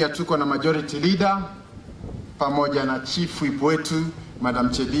 Pia tuko na majority leader pamoja na chief whip wetu Madam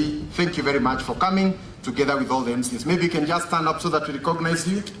Chedi. Thank you very much for coming together with all the MCs. Maybe you can just stand up so that we recognize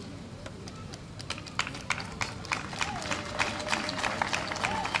you.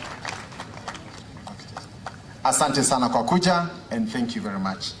 Asante sana kwa kuja, and thank you very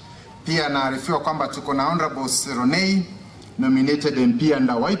much. Pia naarifiwa kwamba tuko na Honorable Seronei, nominated MP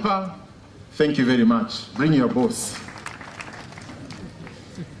under Wiper. Thank you very much. Bring your boss.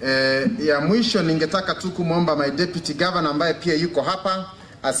 Ya mwisho ningetaka tu kumwomba my deputy governor ambaye pia yuko hapa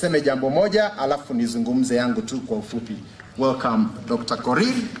aseme jambo moja, alafu nizungumze yangu tu kwa ufupi. Welcome Dr.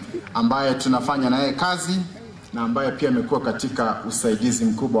 Korir, ambaye tunafanya naye kazi na ambaye pia amekuwa katika usaidizi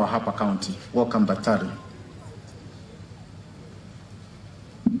mkubwa wa hapa county. Welcome daktari.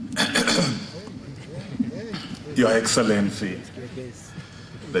 Your Excellency,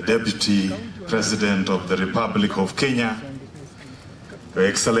 the Deputy President of the Republic of Kenya, Your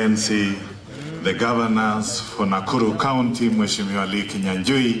Excellency, the Governors for Nakuru County, Mheshimiwa Lee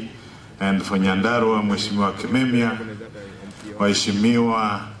Kinyanjui, and for Nyandarua, Mheshimiwa Kimemia,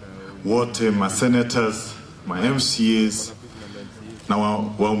 waheshimiwa wote, ma senators, ma MCAs, na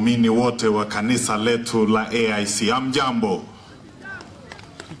waumini wote wa kanisa letu la AIC. Amjambo.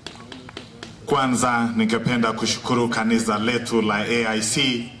 Kwanza ningependa kushukuru kanisa letu la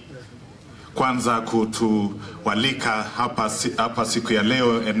AIC kwanza kutualika hapa siku ya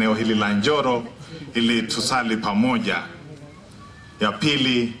leo eneo hili la Njoro ili tusali pamoja. Ya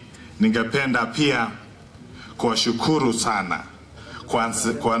pili, ningependa pia kuwashukuru sana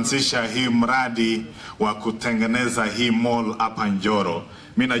kuanzisha hii mradi wa kutengeneza hii mall hapa Njoro.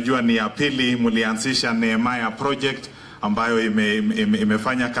 Mimi najua ni ya pili mlianzisha Nehemiah project ambayo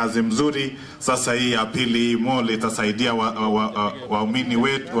imefanya kazi mzuri. Sasa hii ya pili, hii mall itasaidia waumini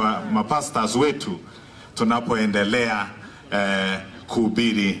wetu, mapastors wetu tunapoendelea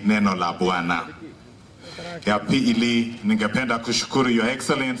kuhubiri neno la Bwana. Ya pili, ningependa kushukuru Your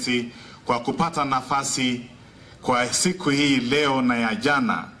Excellency kwa kupata nafasi kwa siku hii leo na ya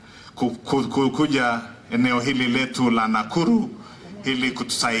jana kuja eneo hili letu la Nakuru ili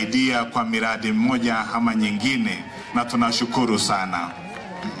kutusaidia kwa miradi mmoja ama nyingine, na tunashukuru sana.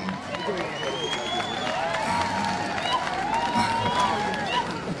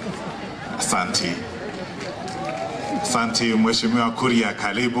 Asante. Asante Mheshimiwa Kuria,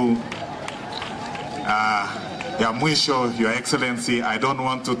 karibu. Ya mwisho, Your Excellency, I don't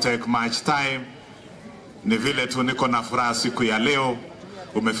want to take much time. Ni vile tu niko na furaha siku ya leo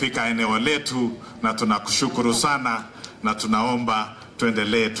umefika eneo letu, na tunakushukuru sana, na tunaomba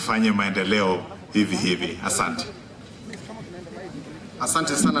tuendelee tufanye maendeleo hivi. Asante.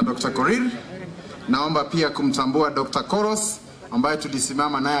 Asante sana Dr. Korir. Naomba pia kumtambua Dr. Koros ambaye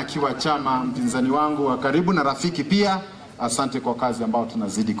tulisimama naye akiwa chama mpinzani wangu wa karibu na rafiki pia. Asante kwa kazi ambayo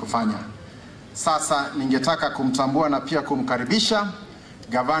tunazidi kufanya. Sasa ningetaka kumtambua na pia kumkaribisha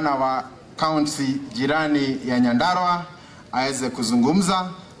gavana wa kaunti jirani ya Nyandarua aweze kuzungumza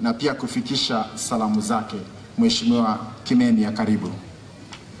na pia kufikisha salamu zake. Mheshimiwa Kimemia, karibu.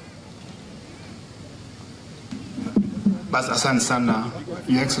 Basi asante sana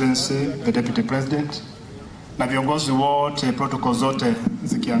Your Excellency, the Deputy President, na viongozi wote, protocol zote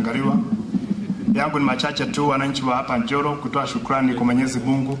zikiangaliwa. Yangu ni machache tu, wananchi wa hapa Njoro, kutoa shukrani kwa Mwenyezi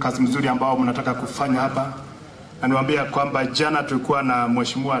Mungu kazi mzuri ambao mnataka kufanya hapa. Na niwaambia kwamba jana tulikuwa na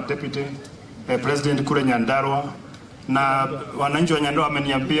Mheshimiwa Deputy President kule Nyandarua, na wananchi wa Nyandarua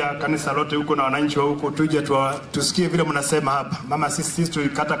wameniambia kanisa lote huko na wananchi wa huko tuje tusikie vile mnasema hapa. Mama, sisi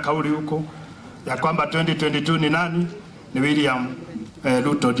tulikata kauli huko ya kwamba 2022 ni nani? Ni William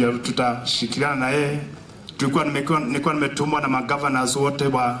Ruto, ndio tutashikiliana na yeye. Nilikuwa nimetumwa na magovernors wote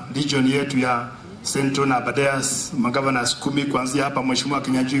wa region yetu ya Central na Abadeas, magovernors 10 kuanzia hapa Mheshimiwa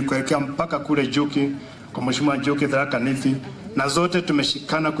Kinyanjui kuelekea mpaka kule Juki kwa Mheshimiwa Juki Tharaka Nithi, na zote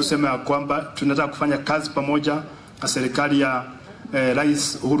tumeshikana kusema ya kwamba tunataka kufanya kazi pamoja na serikali ya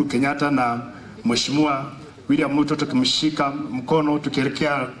Rais Uhuru Kenyatta na Mheshimiwa William Ruto, tukimshika mkono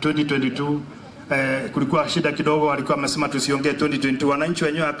tukielekea 2022. Kulikuwa shida kidogo, walikuwa wamesema tusiongee 2022, wananchi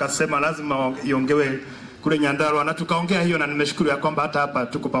wenyewe akasema lazima iongewe kule Nyandarua, na tukaongea hiyo, na nimeshukuru ya kwamba hata hapa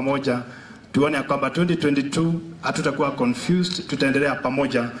tuko pamoja. Tuone ya kwamba 2022 hatutakuwa confused, tutaendelea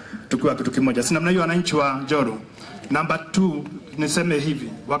pamoja tukiwa kitu kimoja. Sina mna hiyo wananchi wa Njoro. Number 2, niseme hivi,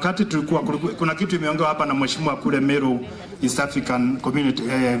 wakati kuna kitu imeongewa hapa na Mheshimiwa kule Meru East African Community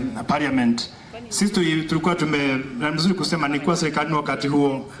Parliament. Sisi tulikuwa na mzuri kusema ni kwa serikali wakati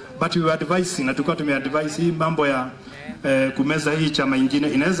huo, but we were advising, na tulikuwa tumeadvise hii mambo ya kumeza hii chama ingine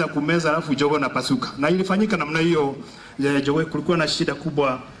inaweza kumeza alafu jogo na pasuka, na ilifanyika namna hiyo. Jogo kulikuwa na shida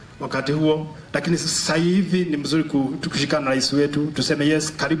kubwa wakati huo, lakini sasa hivi ni mzuri tukishikana na rais wetu tuseme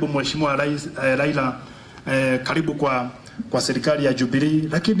yes, karibu Mheshimiwa Rais Raila, karibu kwa serikali ya Jubilee,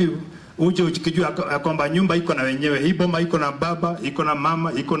 lakini uje ukijua kwamba nyumba iko na wenyewe, hii boma iko na baba, iko na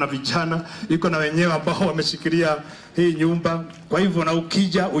mama, iko na vijana, iko na wenyewe ambao wameshikilia hii nyumba. Kwa hivyo na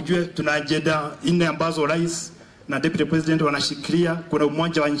ukija ujue tuna agenda 4 ambazo rais na Deputy President wanashikilia. Kuna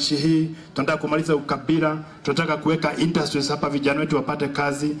umoja wa nchi hii, tunataka kumaliza ukabila, tunataka kuweka industries hapa, vijana wetu wapate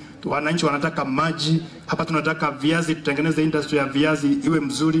kazi, wananchi wanataka maji hapa, tunataka viazi, tutengeneze industry ya viazi iwe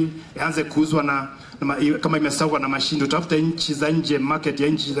mzuri, ianze kuuzwa kama imesawa na mashindi. Tutafuta nchi za nje, market ya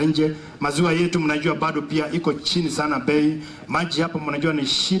nchi za nje. Maziwa yetu mnajua bado pia iko chini sana bei. Maji hapa mnajua ni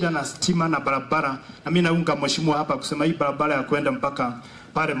shida, na stima na barabara. Na mimi naunga Mheshimiwa hapa kusema hii barabara ya kwenda mpaka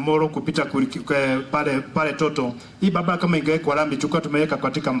pale Moro kupita pale Toto. Hii barabara kama ingewekwa lami, tulikuwa tumeweka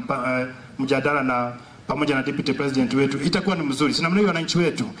katika mjadala na pamoja na deputy president wetu, itakuwa ni mzuri. Sina mnao wananchi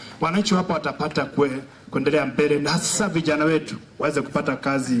wetu. Wananchi hapa watapata kuendelea mbele, na hasa vijana wetu waweze kupata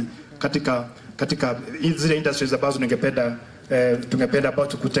kazi katika zile industries ambazo tungependa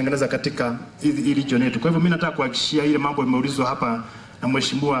about kutengeneza katika hii region yetu. Kwa hivyo mimi nataka kuhakikishia ile mambo imeulizwa hapa na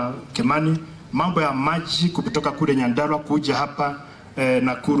Mheshimiwa Kimani, mambo ya maji kutoka kule Nyandarua kuja hapa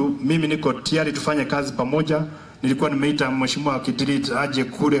Nakuru. Mimi niko tayari tufanye kazi pamoja. Nilikuwa nimeita Mheshimiwa Kitirit aje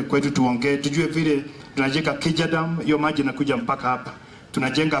kule kwetu tuongee, tujue vile tunajenga Kija Dam, hiyo maji inakuja mpaka hapa.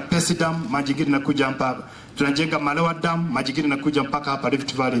 Tunajenga Pesi Dam, maji ingine inakuja hapa. Tunajenga Malewa Dam, maji ingine inakuja mpaka hapa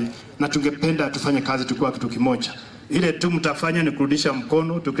Rift Valley. Na tungependa tufanye kazi tukiwa kitu kimoja. Ile tu mtafanya ni kurudisha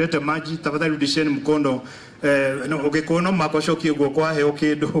mkono, tukilete maji tafadhali rudisheni mkono. Ukikono makosho kigo kwa heo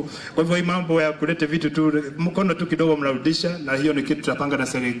kido. Kwa hivyo mambo ya kulete vitu tu mkono tu kidogo mnarudisha, na hiyo ni kitu tutapanga na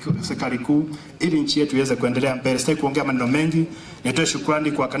serikali kuu ili nchi yetu iweze kuendelea mbele. Sitaki kuongea maneno mengi. Nitoe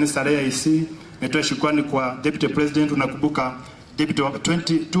shukrani kwa kanisa la AIC, nitoe shukrani kwa deputy president. Unakumbuka deputy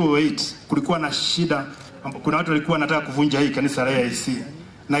 2008 kulikuwa na shida, kuna watu walikuwa wanataka kuvunja hii kanisa la AIC,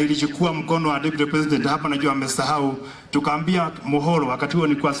 na ilichukua mkono wa deputy president hapa, najua amesahau. Tukaambia Muhoro, wakati huo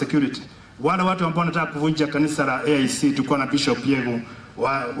nilikuwa security, wale watu ambao wanataka kuvunja kanisa la AIC, tulikuwa na Bishop Yego,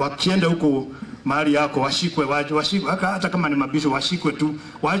 wakienda huko mahali yako washikwe, hata kama ni mabisho washikwe tu,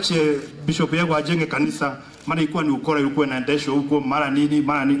 waache Bishop Yego ajenge kanisa, maana ilikuwa ni ukora, ilikuwa inaendeshwa huko mara nini,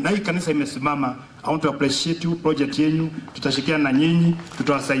 na hii kanisa imesimama. I want to appreciate you, project yenu, tutashikiana na nyinyi,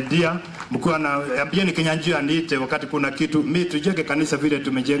 tutawasaidia. Mkiwa na ambieni Kinyanjui aniite wakati kuna kitu. Mimi tujenge kanisa vile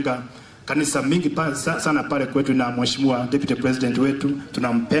tumejenga kanisa mingi sana pale kwetu, na Mheshimiwa Deputy President wetu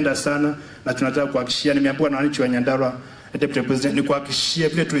tunampenda sana, na tunataka kuhakikishia, nimeambiwa na wananchi wa Nyandarua, Deputy President, ni kuhakikishia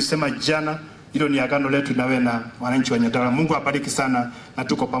vile tulisema jana, hilo ni agano letu nawe na wananchi wa Nyandarua. Mungu abariki sana, na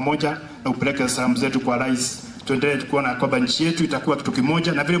tuko pamoja, na upeleke salamu zetu kwa rais. Tuendelee kuona kwamba nchi yetu itakuwa kitu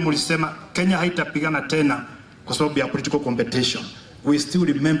kimoja, na vile mlisema Kenya haitapigana tena kwa sababu ya political competition. We still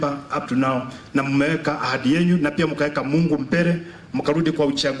remember up to now, na mmeweka ahadi yenu, na pia mkaweka Mungu mbele, mkarudi kwa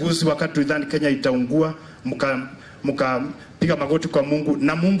uchaguzi wakati tulidhani Kenya itaungua, mkapiga magoti kwa Mungu,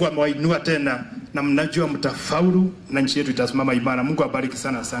 na Mungu amewainua tena, na mnajua mtafaulu na nchi yetu itasimama imara. Mungu abariki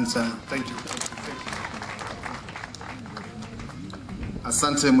sana, asante sana. Thank you.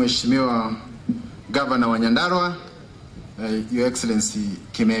 Asante Mheshimiwa Governor wa Nyandarua, Your Excellency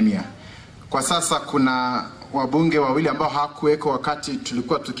Kimemia. Kwa sasa kuna wabunge wawili ambao hawakuweko wakati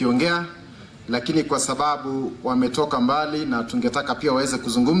tulikuwa tukiongea, lakini kwa sababu wametoka mbali na tungetaka pia waweze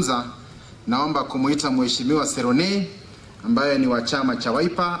kuzungumza, naomba kumuita Mheshimiwa Serone ambaye ni wa chama cha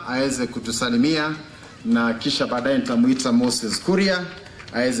Wiper aweze kutusalimia, na kisha baadaye nitamuita Moses Kuria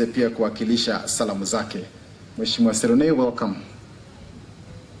aweze pia kuwakilisha salamu zake. Mheshimiwa Serone, welcome.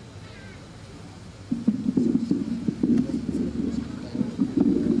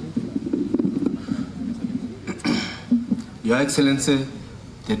 Your Excellency,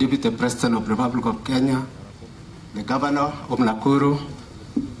 the Deputy President of the Republic of Kenya, the Governor of Nakuru,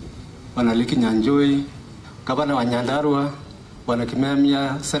 Bwana Njoro, Governor wa Nyandarua, Bwana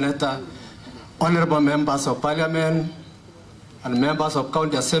Kimemia, Senator, Honorable Members of Parliament, and Members of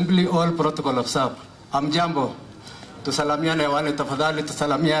County Assembly, all protocol observed. Amjambo, tusalamiane wale tafadhali,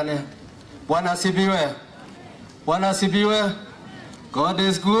 tusalamiane. Bwana asifiwe. Bwana asifiwe. God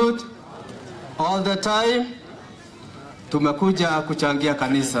is good all the time. Tumekuja kuchangia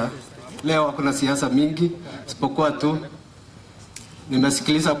kanisa. Leo hakuna siasa mingi, isipokuwa tu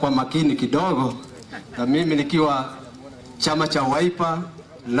nimesikiliza kwa makini kidogo, na mimi nikiwa chama cha Wiper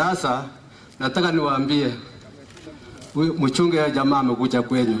NASA, nataka niwaambie mchunge ya jamaa amekuja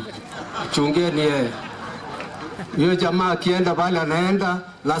kwenyu. Chungeni yeye. Huyo jamaa akienda pale anaenda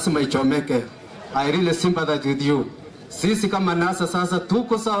lazima ichomeke. I really sympathize with you. Sisi kama NASA sasa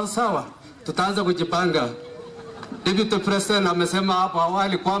tuko sawa sawa. Tutaanza kujipanga. Deputy President amesema hapo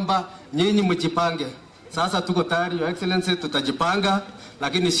awali kwamba nyinyi mjipange. Sasa tuko tayari, Your Excellency, tutajipanga,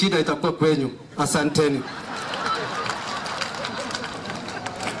 lakini shida itakuwa kwenyu. Asanteni.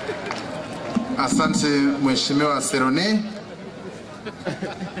 Asante Mheshimiwa Serone.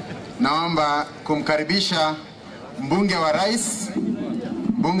 Naomba kumkaribisha mbunge wa rais,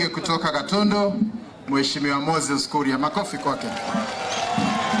 mbunge kutoka Gatondo, Mheshimiwa Moses Kuria. Makofi kwake.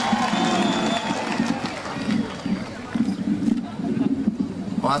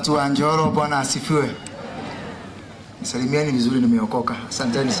 Watu wa Njoro, Bwana asifiwe. Salimieni vizuri, nimeokoka.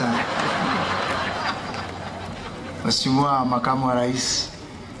 Asanteni sana. Mheshimiwa Makamu wa Rais,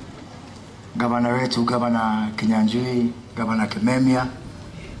 Gavana wetu, Gavana Kinyanjui, Gavana Kimemia,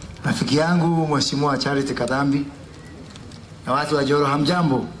 rafiki yangu Mheshimiwa Charity Kadhambi, na watu wa Njoro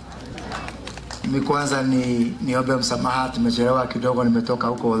hamjambo. Mimi kwanza niombe msamaha, tumechelewa kidogo, nimetoka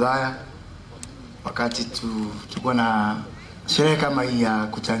huko Udhaya wakati tulikuwa na sherehe kama hii ya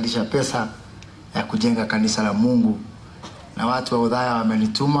kuchangisha pesa ya kujenga kanisa la Mungu, na watu wa Udhaya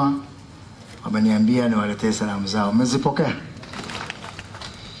wamenituma, wameniambia niwaletee salamu zao. Mmezipokea?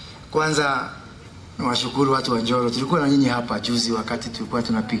 Kwanza niwashukuru watu wa Njoro. Tulikuwa na nyinyi hapa juzi wakati tulikuwa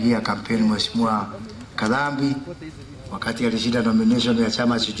tunapigia kampeni Mheshimiwa Kadhambi wakati alishinda nomination ya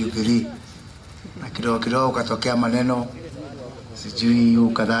chama cha Jubilee, na kidogo ukatokea maneno, sijui huyu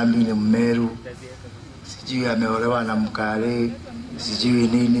Kadhambi ni Mmeru, sijui ameolewa na Mkale, sijui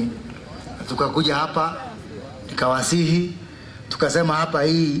nini. Na tukakuja hapa nikawasihi, tukasema hapa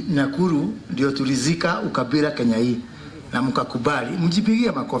hii Nakuru ndio tulizika ukabila Kenya hii, na mkakubali.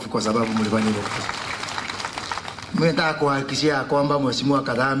 Mjipigie makofi kwa sababu mlifanya hivyo. Mimi nataka kuhakikishia kwamba Mheshimiwa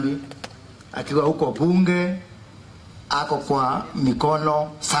Kadhambi akiwa huko bunge ako kwa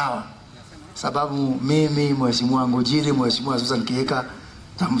mikono sawa, sababu mimi Mheshimiwa Ngujiri, Mheshimiwa Susan Kihika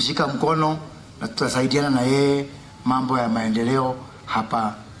tamshika mkono na tutasaidiana na yeye mambo ya maendeleo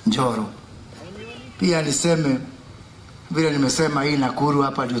hapa Njoro. Pia niseme vile nimesema, hii Nakuru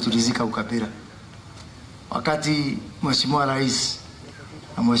hapa ndio tulizika ukabila. Wakati Mheshimiwa Rais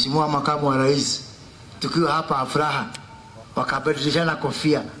na Mheshimiwa Makamu wa Rais tukiwa hapa Afraha wakabadilishana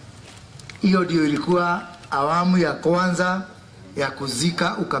kofia, hiyo ndio ilikuwa awamu ya kwanza ya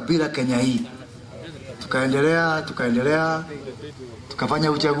kuzika ukabila Kenya hii. Tukaendelea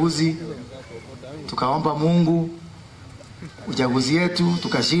tukafanya uchaguzi, tukaomba Mungu uchaguzi yetu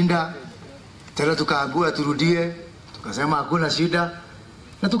tukashinda, tena tukaagua turudie, tukasema hakuna shida,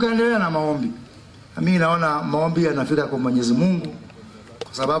 na tukaendelea na maombi. Na mimi naona maombi yanafika kwa Mwenyezi Mungu,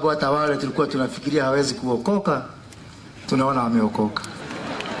 kwa sababu hata wale tulikuwa tunafikiria hawezi kuokoka tunaona wameokoka.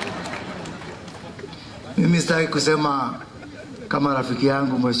 Mimi sitaki kusema kama rafiki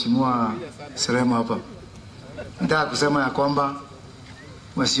yangu Mheshimiwa Serema hapa. Nataka kusema ya kwamba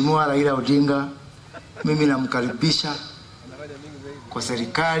Mheshimiwa Raila Odinga mimi namkaribisha kwa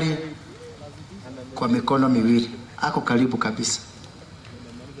serikali kwa mikono miwili. Ako karibu kabisa.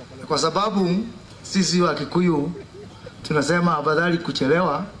 Kwa sababu sisi wa Kikuyu tunasema afadhali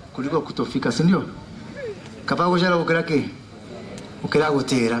kuchelewa kuliko kutofika, si ndio? Kapago jara ukira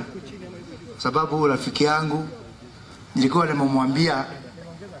gutera. Sababu rafiki yangu nilikuwa nimemwambia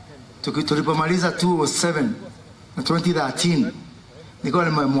tulipomaliza 2007 na 2013, nilikuwa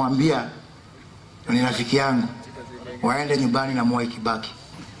nimemwambia ni rafiki yangu waende nyumbani na Mwai Kibaki.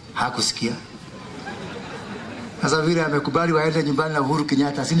 Hakusikia. Sasa vile amekubali waende nyumbani na Uhuru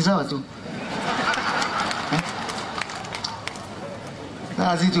Kenyatta, si ni sawa tu?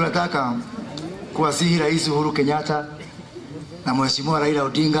 Sasa tunataka kuwasihi Rais Uhuru Kenyatta na Mheshimiwa Raila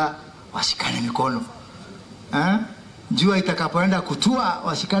Odinga washikane mikono. Jua itakapoenda kutua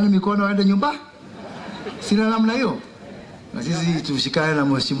washikane mikono waende nyumbani. Sina namna hiyo. Na sisi tushikane na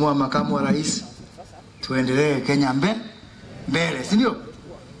Mheshimiwa Makamu wa Rais, tuendelee Kenya mbele, si ndio?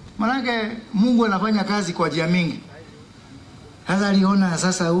 Maana Mungu anafanya kazi kwa njia mingi. Sasa aliona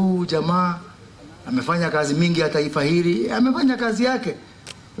sasa huu jamaa amefanya kazi mingi hata taifa hili, amefanya kazi yake.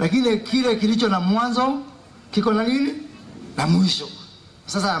 Lakini kile kilicho na mwanzo kiko na nini? Na mwisho.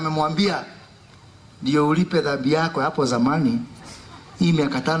 Sasa amemwambia ndio ulipe dhambi yako hapo zamani. Hii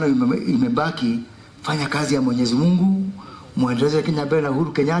miaka 5 imebaki, fanya kazi ya Mwenyezi Mungu, muendeleze Kenya mbele na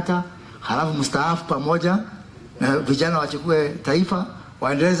Uhuru Kenyatta, halafu mstaafu pamoja na vijana wachukue taifa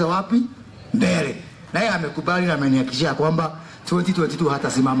waendeleze wapi? Mbele. Naye amekubali na amenihakikishia kwamba 2022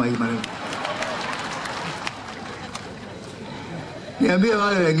 hata simama hii maneno. Niambie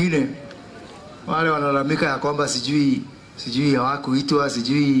wale wengine wale wanalalamika ya kwamba sijui hawakuitwa,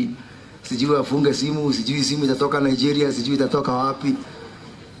 sijui wafunge simu, sijui simu itatoka Nigeria, sijui itatoka wapi.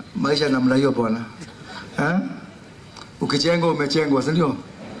 Maisha namna hiyo bwana. Ukichengwa umechengwa, si ndio?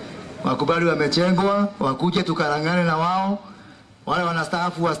 Wakubali wamechengwa, wakuje tukarangane na wao. Wale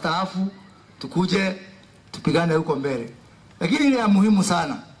wanastaafu wastaafu, tukuje tupigane huko mbele. Lakini ile ya muhimu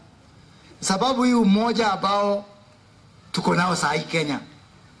sana, sababu hii umoja ambao tuko nao saa hii Kenya,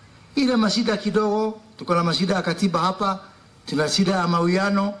 ile mashida kidogo, tuko na mashida ya katiba hapa, tuna shida ya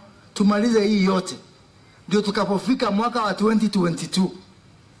mawiano, tumalize hii yote. Ndio tukapofika mwaka wa 2022,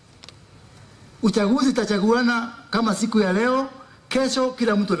 uchaguzi utachaguana kama siku ya leo, kesho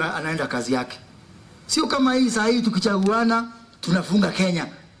kila mtu anaenda kazi yake. Sio kama hii saa hii tukichaguana tunafunga Kenya.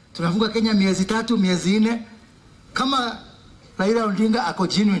 Tunafunga Kenya miezi 3, miezi 4. Kama Raila Odinga ako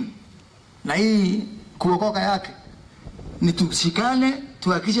genuine na hii kuokoka yake, ni tushikane,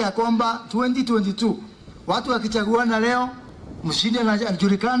 tuhakikishe ya kwamba 2022 watu wakichaguana leo, mshindi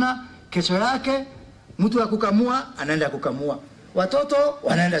anajulikana, kesho yake Mtu wa kukamua anaenda kukamua, watoto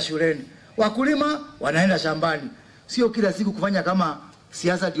wanaenda shuleni, wakulima wanaenda shambani. Sio kila siku kufanya kama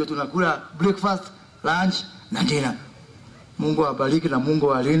siasa ndio tunakula breakfast, lunch na dinner. Mungu awabariki na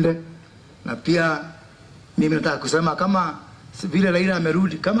Mungu alinde. Na pia mimi nataka kusema kama vile Raila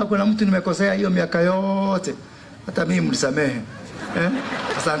amerudi, kama kuna mtu nimekosea hiyo miaka yote, hata mimi mnisamehe.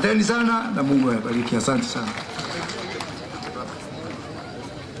 Asanteni sana na Mungu awabariki. Asante sana.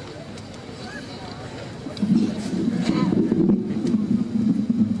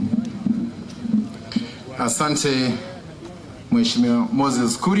 Asante Mheshimiwa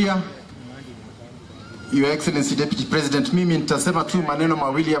Moses Kuria. Your Excellency Deputy President, mimi nitasema tu maneno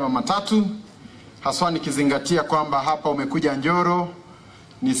mawili ama matatu, haswa nikizingatia kwamba hapa umekuja Njoro,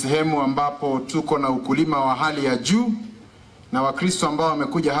 ni sehemu ambapo tuko na ukulima wa hali ya juu, na Wakristo ambao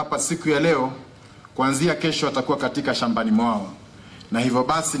wamekuja hapa siku ya leo, kuanzia kesho watakuwa katika shambani mwao. Na hivyo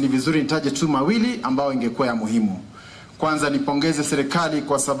basi ni vizuri nitaje tu mawili ambao ingekuwa ya muhimu. Kwanza nipongeze serikali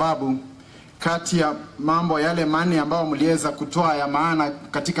kwa sababu kati ya mambo yale manne ambao mliweza kutoa ya maana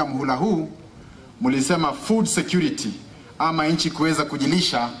katika mhula huu, mlisema food security ama nchi kuweza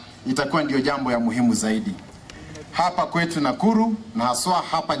kujilisha itakuwa ndio jambo ya muhimu zaidi. Hapa kwetu Nakuru na haswa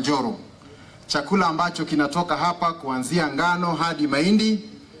hapa Njoro, chakula ambacho kinatoka hapa kuanzia ngano hadi mahindi,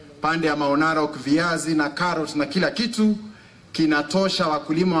 pande ya Maonarok, viazi na carrot na kila kitu kinatosha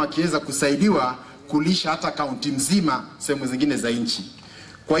wakulima wakiweza kusaidiwa kulisha hata kaunti mzima sehemu zingine za nchi.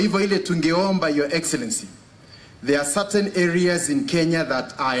 Kwa hivyo ile tungeomba Your Excellency, there are certain areas in Kenya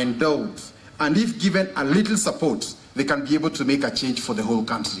that are endowed, and if given a little support, they can be able to make a change for the whole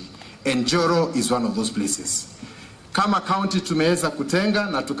country. And Njoro is one of those places. Kama county tumeweza kutenga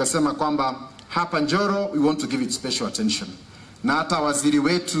na tukasema kwamba hapa Njoro we want to give it special attention. Na hata waziri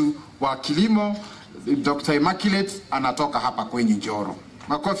wetu wa kilimo Dr. Immaculate anatoka hapa kwenye Njoro.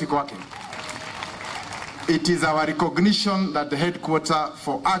 Makofi kwake. It is our recognition that the headquarter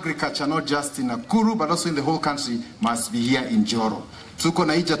for agriculture, not just in Nakuru, but also in the whole country, must be here in Njoro. Tuko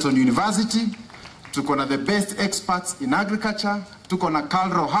na Egerton University, tuko na the best experts in agriculture, tuko na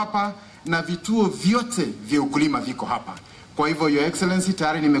Kalro hapa, na vituo vyote vya ukulima viko hapa. Kwa hivyo Your Excellency,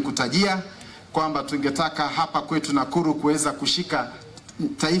 tayari nimekutajia kwamba tungetaka hapa kwetu Nakuru kuweza kushika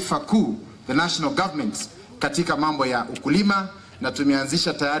taifa kuu, the national government, katika mambo ya ukulima, na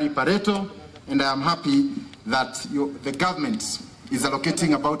tumeanzisha tayari Pareto. And I am happy that the government is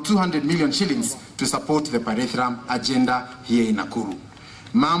allocating about 200 million shillings to support the Parethram agenda here in Nakuru.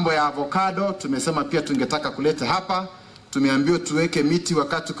 Mambo ya avocado tumesema pia tungetaka kuleta hapa. Tumeambiwa tuweke miti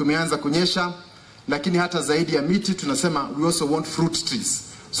wakati kumeanza kunyesha, lakini hata zaidi ya miti tunasema we also want fruit trees,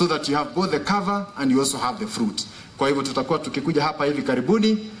 so that you have both the cover and you also have the fruit. Kwa hivyo tutakuwa tukikuja hapa hivi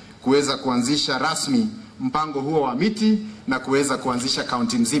karibuni kuweza kuanzisha rasmi mpango huo wa miti na kuweza kuanzisha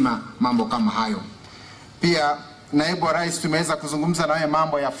kaunti nzima mambo kama hayo. Pia naibu wa rais tumeweza kuzungumza naye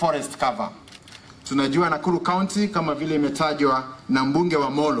mambo ya forest cover. Tunajua Nakuru County kama vile imetajwa na mbunge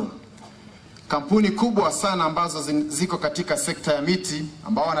wa Molo, kampuni kubwa sana ambazo ziko katika sekta ya miti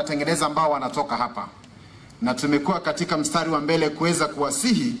ambao wanatengeneza ambao wanatoka hapa, na tumekuwa katika mstari wa mbele kuweza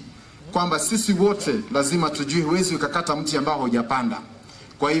kuwasihi kwamba sisi wote lazima tujue huwezi ukakata mti ambao hujapanda.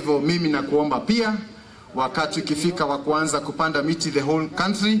 Kwa hivyo mimi nakuomba pia wakati ukifika wa kuanza kupanda miti the whole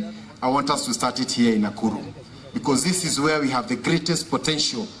country, I want us to start it here in Nakuru, because this is where we have the greatest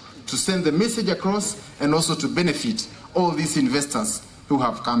potential to send the message across and also to benefit all these investors who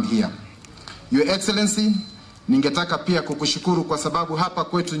have come here. Your Excellency, ningetaka pia kukushukuru kwa sababu hapa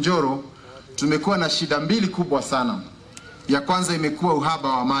kwetu Njoro tumekuwa na shida mbili kubwa sana. Ya kwanza imekuwa uhaba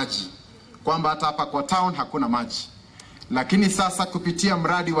wa maji, kwamba hata hapa kwa town hakuna maji. Lakini sasa kupitia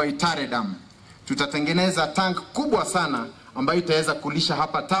mradi wa Itare Dam tutatengeneza tank kubwa sana ambayo itaweza kulisha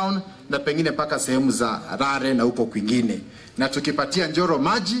hapa town na pengine mpaka sehemu za Rare na huko kwingine. Na tukipatia Njoro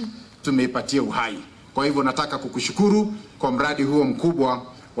maji, tumeipatia uhai. Kwa hivyo nataka kukushukuru kwa mradi huo mkubwa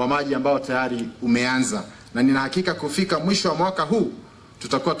wa maji ambao tayari umeanza. Na nina hakika kufika mwisho wa mwaka huu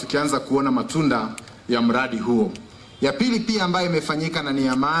tutakuwa tukianza kuona matunda ya mradi huo. Ya pili pia ambayo imefanyika na ni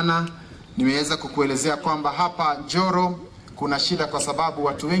ya maana, nimeweza kukuelezea kwamba hapa Njoro kuna shida kwa sababu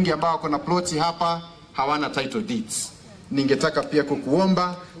watu wengi ambao wako na ploti hapa hawana title deeds. Ningetaka pia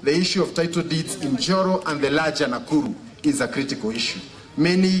kukuomba, the issue of title deeds in Njoro and the larger Nakuru is a critical issue.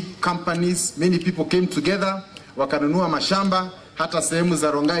 Many companies, many people came together, wakanunua mashamba hata sehemu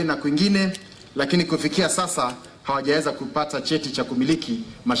za Rongai na kwingine, lakini kufikia sasa hawajaweza kupata cheti cha kumiliki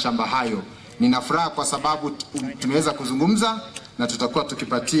mashamba hayo. Nina furaha kwa sababu tumeweza kuzungumza na tutakuwa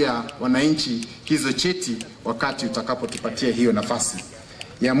tukipatia wananchi hizo cheti wakati utakapotupatia hiyo nafasi.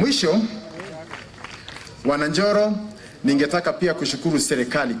 Ya mwisho, Wananjoro, ningetaka pia kushukuru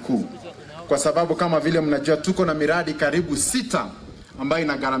serikali kuu kwa sababu kama vile mnajua tuko na miradi karibu 6 ambayo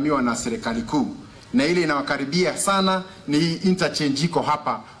inagharamiwa na serikali kuu, na ile inawakaribia sana ni hii interchange iko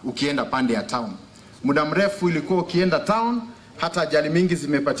hapa ukienda pande ya town. Muda mrefu ilikuwa ukienda town, hata ajali mingi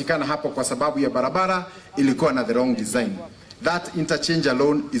zimepatikana hapo kwa sababu ya barabara ilikuwa na the wrong design. That interchange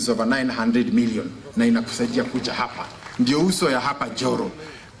alone is over 900 million na inakusaidia kuja hapa. Ndio uso ya hapa Njoro.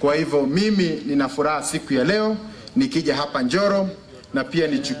 Kwa hivyo mimi nina furaha siku ya leo nikija hapa Njoro, na pia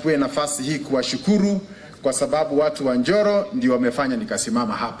nichukue nafasi hii kuwashukuru kwa sababu watu wa Njoro ndio wamefanya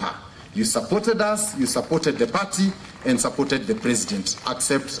nikasimama hapa. You supported us, you supported the party and supported the president.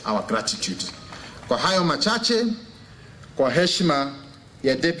 Accept our gratitude. Kwa hayo machache, kwa heshima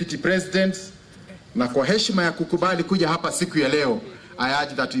ya Deputy President na kwa heshima ya kukubali kuja hapa siku ya leo, I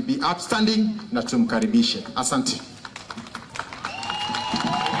urge that we be upstanding na tumkaribishe. Asante.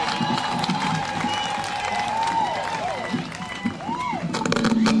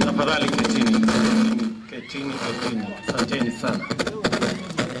 Tafadhali ketini. Asanteni sana.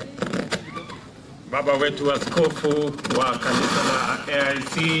 Baba wetu askofu wa kanisa la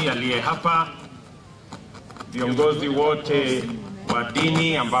AIC aliye hapa, viongozi wote wa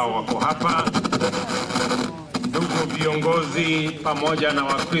dini ambao wako hapa, ndugu viongozi pamoja na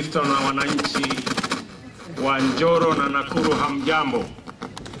Wakristo na wananchi wa Njoro na Nakuru, hamjambo.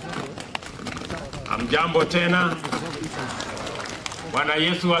 Hamjambo tena. Bwana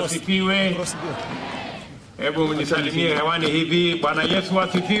Yesu asifiwe. Hebu nisalimie hewani hivi. Bwana Yesu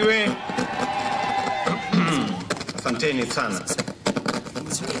asifiwe. Asanteni sana.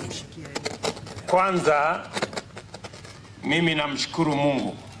 Kwanza mimi namshukuru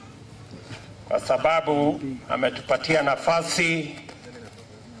Mungu kwa sababu ametupatia nafasi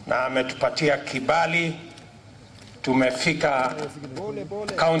na ametupatia kibali. Tumefika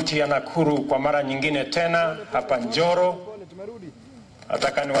kaunti ya Nakuru kwa mara nyingine tena hapa Njoro.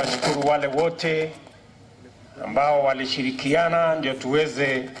 Nataka niwashukuru wale wote ambao walishirikiana ndio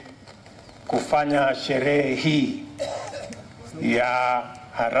tuweze kufanya sherehe hii ya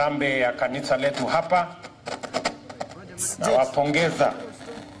harambee ya kanisa letu hapa. Nawapongeza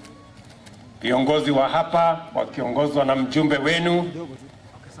viongozi wa hapa wakiongozwa na mjumbe wenu.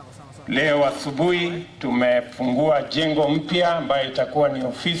 Leo asubuhi tumefungua jengo mpya ambayo itakuwa ni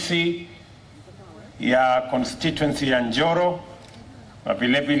ofisi ya Constituency ya Njoro na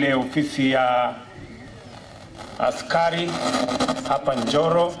vile vile ofisi ya askari hapa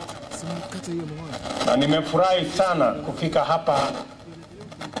Njoro. Na nimefurahi sana kufika hapa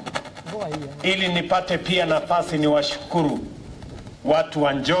ili nipate pia nafasi niwashukuru watu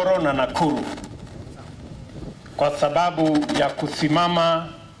wa Njoro na Nakuru kwa sababu ya kusimama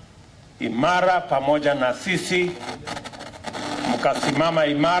imara pamoja na sisi, mkasimama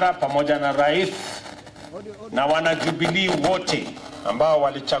imara pamoja na rais na wanajubilii wote ambao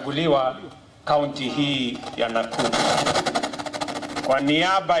walichaguliwa kaunti hii ya Nakuru. Kwa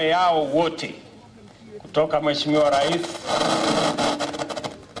niaba yao wote, kutoka Mheshimiwa Rais,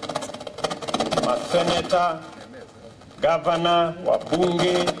 maseneta, gavana,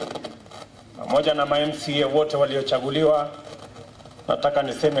 wabunge pamoja na ma-MCA wote waliochaguliwa, nataka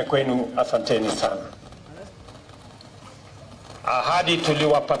niseme kwenu asanteni sana. Ahadi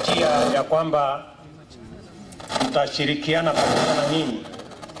tuliwapatia ya kwamba tutashirikiana pamoja na nyinyi.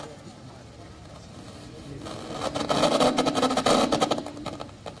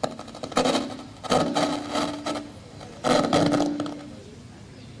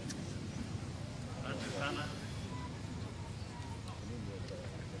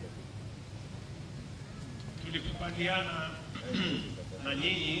 Tulikubaliana na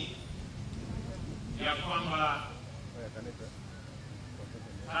nyinyi ya kwamba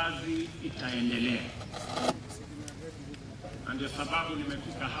kazi itaendelea. Ndio sababu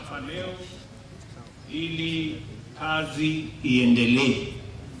nimefika hapa leo ili kazi iendelee.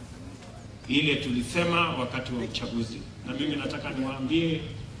 Ile tulisema wakati wa uchaguzi. Na mimi nataka niwaambie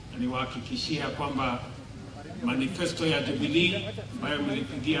na niwahakikishia kwamba manifesto ya Jubilee ambayo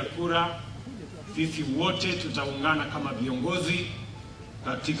mlipigia kura, sisi wote tutaungana kama viongozi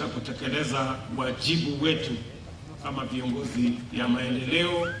katika kutekeleza wajibu wetu kama viongozi ya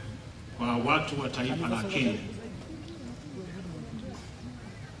maendeleo kwa watu wa taifa la Kenya.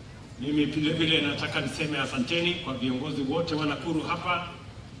 Mimi vile nataka niseme asanteni kwa viongozi wote wa Nakuru hapa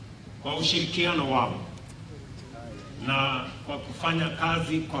kwa ushirikiano wao na kwa kufanya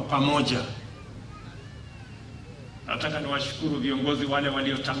kazi kwa pamoja. Nataka niwashukuru viongozi wale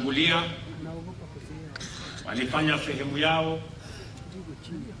waliotangulia, walifanya sehemu yao.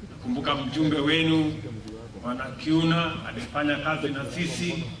 Nakumbuka mjumbe wenu Bwana Kiuna alifanya kazi na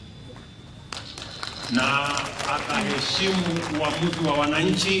sisi na akaheshimu uamuzi wa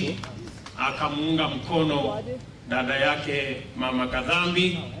wananchi, akamuunga mkono dada yake Mama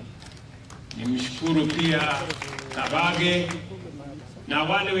Kadhambi. Nimshukuru pia Kabage na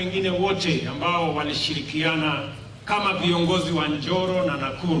wale wengine wote ambao walishirikiana kama viongozi wa Njoro na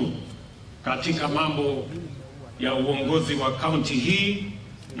Nakuru katika mambo ya uongozi wa county hii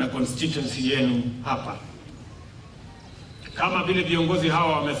na constituency yenu hapa. Kama vile viongozi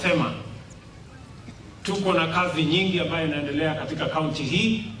hawa wamesema, tuko na kazi nyingi ambayo inaendelea katika county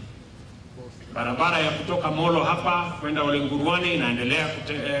hii. Barabara ya kutoka Molo hapa kwenda Ole Nguruane inaendelea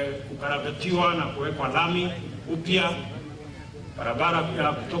kukarabatiwa na kuwekwa lami upya. Barabara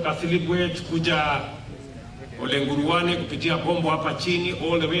ya kutoka Silibwet kuja Ole Nguruane kupitia Bombo hapa chini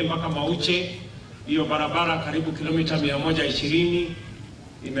all the way mpaka Mauche, hiyo barabara karibu kilomita 120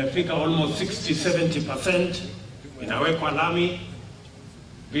 imefika almost 60-70% inawekwa lami.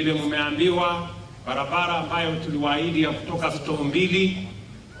 Vile mmeambiwa, barabara ambayo tuliwaahidi ya kutoka Store Mbili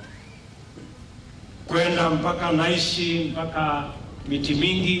kwenda mpaka Naishi mpaka Miti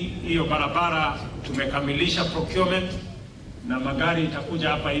Mingi, hiyo barabara tumekamilisha procurement na magari itakuja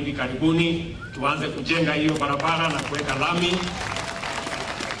hapa hivi karibuni tuanze kujenga hiyo barabara na kuweka lami.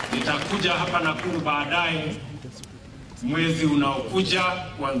 Nitakuja hapa Nakuru baadaye mwezi unaokuja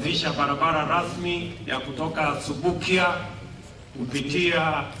kuanzisha barabara rasmi ya kutoka Subukia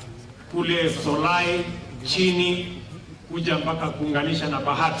kupitia kule Solai chini kuja mpaka kuunganisha na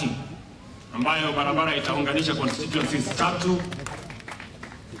Bahati, ambayo barabara itaunganisha constituencies 3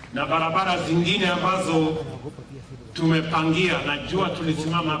 na barabara zingine ambazo tumepangia. Najua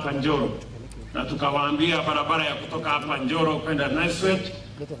tulisimama hapa Njoro na tukawaambia barabara ya kutoka hapa Njoro kwenda Naiswet,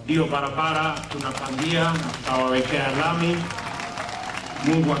 hiyo barabara tunapangia na tutawawekea lami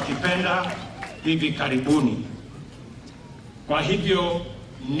Mungu akipenda hivi karibuni. Kwa hivyo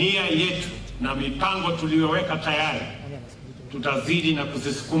nia yetu na mipango tuliyoweka tayari tutazidi na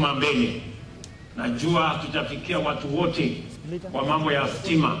kuzisukuma mbele. Najua hatujafikia watu wote kwa mambo ya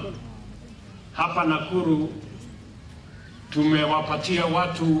stima. Hapa Nakuru tumewapatia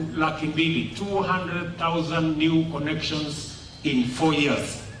watu 200,000, 200,000 new connections in 4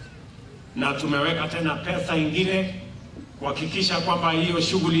 years. Na tumeweka tena pesa ingine kuhakikisha kwamba hiyo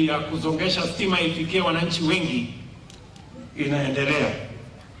shughuli ya kuzongesha stima ifikie wananchi wengi inaendelea.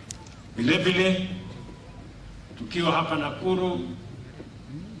 Vile vile tukiwa hapa Nakuru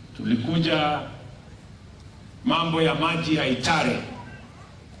tulikuja mambo ya maji ya Itare,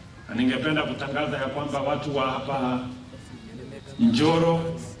 na ningependa kutangaza ya kwamba watu wa hapa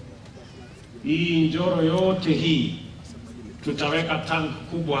Njoro, hii Njoro yote hii tutaweka tank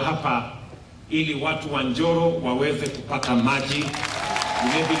kubwa hapa ili watu wa Njoro waweze kupata maji.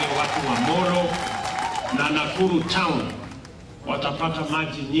 Vile vile watu wa Molo na Nakuru town watapata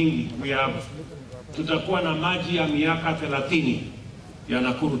maji nyingi. Tutakuwa na maji ya miaka 30 ya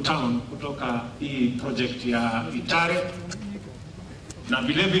Nakuru town kutoka hii project ya Itare, na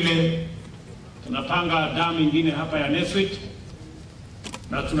vile vile tunapanga damu nyingine hapa ya Neswit,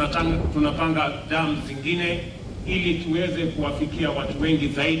 na tunapanga damu zingine ili tuweze kuwafikia watu wengi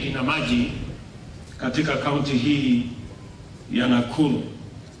zaidi na maji katika kaunti hii ya Nakuru.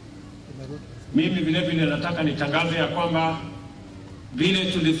 Mimi vile vile nataka nitangaze ya kwamba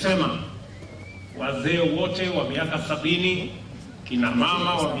vile tulisema wazee wote wa miaka 70, kina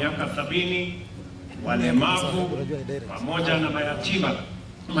mama wa miaka 70, walemavu pamoja na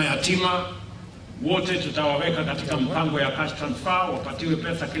mayatima wote tutawaweka katika mpango ya cash transfer, wapatiwe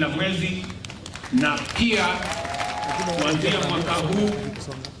pesa kila mwezi. Na pia kuanzia mwaka huu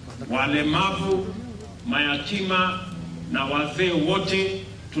walemavu, mayatima na wazee wote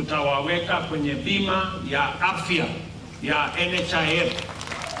tutawaweka kwenye bima ya afya ya NHIF,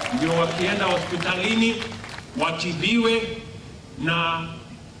 ndio wakienda hospitalini watibiwe na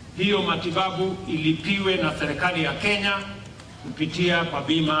hiyo matibabu ilipiwe na serikali ya Kenya kupitia kwa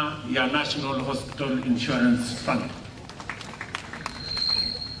bima ya National Hospital Insurance Fund.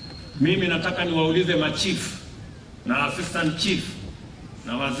 Mimi nataka niwaulize machief na assistant chief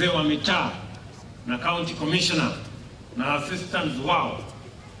na wazee wa mitaa na county commissioner na assistants wao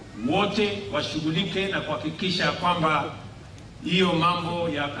wote washughulike na kuhakikisha kwamba hiyo mambo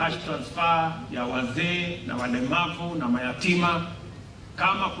ya cash transfer ya wazee na walemavu na mayatima,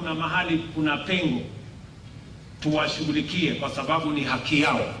 kama kuna mahali kuna pengo tuwashughulikie, kwa sababu ni haki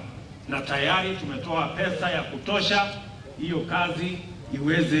yao, na tayari tumetoa pesa ya kutosha hiyo kazi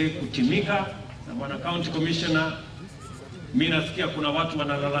iweze kutimika. Na bwana county commissioner, mimi nasikia kuna watu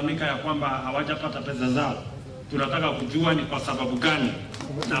wanalalamika ya kwamba hawajapata pesa zao. Tunataka kujua ni kwa sababu gani,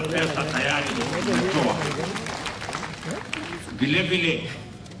 na pesa tayari tumetoa.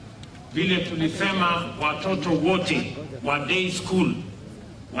 Vile tulisema watoto wote wa day school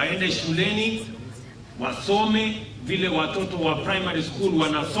waende shuleni, wasome vile watoto wa primary school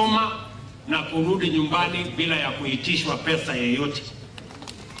wanasoma na kurudi nyumbani bila ya kuitishwa pesa yeyote.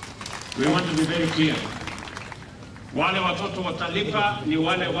 We want to be very clear. Wale watoto watalipa ni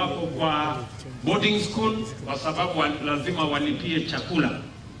wale wako kwa boarding school kwa sababu lazima walipie chakula.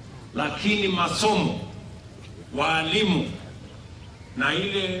 Lakini masomo, walimu na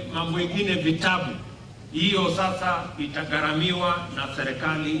ile mambo mengine vitabu, hiyo sasa itagharamiwa na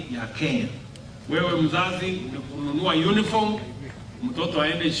serikali ya Kenya. Wewe mzazi ni kununua uniform, mtoto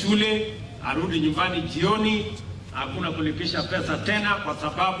aende shule, arudi nyumbani jioni, hakuna kulipisha pesa tena, kwa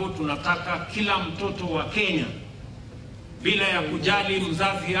sababu tunataka kila mtoto wa Kenya, bila ya kujali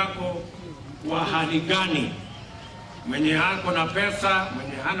mzazi yako wa hali gani, mwenye ako na pesa,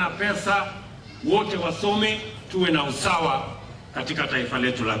 mwenye hana pesa, wote wasome, tuwe na usawa katika taifa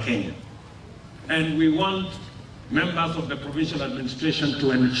letu la Kenya. And we want members of the provincial administration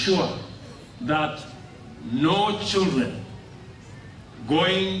to ensure that no children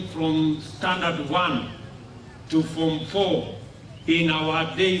going from standard 1 to form 4 in our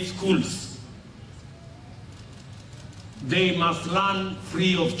day schools, they must learn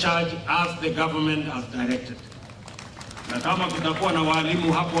free of charge as the government has directed. Na kama kutakuwa na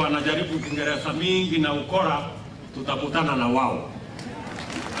walimu hapo wanajaribu Kiingereza mingi na ukora, tutakutana na wao.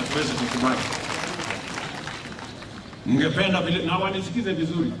 Hatuwezi kukubali. Ningependa na wanisikize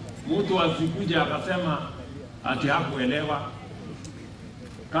vizuri. Mtu asikuja akasema ati hakuelewa.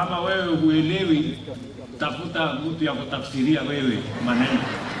 Kama wewe huelewi, tafuta mtu ya kutafsiria wewe maneno.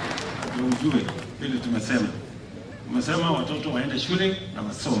 Ndio ujue vile tumesema. Tumesema watoto waende shule na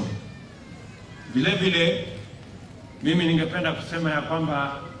wasome. Vile vile mimi ningependa kusema ya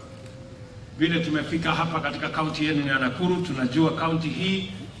kwamba vile tumefika hapa katika kaunti yenu ya Nakuru, tunajua kaunti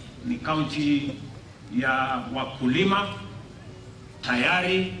hii ni kaunti ya wakulima.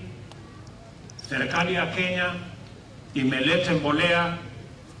 Tayari serikali ya Kenya imeleta mbolea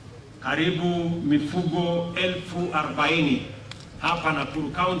karibu mifugo 40,000 hapa Nakuru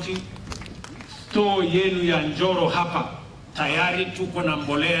County. Store yenu ya Njoro hapa tayari tuko na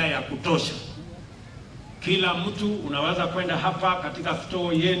mbolea ya kutosha. Kila mtu unaweza kwenda hapa katika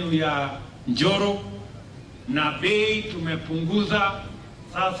store yenu ya Njoro, na bei tumepunguza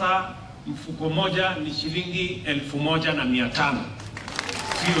sasa. Mfuko moja ni shilingi 1,500,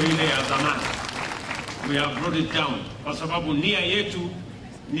 sio ile ya zamani. We have brought it down kwa sababu nia yetu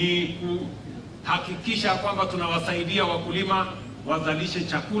ni kuhakikisha kwamba tunawasaidia wakulima wazalishe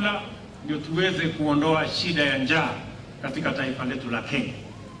chakula, ndio tuweze kuondoa shida ya njaa katika taifa letu la Kenya.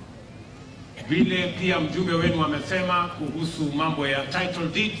 Vile pia mjumbe wenu amesema kuhusu mambo ya title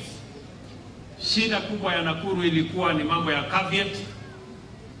deeds. Shida kubwa ya Nakuru ilikuwa ni mambo ya caveat.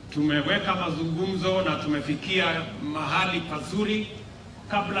 Tumeweka mazungumzo na tumefikia mahali pazuri.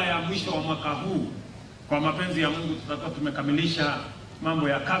 Kabla ya mwisho wa mwaka huu, kwa mapenzi ya Mungu, tutakuwa tumekamilisha mambo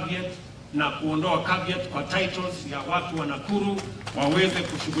ya caveat na kuondoa caveat kwa titles ya watu wa Nakuru waweze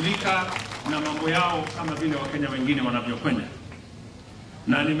kushughulika na mambo yao kama vile Wakenya wengine wanavyokwenda.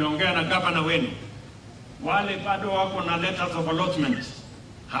 Na nimeongea na gavana wenu, wale bado wako na letters of allotment,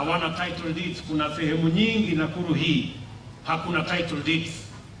 hawana title deeds. Kuna sehemu nyingi Nakuru hii hakuna title deeds.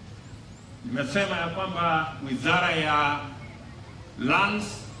 Nimesema ya kwamba wizara ya lands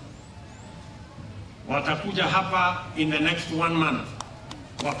watakuja hapa in the next 1 month,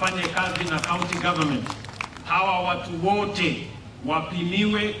 wafanye kazi na county government. Hawa watu wote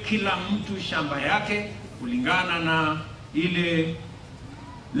wapimiwe, kila mtu shamba yake kulingana na ile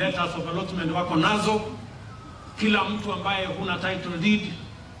letters of allotment wako nazo. Kila mtu ambaye huna title deed,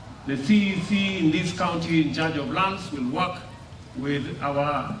 the CEC in this county in charge of lands will work with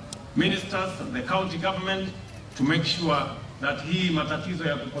our ministers and the county government to make sure that hii matatizo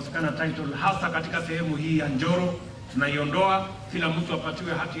ya kukosekana title hasa katika sehemu hii ya Njoro tunaiondoa. Kila mtu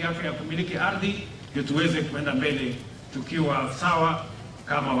apatiwe haki yake ya kumiliki ardhi, ndio tuweze kuenda mbele tukiwa sawa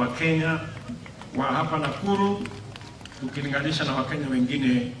kama Wakenya wa hapa Nakuru, tukilinganisha na Wakenya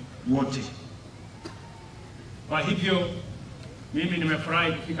wengine wote. Kwa hivyo mimi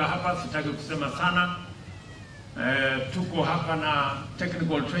nimefurahi kufika hapa, sitaki kusema sana. Tuko hapa na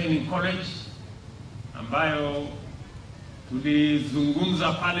Technical Training College ambayo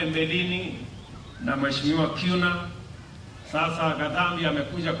tulizungumza pale mbelini na Mheshimiwa Kiuna. Sasa Gadhambi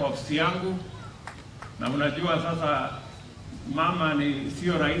amekuja kwa ofisi yangu, na unajua sasa mama ni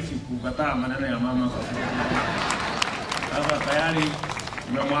sio rahisi kukataa maneno ya mama kwa sababu sasa tayari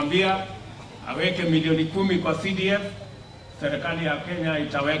nimemwambia aweke milioni 10 kwa CDF. Serikali ya Kenya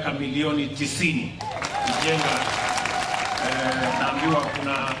itaweka milioni 90 kujenga. Naambiwa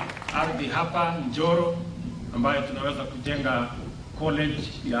kuna ardhi hapa Njoro ambayo tunaweza kujenga college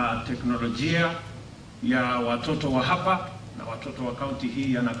ya teknolojia ya watoto wa hapa na watoto wa kaunti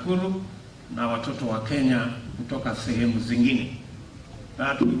hii ya Nakuru na watoto wa Kenya kutoka sehemu zingine.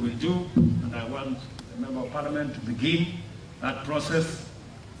 That we will do, and I want the Member of Parliament to begin that process,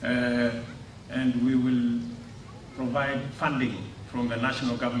 and we will provide funding from the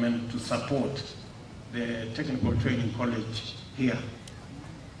national government to support the technical training college here.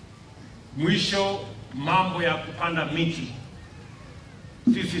 Mwisho, mambo ya kupanda miti.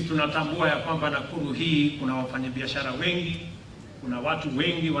 Sisi tunatambua ya kwamba Nakuru hii kuna wafanyabiashara wengi, kuna watu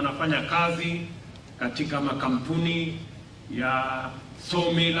wengi wanafanya kazi katika makampuni ya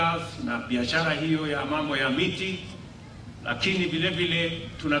sawmillers na biashara hiyo ya mambo ya miti, lakini vile vile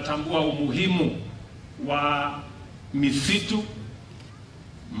tunatambua umuhimu wa misitu,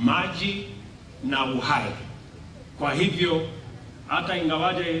 maji na uhai. Kwa hivyo hata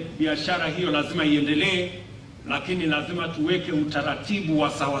ingawaje biashara hiyo lazima iendelee, lakini lazima tuweke utaratibu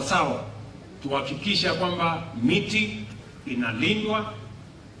wa sawasawa, tuhakikisha kwamba miti inalindwa,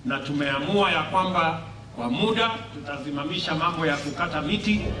 na tumeamua ya kwamba kwa muda tutazimamisha mambo ya kukata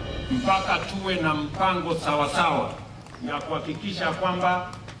miti mpaka tuwe na mpango sawasawa ya kuhakikisha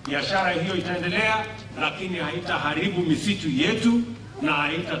kwamba biashara hiyo itaendelea, lakini haitaharibu misitu yetu na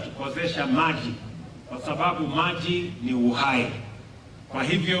haitatukosesha maji, kwa sababu maji ni uhai. Kwa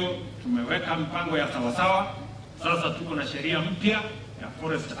hivyo tumeweka mpango ya sawasawa. Sasa tuko na sheria mpya ya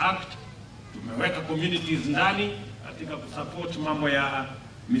Forest Act, tumeweka communities ndani katika kusupport mambo ya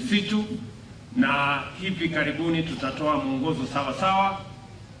misitu, na hivi karibuni tutatoa mwongozo sawasawa,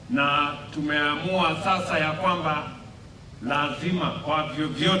 na tumeamua sasa ya kwamba lazima kwa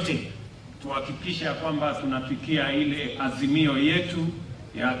vyovyote tuhakikishe kwamba tunafikia ile azimio yetu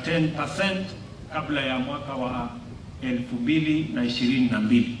ya 10% kabla ya mwaka wa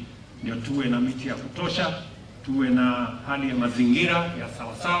 2022. Ndio tuwe na miti ya kutosha, tuwe na hali ya mazingira ya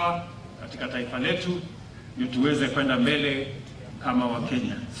sawasawa katika taifa letu, ndio tuweze kwenda mbele kama wa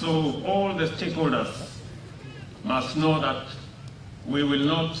Kenya. So all the stakeholders must know that we will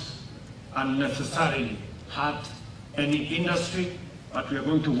not unnecessarily hurt any industry, but we are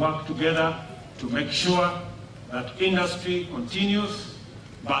going to work together to make sure that industry continues,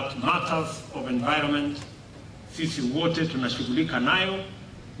 but matters of environment sisi wote tunashughulika nayo,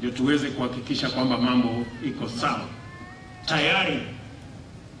 ndio tuweze kuhakikisha kwamba mambo iko sawa. Tayari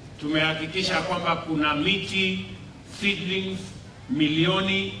tumehakikisha kwamba kuna miti seedlings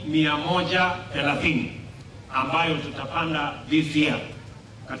milioni 130 ambayo tutapanda this year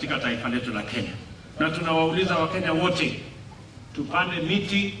katika taifa letu la Kenya. Na tunawauliza Wakenya wote tupande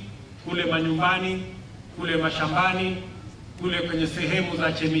miti kule manyumbani, kule mashambani, kule kwenye sehemu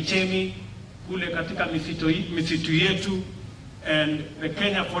za chemichemi, kule katika misitu yetu, and the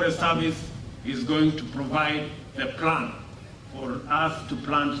Kenya Forest Service is going to provide the plan for us to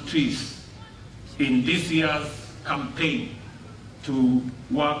plant trees in this year's campaign to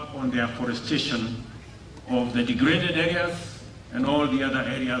work on the afforestation of the degraded areas and all the other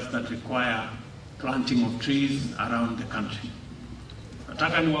areas that require planting of trees around the country.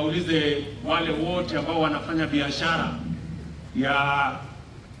 Nataka niwaulize wale wote ambao wanafanya biashara ya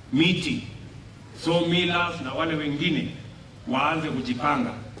miti, sawmillers na wale wengine, waanze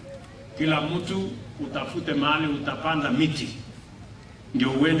kujipanga. Kila mtu utafute mahali utapanda miti,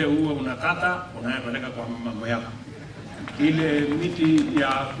 ndio uende uwe unakata unayapeleka kwa mambo yako. Ile miti ya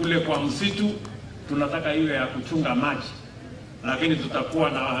kule kwa msitu tunataka iwe ya kuchunga maji, lakini tutakuwa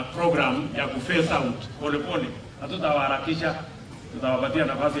na program ya kuphase out polepole. Hatutawaharakisha, tutawapatia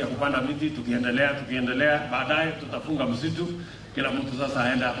nafasi ya kupanda miti, tukiendelea baadaye tutafunga msitu, kila mtu sasa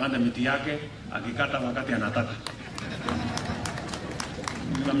aende apande miti yake akikata wakati anataka.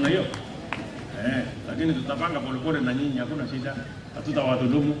 Namna hiyo. Lakini tutapanga polepole na nyinyi, hakuna shida.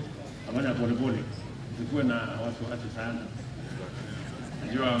 Hatutawadhulumu, tafanya polepole. Sikuwe na wasiwasi sana.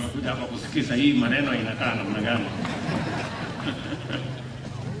 Najua wamekuja hapa kusikiza hii maneno inakaa namna gani.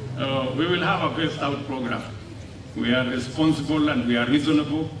 We will have a phased out program. We are responsible and we are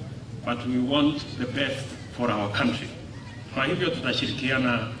reasonable, but we want the best for our country. Kwa hivyo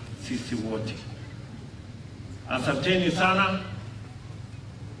tutashirikiana sisi wote. Asanteni sana.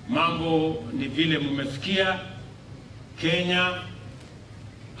 Mambo ni vile mmesikia. Kenya,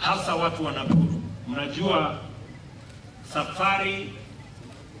 hasa watu wa Nakuru, mnajua safari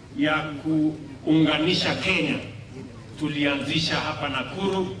ya kuunganisha Kenya tulianzisha hapa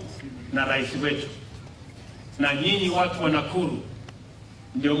Nakuru na rais wetu, na nyinyi watu wa Nakuru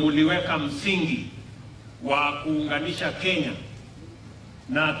ndio muliweka msingi wa kuunganisha Kenya,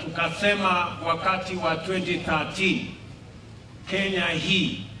 na tukasema wakati wa 2013 Kenya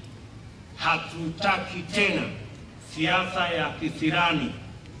hii hatutaki tena siasa ya kisirani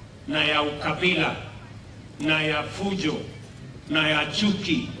na ya ukabila na ya fujo na ya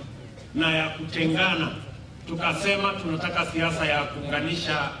chuki na ya kutengana. Tukasema tunataka siasa ya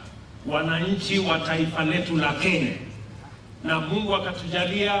kuunganisha wananchi wa taifa letu la Kenya, na Mungu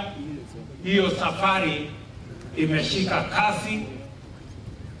akatujalia hiyo safari imeshika kasi.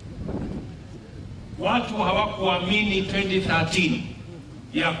 Watu hawakuamini 2013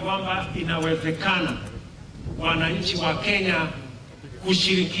 ya kwamba inawezekana wananchi wa Kenya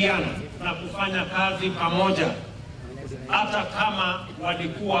kushirikiana na kufanya kazi pamoja, hata kama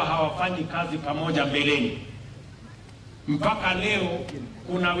walikuwa hawafanyi kazi pamoja mbeleni. Mpaka leo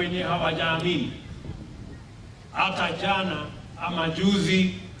kuna wenye hawajaamini. Hata jana ama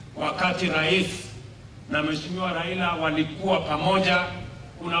juzi, wakati rais na Mheshimiwa Raila walikuwa pamoja,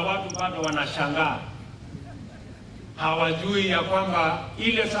 kuna watu bado wanashangaa, hawajui ya kwamba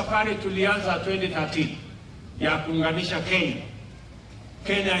ile safari tulianza 2013 ya kuunganisha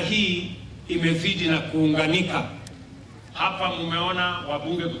Kenya hii imezidi na kuunganika. Hapa mumeona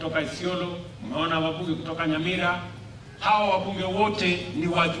wabunge kutoka Isiolo, mumeona wabunge kutoka Nyamira. Hawa wabunge wote ni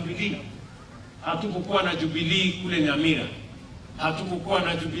wa Jubilee. Hatukukuwa na Jubilee kule Nyamira, hatukukuwa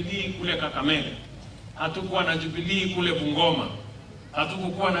na Jubilee kule Kakamega, hatukuwa na Jubilee kule Bungoma,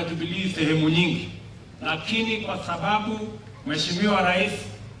 hatukukuwa na Jubilee sehemu nyingi. Lakini kwa sababu Mheshimiwa Rais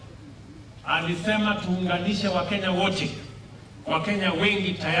alisema tuunganishe Wakenya wote, Wakenya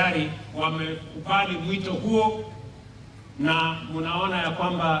wengi tayari wamekubali mwito huo, na munaona ya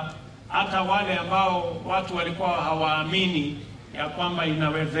kwamba hata wale ambao watu walikuwa hawaamini ya kwamba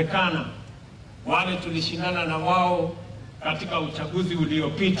inawezekana, wale tulishindana na wao katika uchaguzi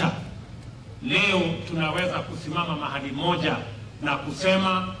uliopita, leo tunaweza kusimama mahali moja na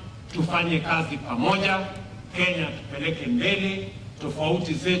kusema tufanye kazi pamoja, Kenya tupeleke mbele,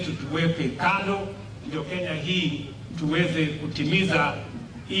 tofauti zetu tuweke kando, ndio Kenya hii tuweze kutimiza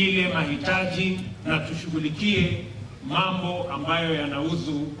ile mahitaji na tushughulikie mambo ambayo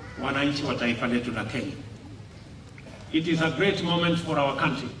yanahusu wananchi wa taifa letu la Kenya. It is a great moment for our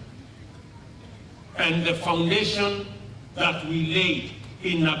country, and the foundation that we laid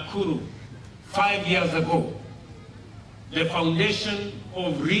in Nakuru 5 years ago, the foundation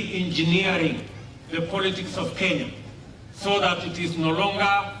of re-engineering the politics of Kenya, so that it is no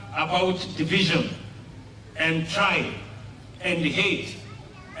longer about division and tribe and hate,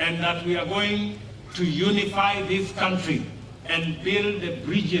 and that we are going to unify this country and build the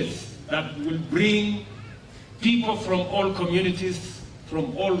bridges that will bring people from all communities,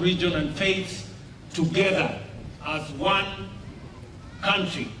 from all regions and faiths together as one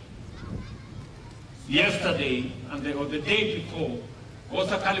country. Yesterday or the day before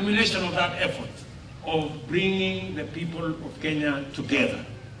was a culmination of that effort of bringing the people of Kenya together.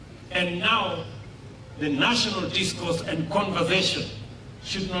 And now the national discourse and conversation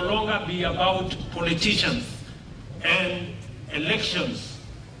should no longer be about politicians and elections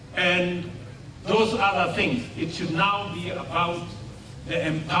and those other things. It should now be about the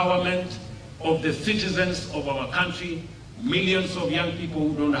empowerment of the citizens of our country, millions of young people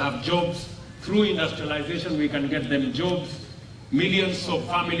who don't have jobs. Through industrialization, we can get them jobs. Millions of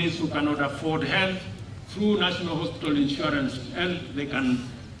families who cannot afford health. Through National Hospital Insurance Health, they can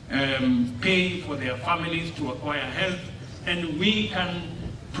pay for their families to acquire health. And we can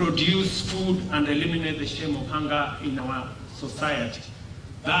produce food and eliminate the shame of hunger in our society.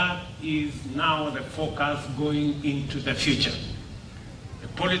 That is now the focus going into the future. The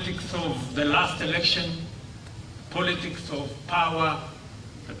politics of the last election, politics of power,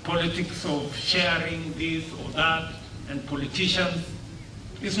 the politics of sharing this or that, and politicians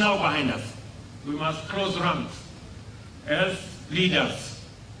is now behind us. We must close ranks as leaders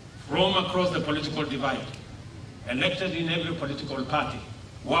from across the political divide, elected in every political party,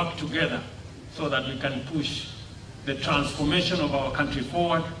 work together so that we can push the transformation of our country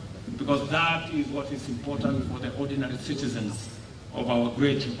forward, because that is what is important for the ordinary citizens of our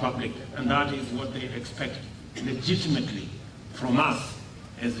great republic, and that is what they expect legitimately from us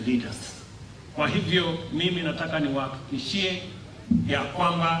as leaders. Kwa hivyo mimi nataka niwahakikishie ya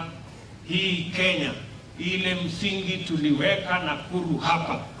kwamba hii Kenya, ile msingi tuliweka Nakuru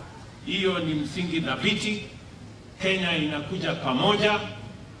hapa, hiyo ni msingi dhabiti. Kenya inakuja pamoja.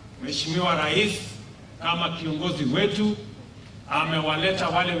 Mheshimiwa Rais kama kiongozi wetu amewaleta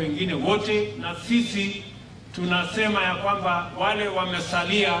wale wengine wote, na sisi tunasema ya kwamba wale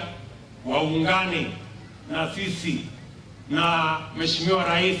wamesalia waungane na sisi na Mheshimiwa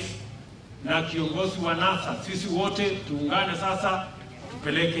Rais na kiongozi wa NASA. Sisi wote tuungane sasa,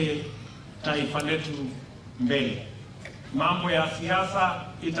 tupeleke taifa letu mbele. Mambo ya siasa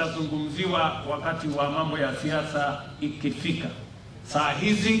itazungumziwa wakati wa mambo ya siasa ikifika. Saa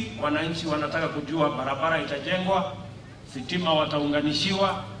hizi wananchi wanataka kujua barabara itajengwa, sitima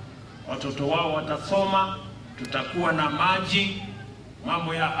wataunganishiwa, watoto wao watasoma, tutakuwa na maji,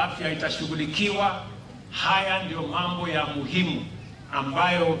 mambo ya afya itashughulikiwa. Haya ndio mambo ya muhimu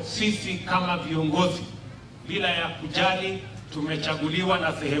ambayo sisi kama viongozi, bila ya kujali tumechaguliwa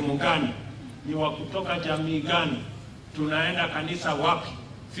na sehemu gani, ni wa kutoka jamii gani, tunaenda kanisa wapi,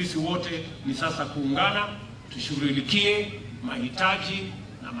 sisi wote ni sasa kuungana tushughulikie mahitaji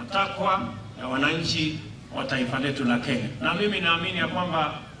na matakwa ya wananchi wa taifa letu la Kenya. Na mimi naamini ya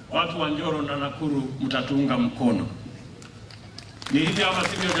kwamba watu wa Njoro na Nakuru mtatuunga mkono. Ni hivi ama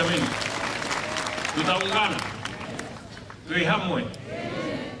sivyo jameni? Tutaungana, tuihamwe,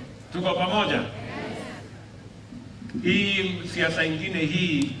 tuko pamoja. Hii siasa ingine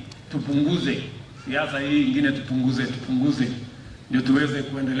hii tupunguze, siasa hii ingine tupunguze, ndio tuweze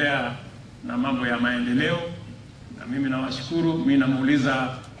kuendelea na mambo ya maendeleo. Na mimi nawashukuru. Mimi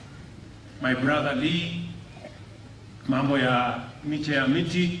namuuliza my brother Lee mambo ya miche ya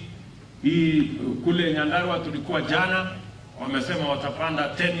miti hii kule Nyandarua. Tulikuwa jana, wamesema watapanda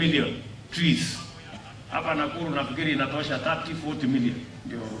 10 million trees. Hapa Nakuru nafikiri inatosha 30-40 million,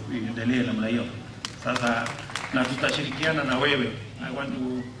 ndio iendelee namna hiyo. Sasa na tutashirikiana na wewe. I want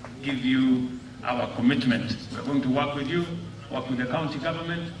to give you our commitment. We're going to work with you, work with the county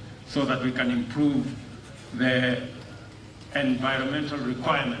government, so that we can improve the environmental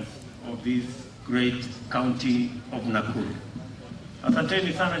requirements of this great county of Nakuru.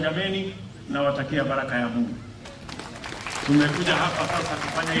 Asanteni sana jameni, na watakia baraka ya Mungu. Tumekuja hapa sasa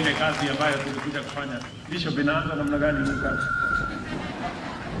kufanya ile kazi ambayo tulikuja kufanya. Bishop inaanza namna gani hii kazi?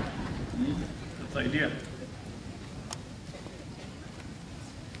 Tusaidia.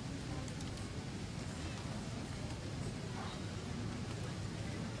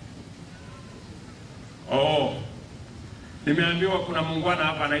 Nimeambiwa kuna muungwana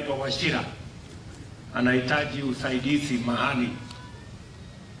hapa anaitwa Washira, anahitaji usaidizi mahali.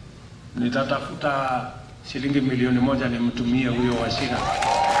 Nitatafuta shilingi 1,000,000 nimtumie huyo Washira.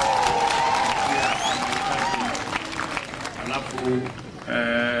 Alafu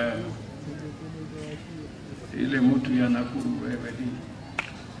ile mtu ya Nakuru wewe ni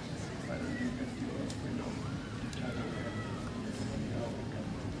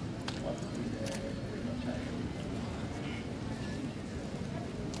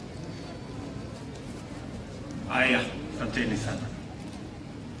haya. Asanteni sana.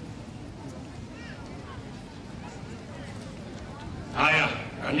 Haya,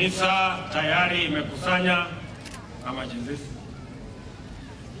 kanisa tayari imekusanya kama jinsi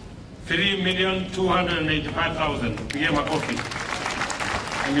 3,285,000. Pigie makofi.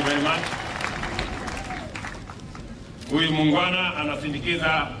 Thank you very much. Huyu muungwana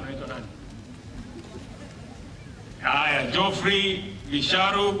anasindikiza, unaitwa nani? Haya, Geoffrey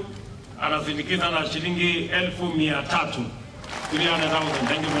Bisharu anasindikiza na shilingi 1,300. 300,000.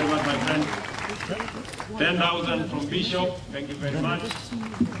 Thank you very much my friend. 10,000 from Bishop. Thank you very much.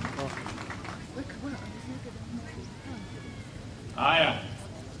 Haya,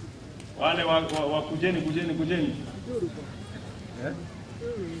 wale kujeni.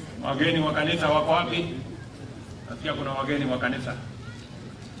 Wageni wa kanisa wako wapi? Nasikia kuna wageni wa kanisa.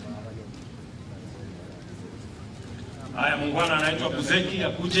 Haya, muungwana anaitwa Buzeki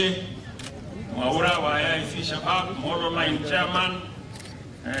akuje. Mwaura wa AIC Shabab, Moroline Chairman,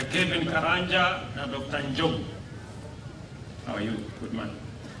 Kevin Karanja na Dr. Njoro. How are you? Good man.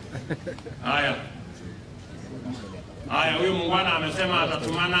 Haya, huyu muungwana amesema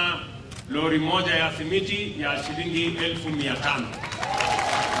atatumana lori moja ya simiti ya shilingi 1,500.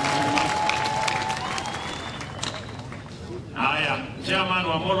 Haya, Chairman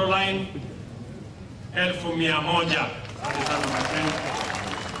wa Moroline 1,100. Asante sana my friend.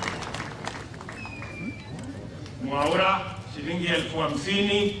 Mwaura shilingi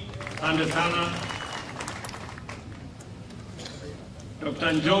 50,000. Asante sana.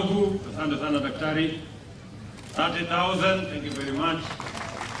 Dr. Njoro, asante sana daktari. 30,000. Thank you very much.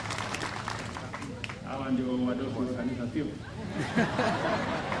 Hawa ndio wadogo wa kanisa sio?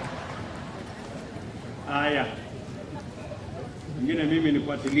 Haya. Mwingine mimi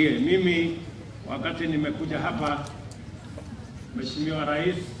nifuatilie. Mimi wakati nimekuja hapa, Mheshimiwa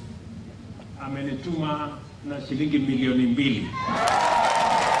Rais amenituma na shilingi 2,000,000.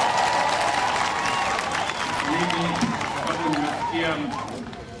 Mimi wakati nimesikia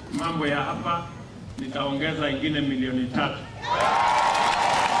mambo ya hapa, nitaongeza ingine 3,000,000.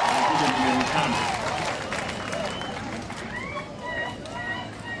 Nikuja 5,000,000.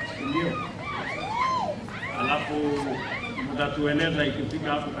 Ndio. Alafu mtatueleza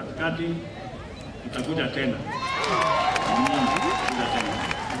ikifika hapo katikati, tutakuja tena.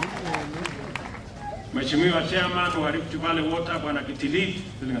 Mheshimiwa Chairman wa Rift Valley Water Bwana Kitilit,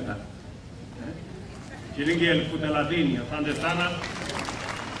 shilingi 30,000. Asante sana.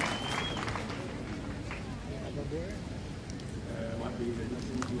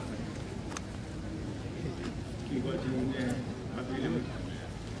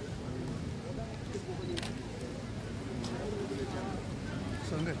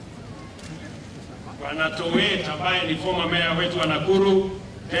 Bwana Towet ambaye ni former mayor wetu wa Nakuru,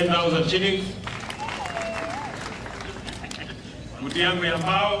 10,000 shillings. Mti yangu ya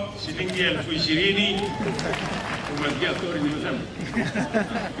mbao shilingi 20,000. Umesikia story nimesema?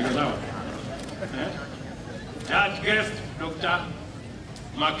 Ndio sawa. Judge guest Dr.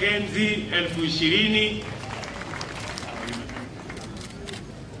 Mackenzie 20,000.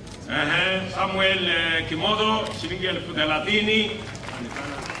 Samuel Kimodo shilingi 30,000.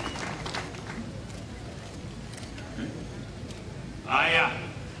 Haya,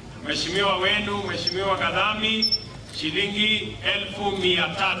 mheshimiwa wenu, Mheshimiwa Kadhami, shilingi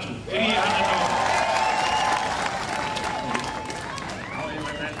 1,300. 300.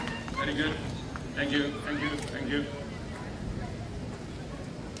 Very good. Thank you.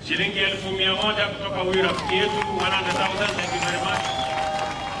 Shilingi 1,100 kutoka huyu rafiki yetu, 100,000. Thank you very much.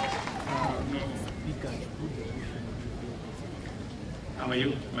 How are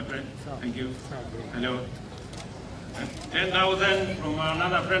you, my friend? Thank you. Hello. 10,000 from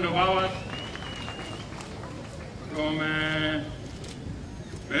another friend of ours. From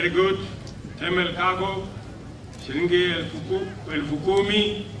very good Temel Cargo, shilingi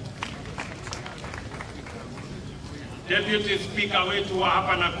 10,000. Deputy Speaker wetu wa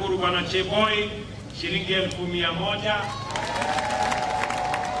hapa Nakuru Bwana Cheboy, shilingi 1,100.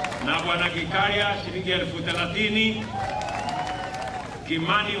 Na Bwana Kikaria shilingi 30,000.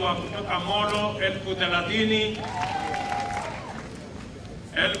 Kimani wa kutoka Molo 30,000.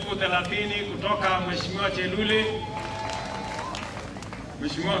 30,000 kutoka Mheshimiwa Chelule.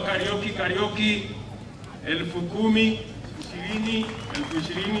 Mheshimiwa Karioki 10,000,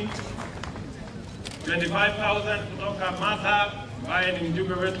 20,000. 25,000 kutoka Martha ambaye ni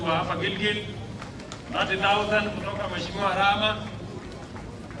mjumbe wetu wa hapa Gilgil. 30,000 kutoka Mheshimiwa Rama.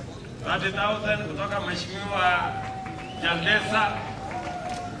 30,000 kutoka Mheshimiwa Jaldesa.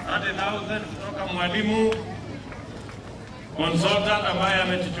 30,000 kutoka mwalimu consultant ambaye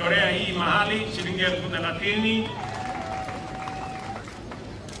ametuchorea hii mahali, shilingi 30,000.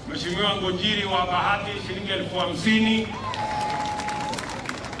 Mheshimiwa Ngojiri wa Bahati, shilingi 50,000.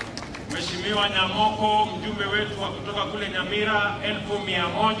 Mheshimiwa Nyamoko, mjumbe wetu wa kutoka kule Nyamira,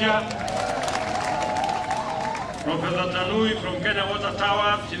 1,100. Professor Tanui from Kenya Water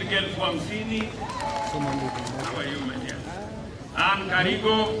Tower, shilingi 50,000. How are you, my dear? Ann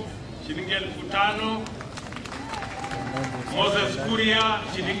Karigo, shilingi 5,000. Moses Kuria,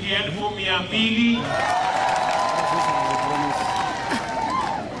 shilingi 200,000.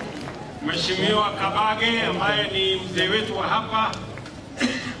 Mheshimiwa Kabage ambaye ni mzee wetu wa hapa,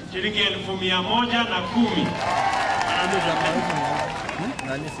 shilingi 110,000.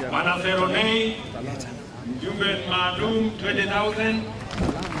 Bwana Seronei, mjumbe maalum, 20,000.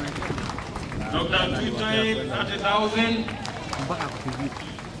 Dr. Tuitoi, 30,000.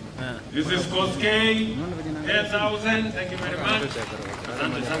 This is Koskei, 10,000. Thank you very much.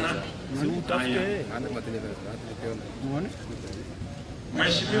 Asante sana.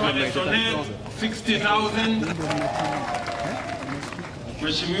 Mheshimiwa Lesonet, 60,000.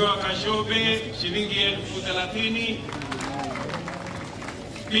 Mheshimiwa Kashobe, shilingi 30,000.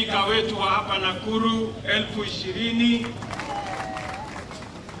 Spika wetu wa hapa Nakuru, 20,000.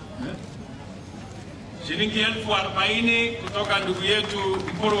 Shilingi 40,000 kutoka ndugu yetu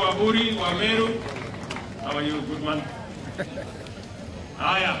Mpuru wa Buri wa Meru. How are you, good man?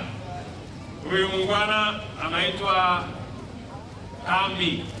 Haya, huyu mungwana anaitwa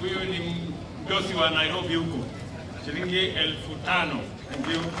Kambi. Huyu ni mdosi wa Nairobi huko. Shilingi 5,000. Thank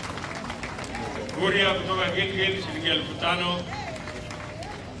you. Kuria kutoka Gilgil, shilingi 5,000.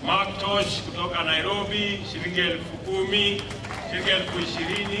 Mark Tosh kutoka Nairobi, shilingi 10,000. Shilingi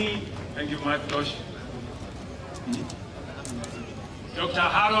 20,000. Thank you, Mark Tosh. Dr.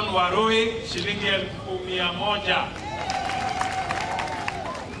 Haron Waroi, shilingi 1,100.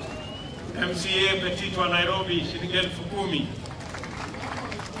 MCA Petit wa Nairobi, shilingi 10,000.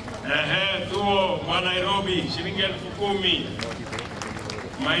 Thuo wa Nairobi, shilingi 10,000.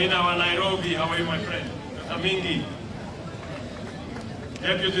 Maina wa Nairobi, how are you, my friend? Pesa mingi.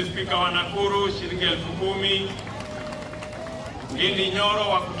 Deputy Speaker wa Nakuru, shilingi 10,000. Gindi Njoro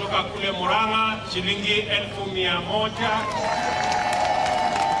wa kutoka kule Murang'a shilingi 1,100.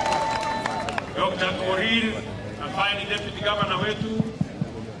 Dr. Korir ambaye ni deputy governor wetu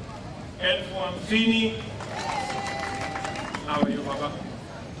 50,000. Hawa hiyo baba.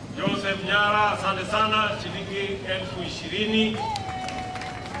 Joseph Nyara asante sana shilingi 20,000.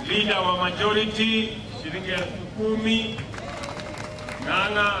 Leader wa majority shilingi 10,000.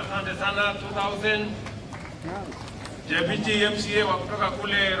 Nganga asante sana 2,000. Deputy MCA wa kutoka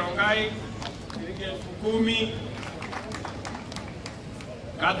kule Rongai shilingi 10,000.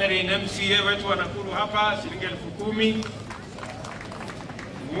 Catherine MCA wetu wa Nakuru hapa shilingi 10,000.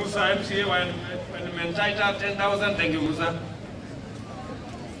 Musa MCA wa Mentaita 10,000. Thank you Musa.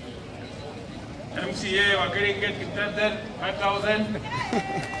 MCA wa Keringet Kitete 5,000.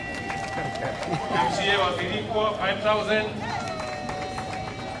 MCA wa Kirikwa 5,000.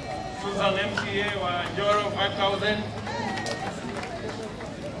 Susan MCA wa Njoro 5,000.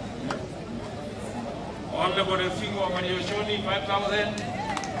 Honorable Singo wa Marioshoni 5,000.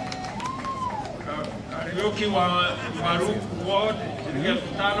 Karaoke wa Baruk Ward shilingi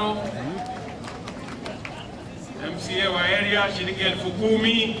 5,000. MCA wa area shilingi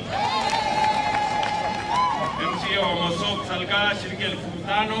 10,000. MCA wa Mosok Salga shilingi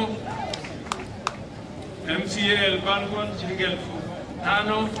 5,000. MCA Elbangon shilingi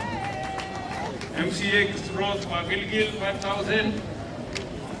 5,000. MCA Kisros wa Gilgil 5,000.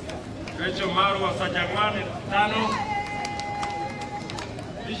 Rachel Maru wa Sajangwan 5,000.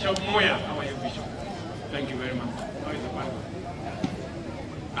 Bishop Moya, how are you Bishop? Thank you very much. How is the Bible?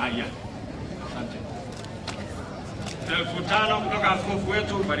 Yeah. Asante. 5,000 kutoka askofu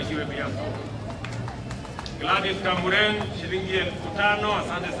wetu, barikiwe pia. Gladys Kamuren shilingi 5,000,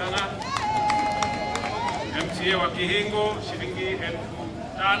 asante sana. MCA wa Kihingo shilingi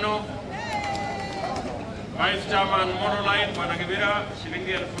 5,000. Vice Chairman Moroline Bwana Kibira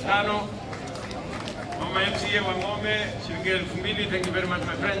shilingi 5,000. Mama MCA wa Ngome shilingi 2,000. Thank you very much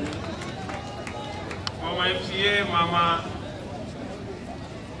my friend. Mama MCA mama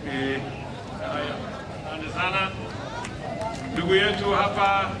asante sana. Ndugu yetu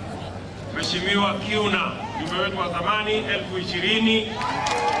hapa Mheshimiwa Kiuna, mjumbe wetu wa zamani 20,000.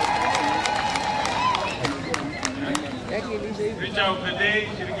 Richa of the day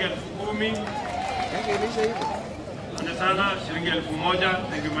shilingi 10,000. Asante sana shilingi 1,000.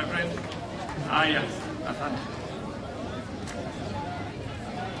 Thank you my friend. Haya, asante.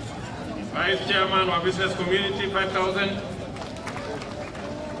 Vice Chairman wa Business Community 5,000.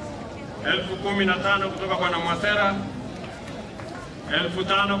 15,000 kutoka Bwana Mwasera.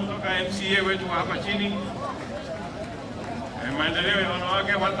 5,000 kutoka MCA wetu wa hapa chini. Maendeleo ya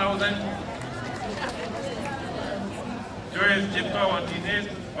wanawake 1,000. Joyce Chepto wa Tines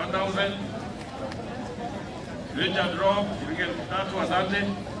 1,000. Richard Rob shilingi 3,000. Asante.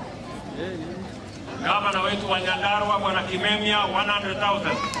 Gavana wetu wa Nyandarua Bwana Kimemia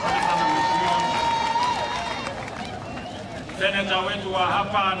 100,000. Seneta wetu wa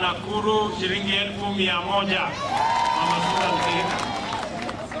hapa Nakuru shilingi 1,100. Mama Susan Kihika.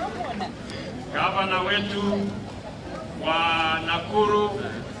 Gavana wetu wa Nakuru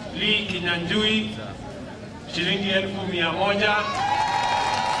Lee Kinyanjui shilingi 1,100.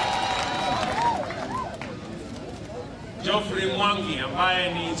 Geoffrey Mwangi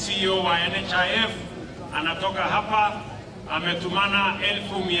ambaye ni CEO wa NHIF anatoka hapa ametumana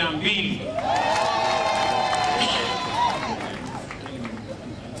 1,200.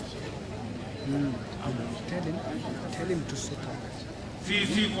 Tell him to sort out.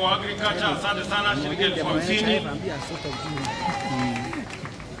 CC for Agriculture, asante sana shilingi 50,000.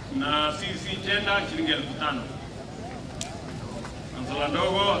 Na CC Gender shilingi 5,000. Kansala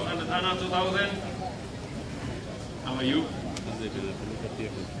ndogo, asante sana 2,000. How are you?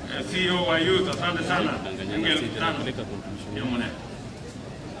 CEO wa Youth, asante sana shilingi 5,000. Yomone.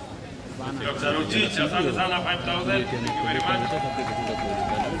 Dr. Rotich, asante sana 5,000. Thank you very much.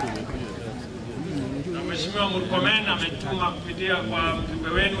 Mheshimiwa Murkomen ametuma kupitia kwa mjumbe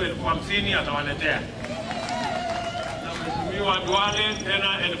wenu 50,000 atawaletea. Na Mheshimiwa Duale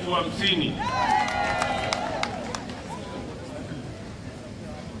tena 50,000.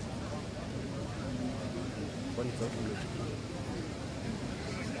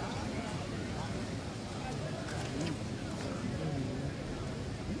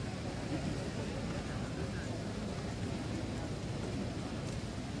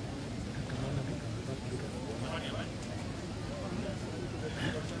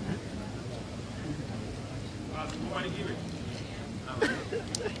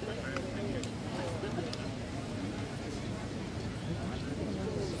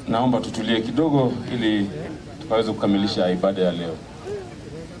 Naomba tutulie kidogo ili waweze kukamilisha ibada ya leo.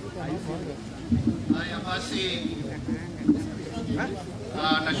 Haya basi,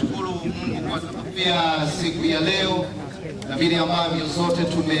 nashukuru Mungu kwa sababu ya siku ya leo na vile ambavyo zote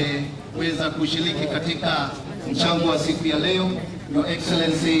tumeweza kushiriki katika mchango wa siku ya leo. Your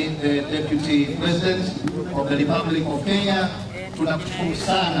Excellency, the Deputy President of the Republic of Kenya, tunakushukuru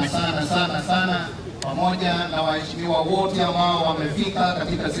sana pamoja na waheshimiwa wote ambao wamefika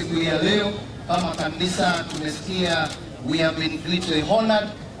katika siku hii ya leo. Kama kanisa tumesikia, we have been greatly honored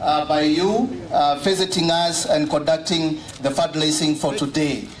by you visiting us and conducting the fundraising for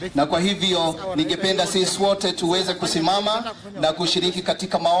today. Na kwa hivyo ningependa sisi wote tuweze kusimama na kushiriki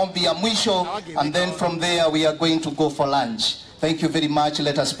katika maombi ya mwisho, and then from there we are going to go for lunch. Thank you very much.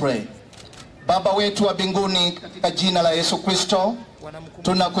 Let us pray. Baba wetu wa mbinguni, katika jina la Yesu Kristo,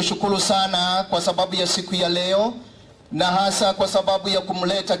 tunakushukuru sana kwa sababu ya siku ya leo, na hasa kwa sababu ya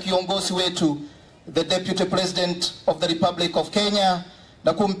kumleta kiongozi wetu, the Deputy President of the Republic of Kenya,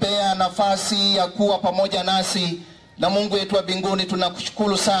 na kumpea nafasi ya kuwa pamoja nasi. Na Mungu wetu wa mbinguni,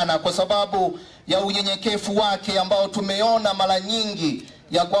 tunakushukuru sana kwa sababu ya unyenyekevu wake ambao tumeona mara nyingi,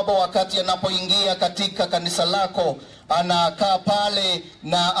 ya kwamba wakati anapoingia katika kanisa lako anakaa pale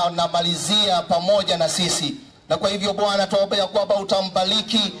na anamalizia pamoja na sisi. Na kwa hivyo Bwana, tuomba ya kwamba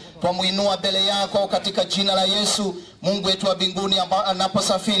utambariki, twamuinua mbele yako katika jina la Yesu. Mungu wetu wa mbinguni,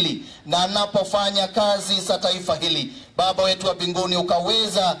 anaposafiri na anapofanya kazi za taifa hili, Baba wetu wa mbinguni,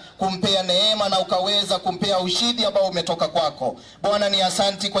 ukaweza kumpea neema na ukaweza kumpea ushindi ambao umetoka kwako. Bwana, ni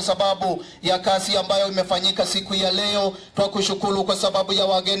asanti kwa sababu ya kazi ambayo imefanyika siku ya leo. Twakushukuru kwa sababu ya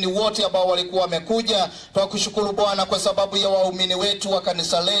wageni wote ambao walikuwa wamekuja. Twakushukuru Bwana kwa sababu ya waumini wetu wa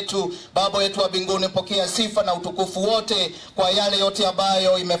kanisa letu. Baba wetu wa mbinguni, pokea sifa na utukufu wote kwa yale yote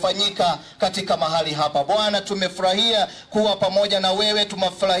ambayo imefanyika katika mahali hapa. Bwana, tumefurahia kuwa pamoja na wewe,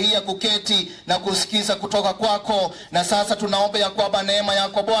 tumefurahia kuketi na kusikiza kutoka kwako, na sasa tunaomba ya kwamba neema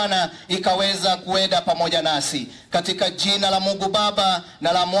yako Bwana ikaweza kuenda pamoja nasi. Katika jina la Mungu Baba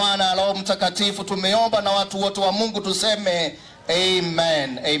na la Mwana na Roho Mtakatifu tumeomba, na watu wote wa Mungu tuseme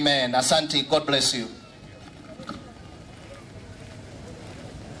amen. Amen. Asante. God bless you.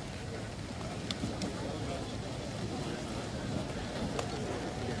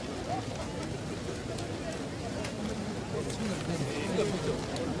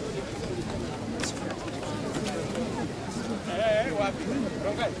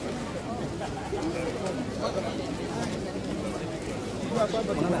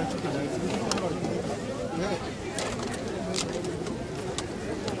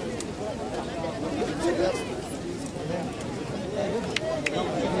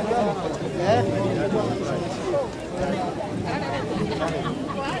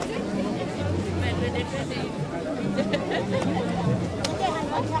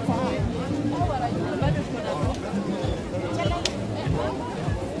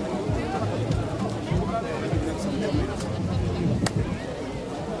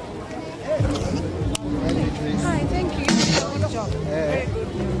 Hi, thank you. Good job. Very good.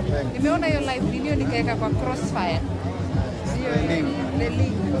 Nimeona your live video nikaweka kwa Crossfire. The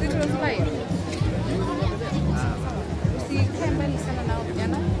link. It was live. Usikae mbali sana nao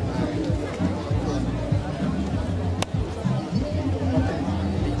vijana.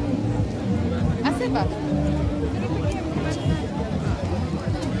 Aseba.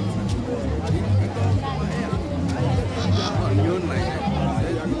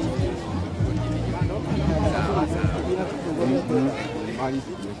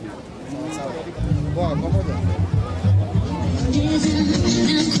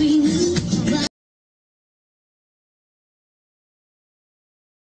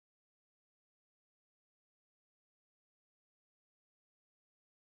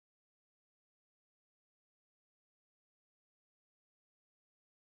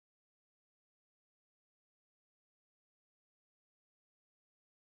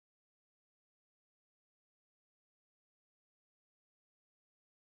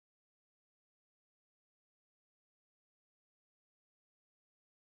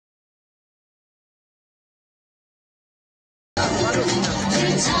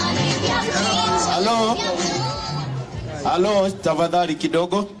 Halo, tafadhali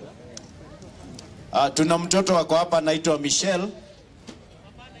kidogo. Tuna mtoto wako hapa anaitwa Michelle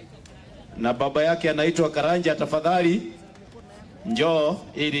na baba yake anaitwa Karanja. Tafadhali njoo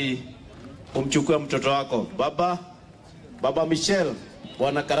ili umchukue mtoto wako. Baba Michelle,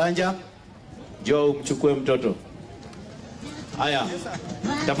 bwana Karanja, njoo umchukue mtoto. Haya,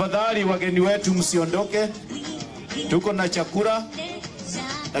 tafadhali wageni wetu msiondoke, tuko na chakula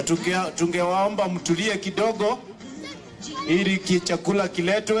na tungewaomba mtulie kidogo ili chakula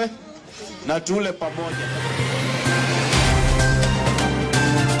kiletwe na tule pamoja.